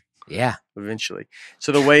underwater. Yeah. Eventually.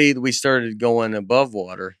 So the way we started going above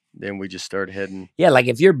water, then we just started heading. Yeah, like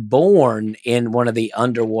if you're born in one of the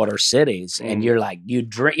underwater cities and you're like you're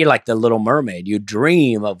like the Little Mermaid, you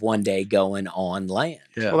dream of one day going on land.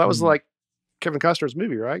 Yeah. Well, that was like Kevin Costner's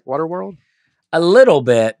movie, right? Waterworld. A little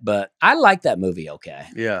bit, but I like that movie. Okay.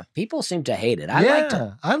 Yeah. People seem to hate it. I liked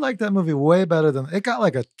it. I like that movie way better than it got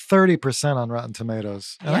like a 30% on Rotten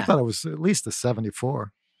Tomatoes, and I thought it was at least a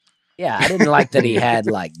 74. Yeah, I didn't like that he had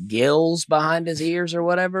like gills behind his ears or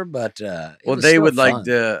whatever, but they would fun.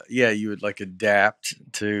 You would like adapt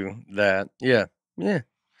to that. Yeah. Yeah.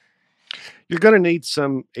 You're going to need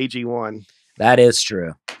some AG1. That is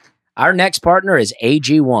true. Our next partner is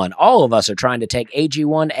AG1. All of us are trying to take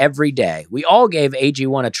AG1 every day. We all gave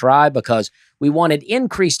AG1 a try because we wanted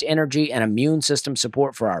increased energy and immune system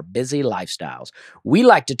support for our busy lifestyles. We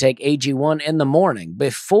like to take AG1 in the morning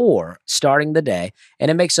before starting the day,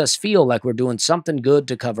 and it makes us feel like we're doing something good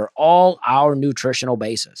to cover all our nutritional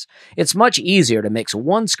bases. It's much easier to mix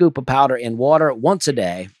 1 scoop of powder in water once a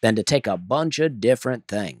day than to take a bunch of different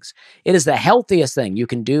things. It is the healthiest thing you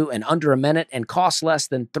can do in under a minute and costs less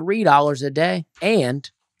than $3 a day,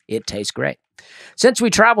 and it tastes great. Since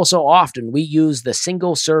we travel so often, we use the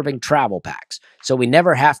single-serving travel packs, so we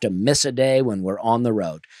never have to miss a day when we're on the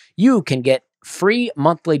road. You can get free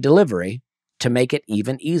monthly delivery to make it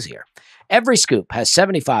even easier. Every scoop has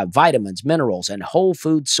 75 vitamins, minerals, and whole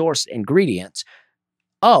food sourced ingredients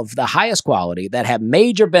of the highest quality that have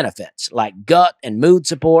major benefits like gut and mood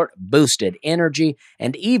support, boosted energy,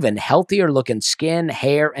 and even healthier looking skin,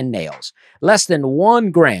 hair, and nails. Less than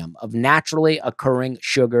 1 gram of naturally occurring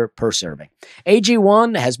sugar per serving.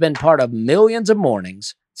 AG1 has been part of millions of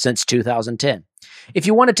mornings since 2010. If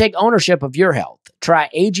you want to take ownership of your health, try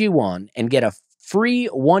AG1 and get a free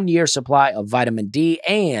 1-year supply of vitamin D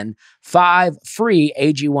and 5 free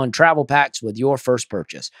AG1 travel packs with your first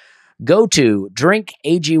purchase. Go to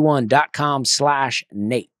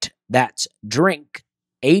drinkag1.com/Nate. That's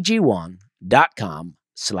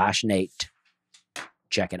drinkag1.com/Nate.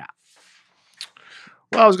 Check it out.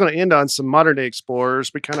 Well, I was going to end on some modern day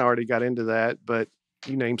explorers. We kind of already got into that, but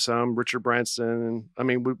you named some, Richard Branson. And I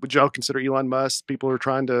mean, would y'all consider Elon Musk? People are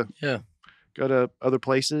trying to go to other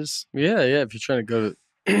places. Yeah. Yeah. If you're trying to go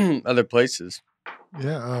to other places.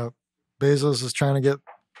 Yeah. Bezos is trying to get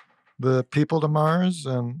the people to Mars,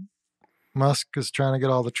 and Musk is trying to get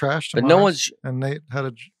all the trash to Mars. No one's. And Nate had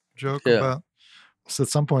a joke about. So at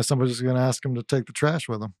some point, somebody's going to ask him to take the trash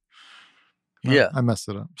with him. No, I messed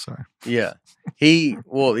it up. Sorry. Yeah.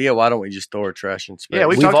 Why don't we just throw our trash in space? Yeah,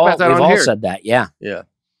 we've talked about that on here. We've all said that. Yeah. Yeah.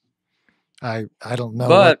 I don't know.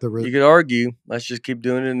 But you could argue, let's just keep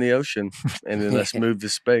doing it in the ocean, and then let's move to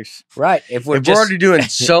space. Right. If we're already doing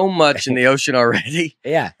so much in the ocean already,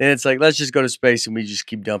 yeah, then it's like let's just go to space and we just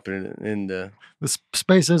keep dumping it in the.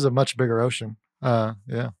 Space is a much bigger ocean.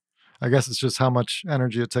 Yeah. I guess it's just how much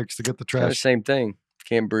energy it takes to get the trash. Kind of same thing.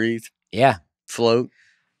 Can't breathe. Yeah. Float.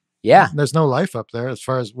 Yeah. There's no life up there as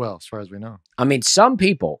far as we know. I mean, some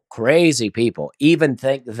people, crazy people, even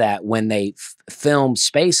think that when they film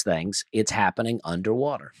space things, it's happening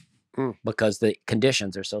underwater because the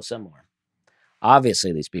conditions are so similar.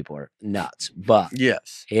 Obviously, these people are nuts, but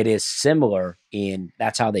yes, it is similar in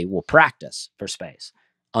that's how they will practice for space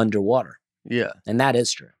underwater. Yeah. And that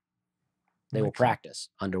is true. They will practice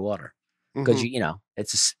underwater because,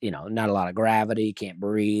 it's, not a lot of gravity. You can't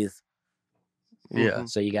breathe. Yeah.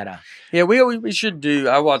 So you gotta. Yeah, we should do.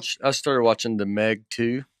 I started watching the Meg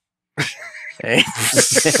 2.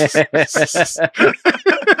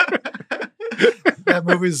 That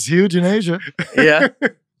movie's huge in Asia. Yeah.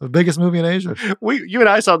 The biggest movie in Asia. You and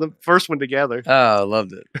I saw the first one together. Oh, I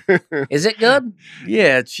loved it. Is it good?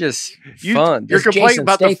 Yeah, it's just fun. Your complaint Jason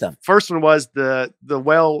about Statham. the first one was the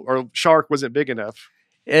whale or shark wasn't big enough.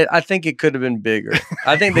 I think it could have been bigger.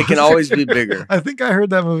 I think they can always be bigger. I think I heard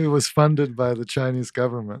that movie was funded by the Chinese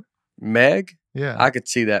government. Meg? Yeah. I could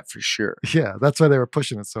see that for sure. Yeah, that's why they were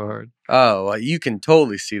pushing it so hard. Oh, you can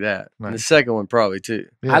totally see that. Nice. And the second one probably too.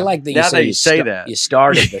 Yeah. I like that you say that. You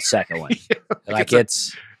started the second one. Like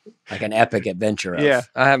it's like an epic adventure. Yeah.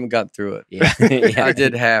 I haven't got through it. Yeah. I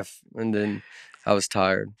did half and then I was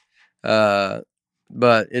tired. But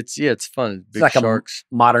it's fun. Big like sharks.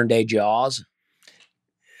 A modern day Jaws.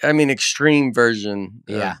 I mean, extreme version.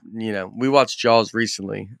 Yeah. We watched Jaws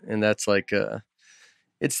recently, and that's like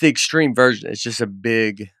it's the extreme version. It's just a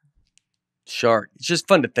big shark. It's just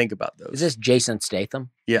fun to think about those. Is this Jason Statham?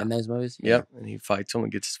 Yeah. In those movies? Yep. And he fights him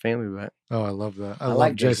and gets his family back. Oh, I love that. I like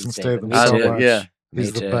love Jason Statham Me so too. much. Yeah. He's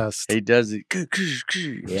Me the too. best. He does it.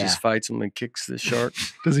 Yeah. Just fights them and kicks the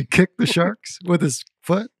sharks. Does he kick the sharks with his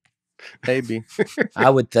foot? Maybe. I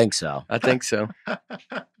would think so. I think so.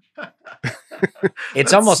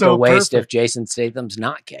 It's That's almost so a waste perfect. if Jason Statham's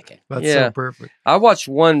not kicking. That's Yeah. so perfect. I watched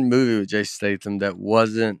one movie with Jason Statham that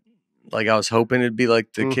wasn't like I was hoping it'd be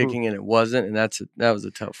like the kicking, and it wasn't, and that was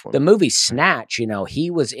a tough one. The movie Snatch,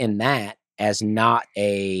 he was in that as not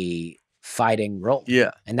a fighting role.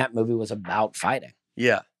 Yeah. And that movie was about fighting.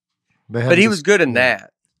 Yeah. They had But he this- was good in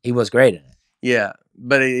that. He was great in it. Yeah.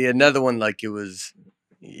 But another one, like it was,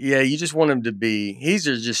 you just want him to be, he's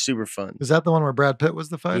just super fun. Is that the one where Brad Pitt was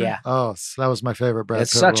the fighter? Yeah. Oh, that was my favorite Brad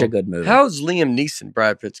It's Pitt such role. a good movie. How's Liam Neeson?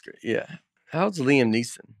 Brad Pitt's great. Yeah. How's Liam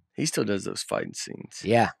Neeson? He still does those fighting scenes.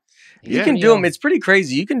 Yeah. You can do them. It's pretty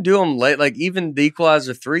crazy. You can do them late, like even the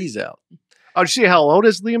Equalizer 3's out. Oh, did you see how old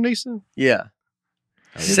is Liam Neeson? Yeah.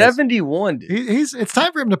 Oh, 71, dude. It's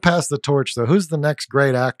time for him to pass the torch, though. Who's the next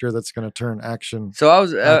great actor that's going to turn action? So I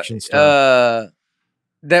was Action star.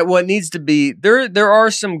 that what needs to be there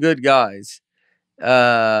are some good guys.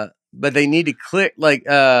 But they need to click like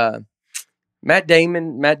Matt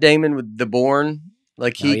Damon with The Bourne,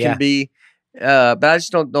 like he can be but I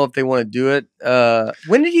just don't know if they want to do it.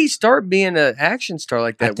 When did he start being an action star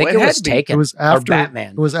like that? I think it was Taken. It was after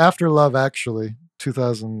Batman. It was after Love Actually,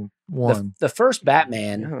 2001. The first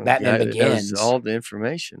Batman, Batman Begins. That was all the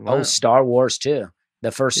information. Wow. Oh, Star Wars too.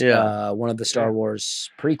 The first one of the Star Wars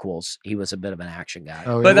prequels, he was a bit of an action guy.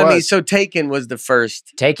 Oh, But he I mean, was. so Taken was the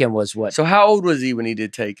first. Taken was what? So how old was he when he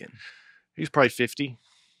did Taken? He's probably 50.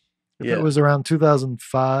 If it was around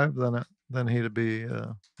 2005, then he'd be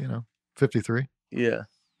 53. Yeah,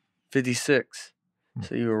 56.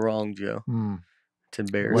 So you were wrong, Joe. It's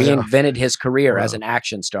embarrassing. Reinvented his career as an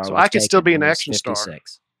action star. So was I could still Taken be an when he was action star.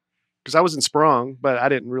 56. Because I wasn't Sprung, but I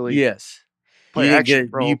didn't really. Yes. Play You, action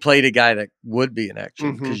role. you played a guy that would be an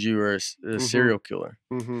action because you were a serial killer.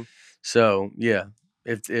 Mm-hmm. So yeah,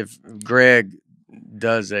 if Greg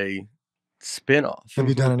does a spinoff, Have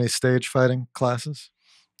you done any stage fighting classes?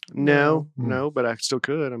 No, but I still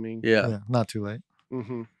could. I mean, yeah, not too late.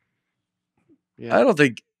 Mm-hmm. Yeah. I don't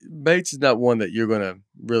think Bates is not one that you're gonna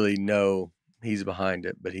really know he's behind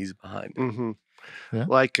it, but he's behind it. Mm-hmm. Yeah.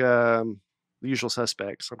 Like The Usual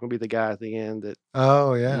Suspects. I'm gonna be the guy at the end that.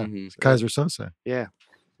 Oh yeah, Kaiser Sose. Yeah.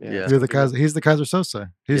 You're the Kaiser. He's the Kaiser Sose.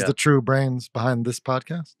 He's Yeah. the true brains behind this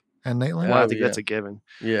podcast and Nateland. Well, I think that's a given.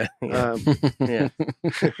 Yeah, yeah.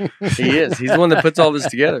 He is. He's the one that puts all this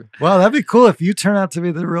together. Well, that'd be cool if you turn out to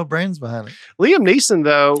be the real brains behind it. Liam Neeson,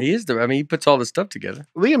 though. He is the. I mean, he puts all this stuff together.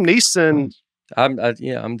 Liam Neeson. I'm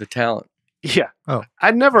the talent. Yeah. Oh,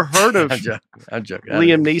 I'd never heard of I'm joking.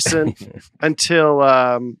 Liam Neeson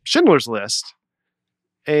until Schindler's List.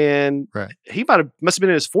 and he must have been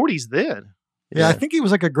in his 40s then. Yeah, I think he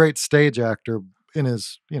was like a great stage actor in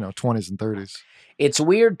his 20s and 30s. It's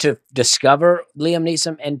weird to discover Liam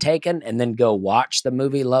Neeson in Taken and then go watch the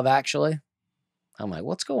movie Love Actually. I'm like,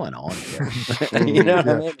 what's going on here? You know what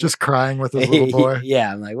I mean? Just crying with his little boy.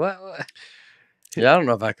 Yeah, I'm like, what? Yeah, I don't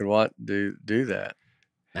know if I could do that.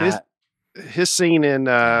 His scene in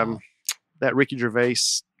that Ricky Gervais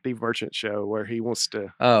Steve Merchant show where he wants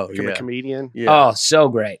to become a comedian. Yeah. Oh, so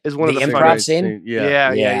great. Is one of the improv scene?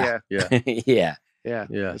 Yeah.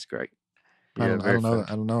 That's great. I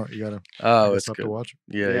don't know. You gotta. It's good to watch it.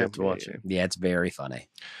 Yeah, you have to watch it. Yeah, it's very funny.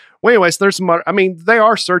 Well, anyways, there's some. I mean, they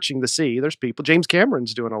are searching the sea. There's people. James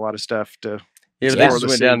Cameron's doing a lot of stuff to. Yeah, but they just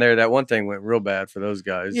went down there. That one thing went real bad for those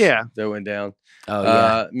guys. Yeah, that went down. Oh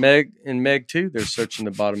yeah. Meg too. They're searching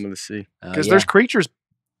the bottom of the sea because there's creatures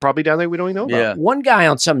probably down there we don't even know about. Yeah. One guy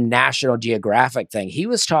on some National Geographic thing, he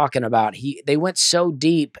was talking about they went so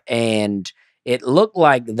deep and it looked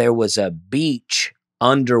like there was a beach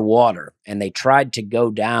underwater, and they tried to go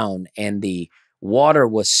down, and the water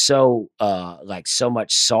was so so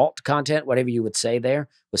much salt content, whatever you would say there,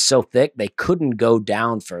 was so thick they couldn't go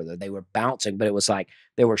down further. They were bouncing, but it was like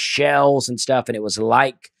there were shells and stuff, and it was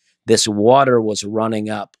like this water was running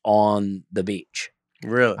up on the beach.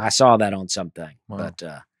 Really? I saw that on something. Wow. But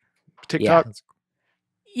TikTok.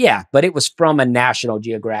 Yeah, but it was from a National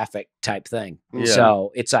Geographic type thing. Yeah.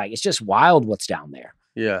 So it's like it's just wild what's down there.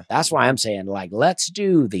 Yeah. That's why I'm saying, like, let's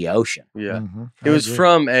do the ocean. Yeah. Mm-hmm. It was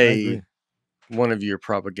from one of your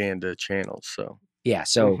propaganda channels. So yeah,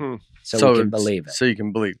 so we can believe it. So you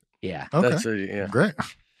can believe it. Yeah. Okay. That's Great.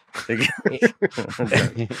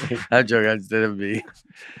 I joke. That would be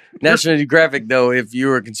National Geographic, though. If you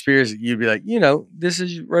were a conspiracy, you'd be like, this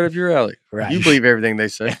is right up your alley. Right. You believe everything they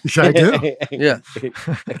say. I do. Yeah.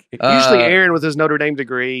 Usually, Aaron with his Notre Dame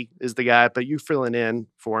degree is the guy, but you filling in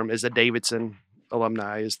for him is a Davidson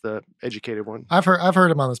alumni, is the educated one. I've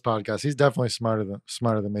heard him on this podcast. He's definitely smarter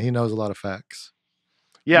than me. He knows a lot of facts.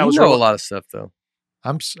 Yeah, you know a lot of stuff though.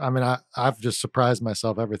 I've just surprised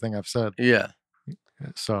myself everything I've said. Yeah.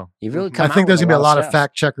 So you really I think there's gonna be a lot of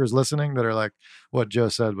fact checkers listening that are like, what Joe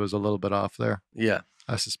said was a little bit off there. Yeah.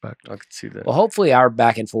 I suspect. I could see that. Well, hopefully our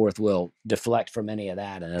back and forth will deflect from any of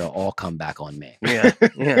that, and it'll all come back on me. Yeah.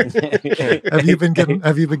 Have you been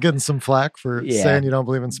getting some flack for saying you don't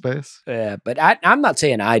believe in space? Yeah, but I'm not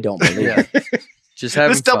saying I don't believe it. Just having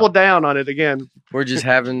Let's double down on it again. We're just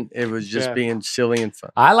it was just being silly and fun.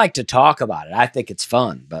 I like to talk about it. I think it's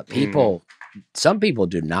fun, but some people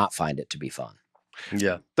do not find it to be fun.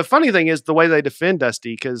 Yeah. The funny thing is the way they defend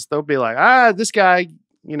Dusty, because they'll be like, this guy,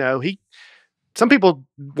 some people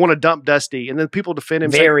want to dump Dusty, and then people defend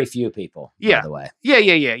him. Very few people, by the way.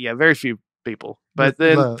 Yeah. Very few people. But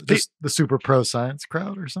then the super pro science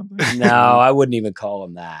crowd or something. No, I wouldn't even call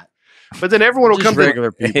them that. But then everyone will just come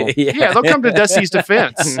regular people. Yeah, they'll come to Dusty's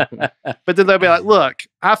defense. But then they'll be like, look,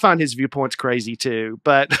 I find his viewpoints crazy too,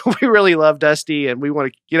 but we really love Dusty, and we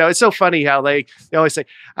want to, it's so funny how they always say,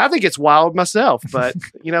 I think it's wild myself, but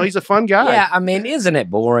he's a fun guy. Yeah, I mean, isn't it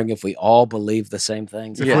boring if we all believe the same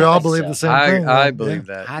things? If we all believe the same thing. I believe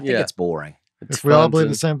that. I think it's boring. If we all believe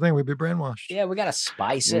the same thing, we'd be brainwashed. Yeah, we got to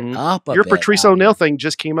spice it up a Your bit. Patrice O'Neill thing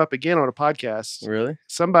just came up again on a podcast. Really?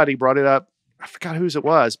 Somebody brought it up. I forgot whose it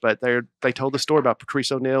was, but they told the story about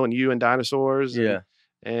Patrice O'Neill and you and dinosaurs. Yeah.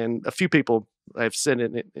 And a few people have sent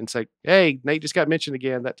it and say, hey, Nate just got mentioned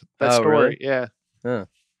again. That story. Really? Yeah. Huh.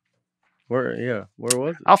 Where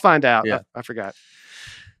was it? I'll find out. Yeah. I forgot.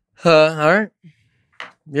 All right.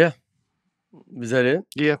 Yeah. Is that it?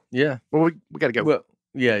 Yeah. Yeah. Well, we got to go. Well,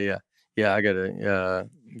 yeah. I got to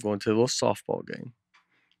go into a little softball game.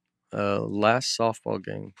 Last softball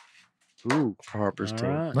game. Ooh. For Harper's team.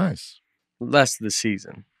 Right. Nice. Last of the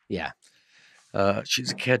season. Yeah.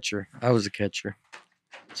 She's a catcher. I was a catcher.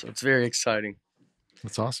 So it's very exciting.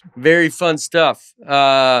 That's awesome. Very fun stuff.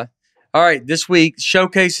 All right. This week,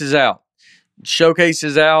 Showcase is out. Go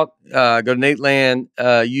to Nateland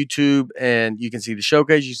YouTube, and you can see the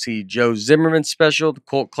Showcase. You see Joe Zimmerman special, the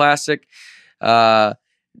cult classic.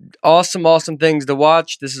 Awesome things to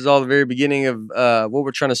watch. This is all the very beginning of what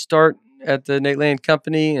we're trying to start at the Nateland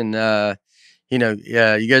company, and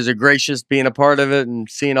you guys are gracious being a part of it and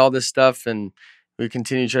seeing all this stuff, and we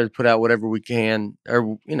continue to try to put out whatever we can,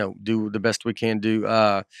 or do the best we can do.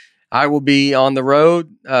 I will be on the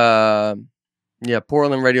road.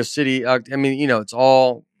 Portland, Radio City.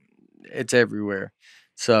 It's everywhere.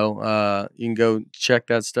 So you can go check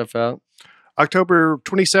that stuff out. October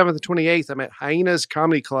 27th and 28th, I'm at Hyenas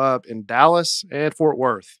Comedy Club in Dallas and Fort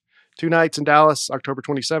Worth. 2 nights in Dallas, October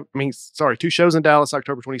 27th. 2 shows in Dallas,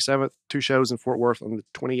 October 27th. 2 shows in Fort Worth on the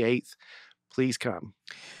 28th. Please come.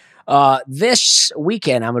 This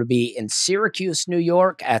weekend, I'm going to be in Syracuse, New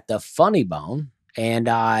York at the Funny Bone. And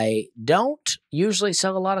I don't usually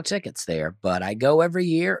sell a lot of tickets there, but I go every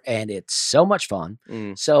year and it's so much fun.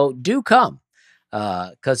 So do come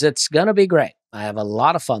because it's going to be great. I have a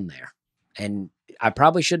lot of fun there. And I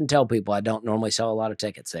probably shouldn't tell people I don't normally sell a lot of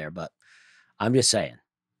tickets there, but I'm just saying,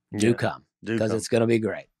 do come because it's going to be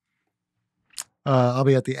great. I'll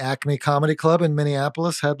be at the Acme Comedy Club in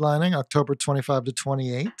Minneapolis, headlining October 25 to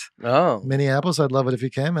 28. Oh. Minneapolis, I'd love it if you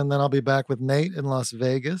came. And then I'll be back with Nate in Las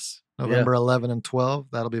Vegas, November 11 and 12.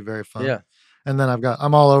 That'll be very fun. Yeah. And then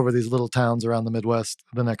I'm all over these little towns around the Midwest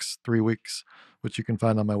the next 3 weeks, which you can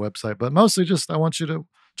find on my website. But mostly just I want you to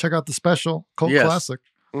check out the special Cult Classic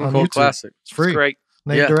on Cult YouTube. Classic. It's free. It's great.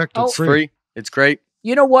 Nate directed. It's free. It's great.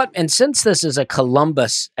 You know what? And since this is a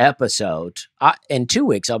Columbus episode, in 2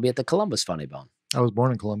 weeks, I'll be at the Columbus Funny Bone. I was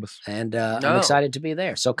born in Columbus. And I'm excited to be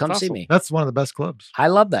there. So come see me. That's one of the best clubs. I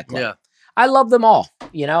love that club. Yeah. I love them all.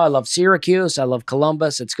 You know, I love Syracuse. I love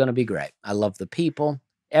Columbus. It's going to be great. I love the people.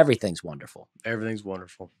 Everything's wonderful. Everything's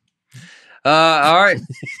wonderful. All right.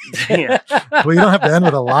 Damn. Well, you don't have to end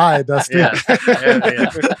with a lie, Dusty. Yeah.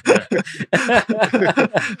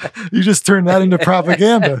 You just turned that into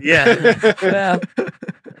propaganda. Yeah. Well,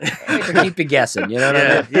 I like to keep you guessing. You know what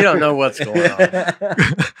I mean? You don't know what's going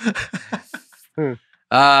on.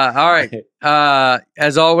 All right.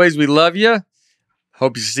 As always, we love you.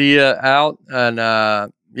 Hope you see you out. And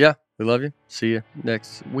we love you. See you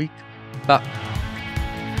next week. Bye.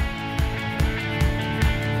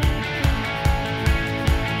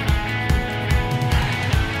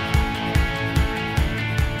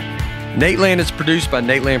 Nateland is produced by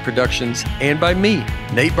Nateland Productions and by me,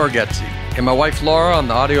 Nate Bargatze, and my wife Laura on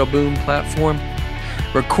the Audio Boom platform.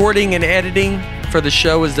 Recording and editing for the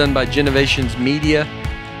show is done by Genovations Media.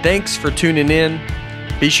 Thanks for tuning in.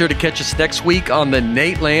 Be sure to catch us next week on the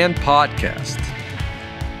Nateland Podcast.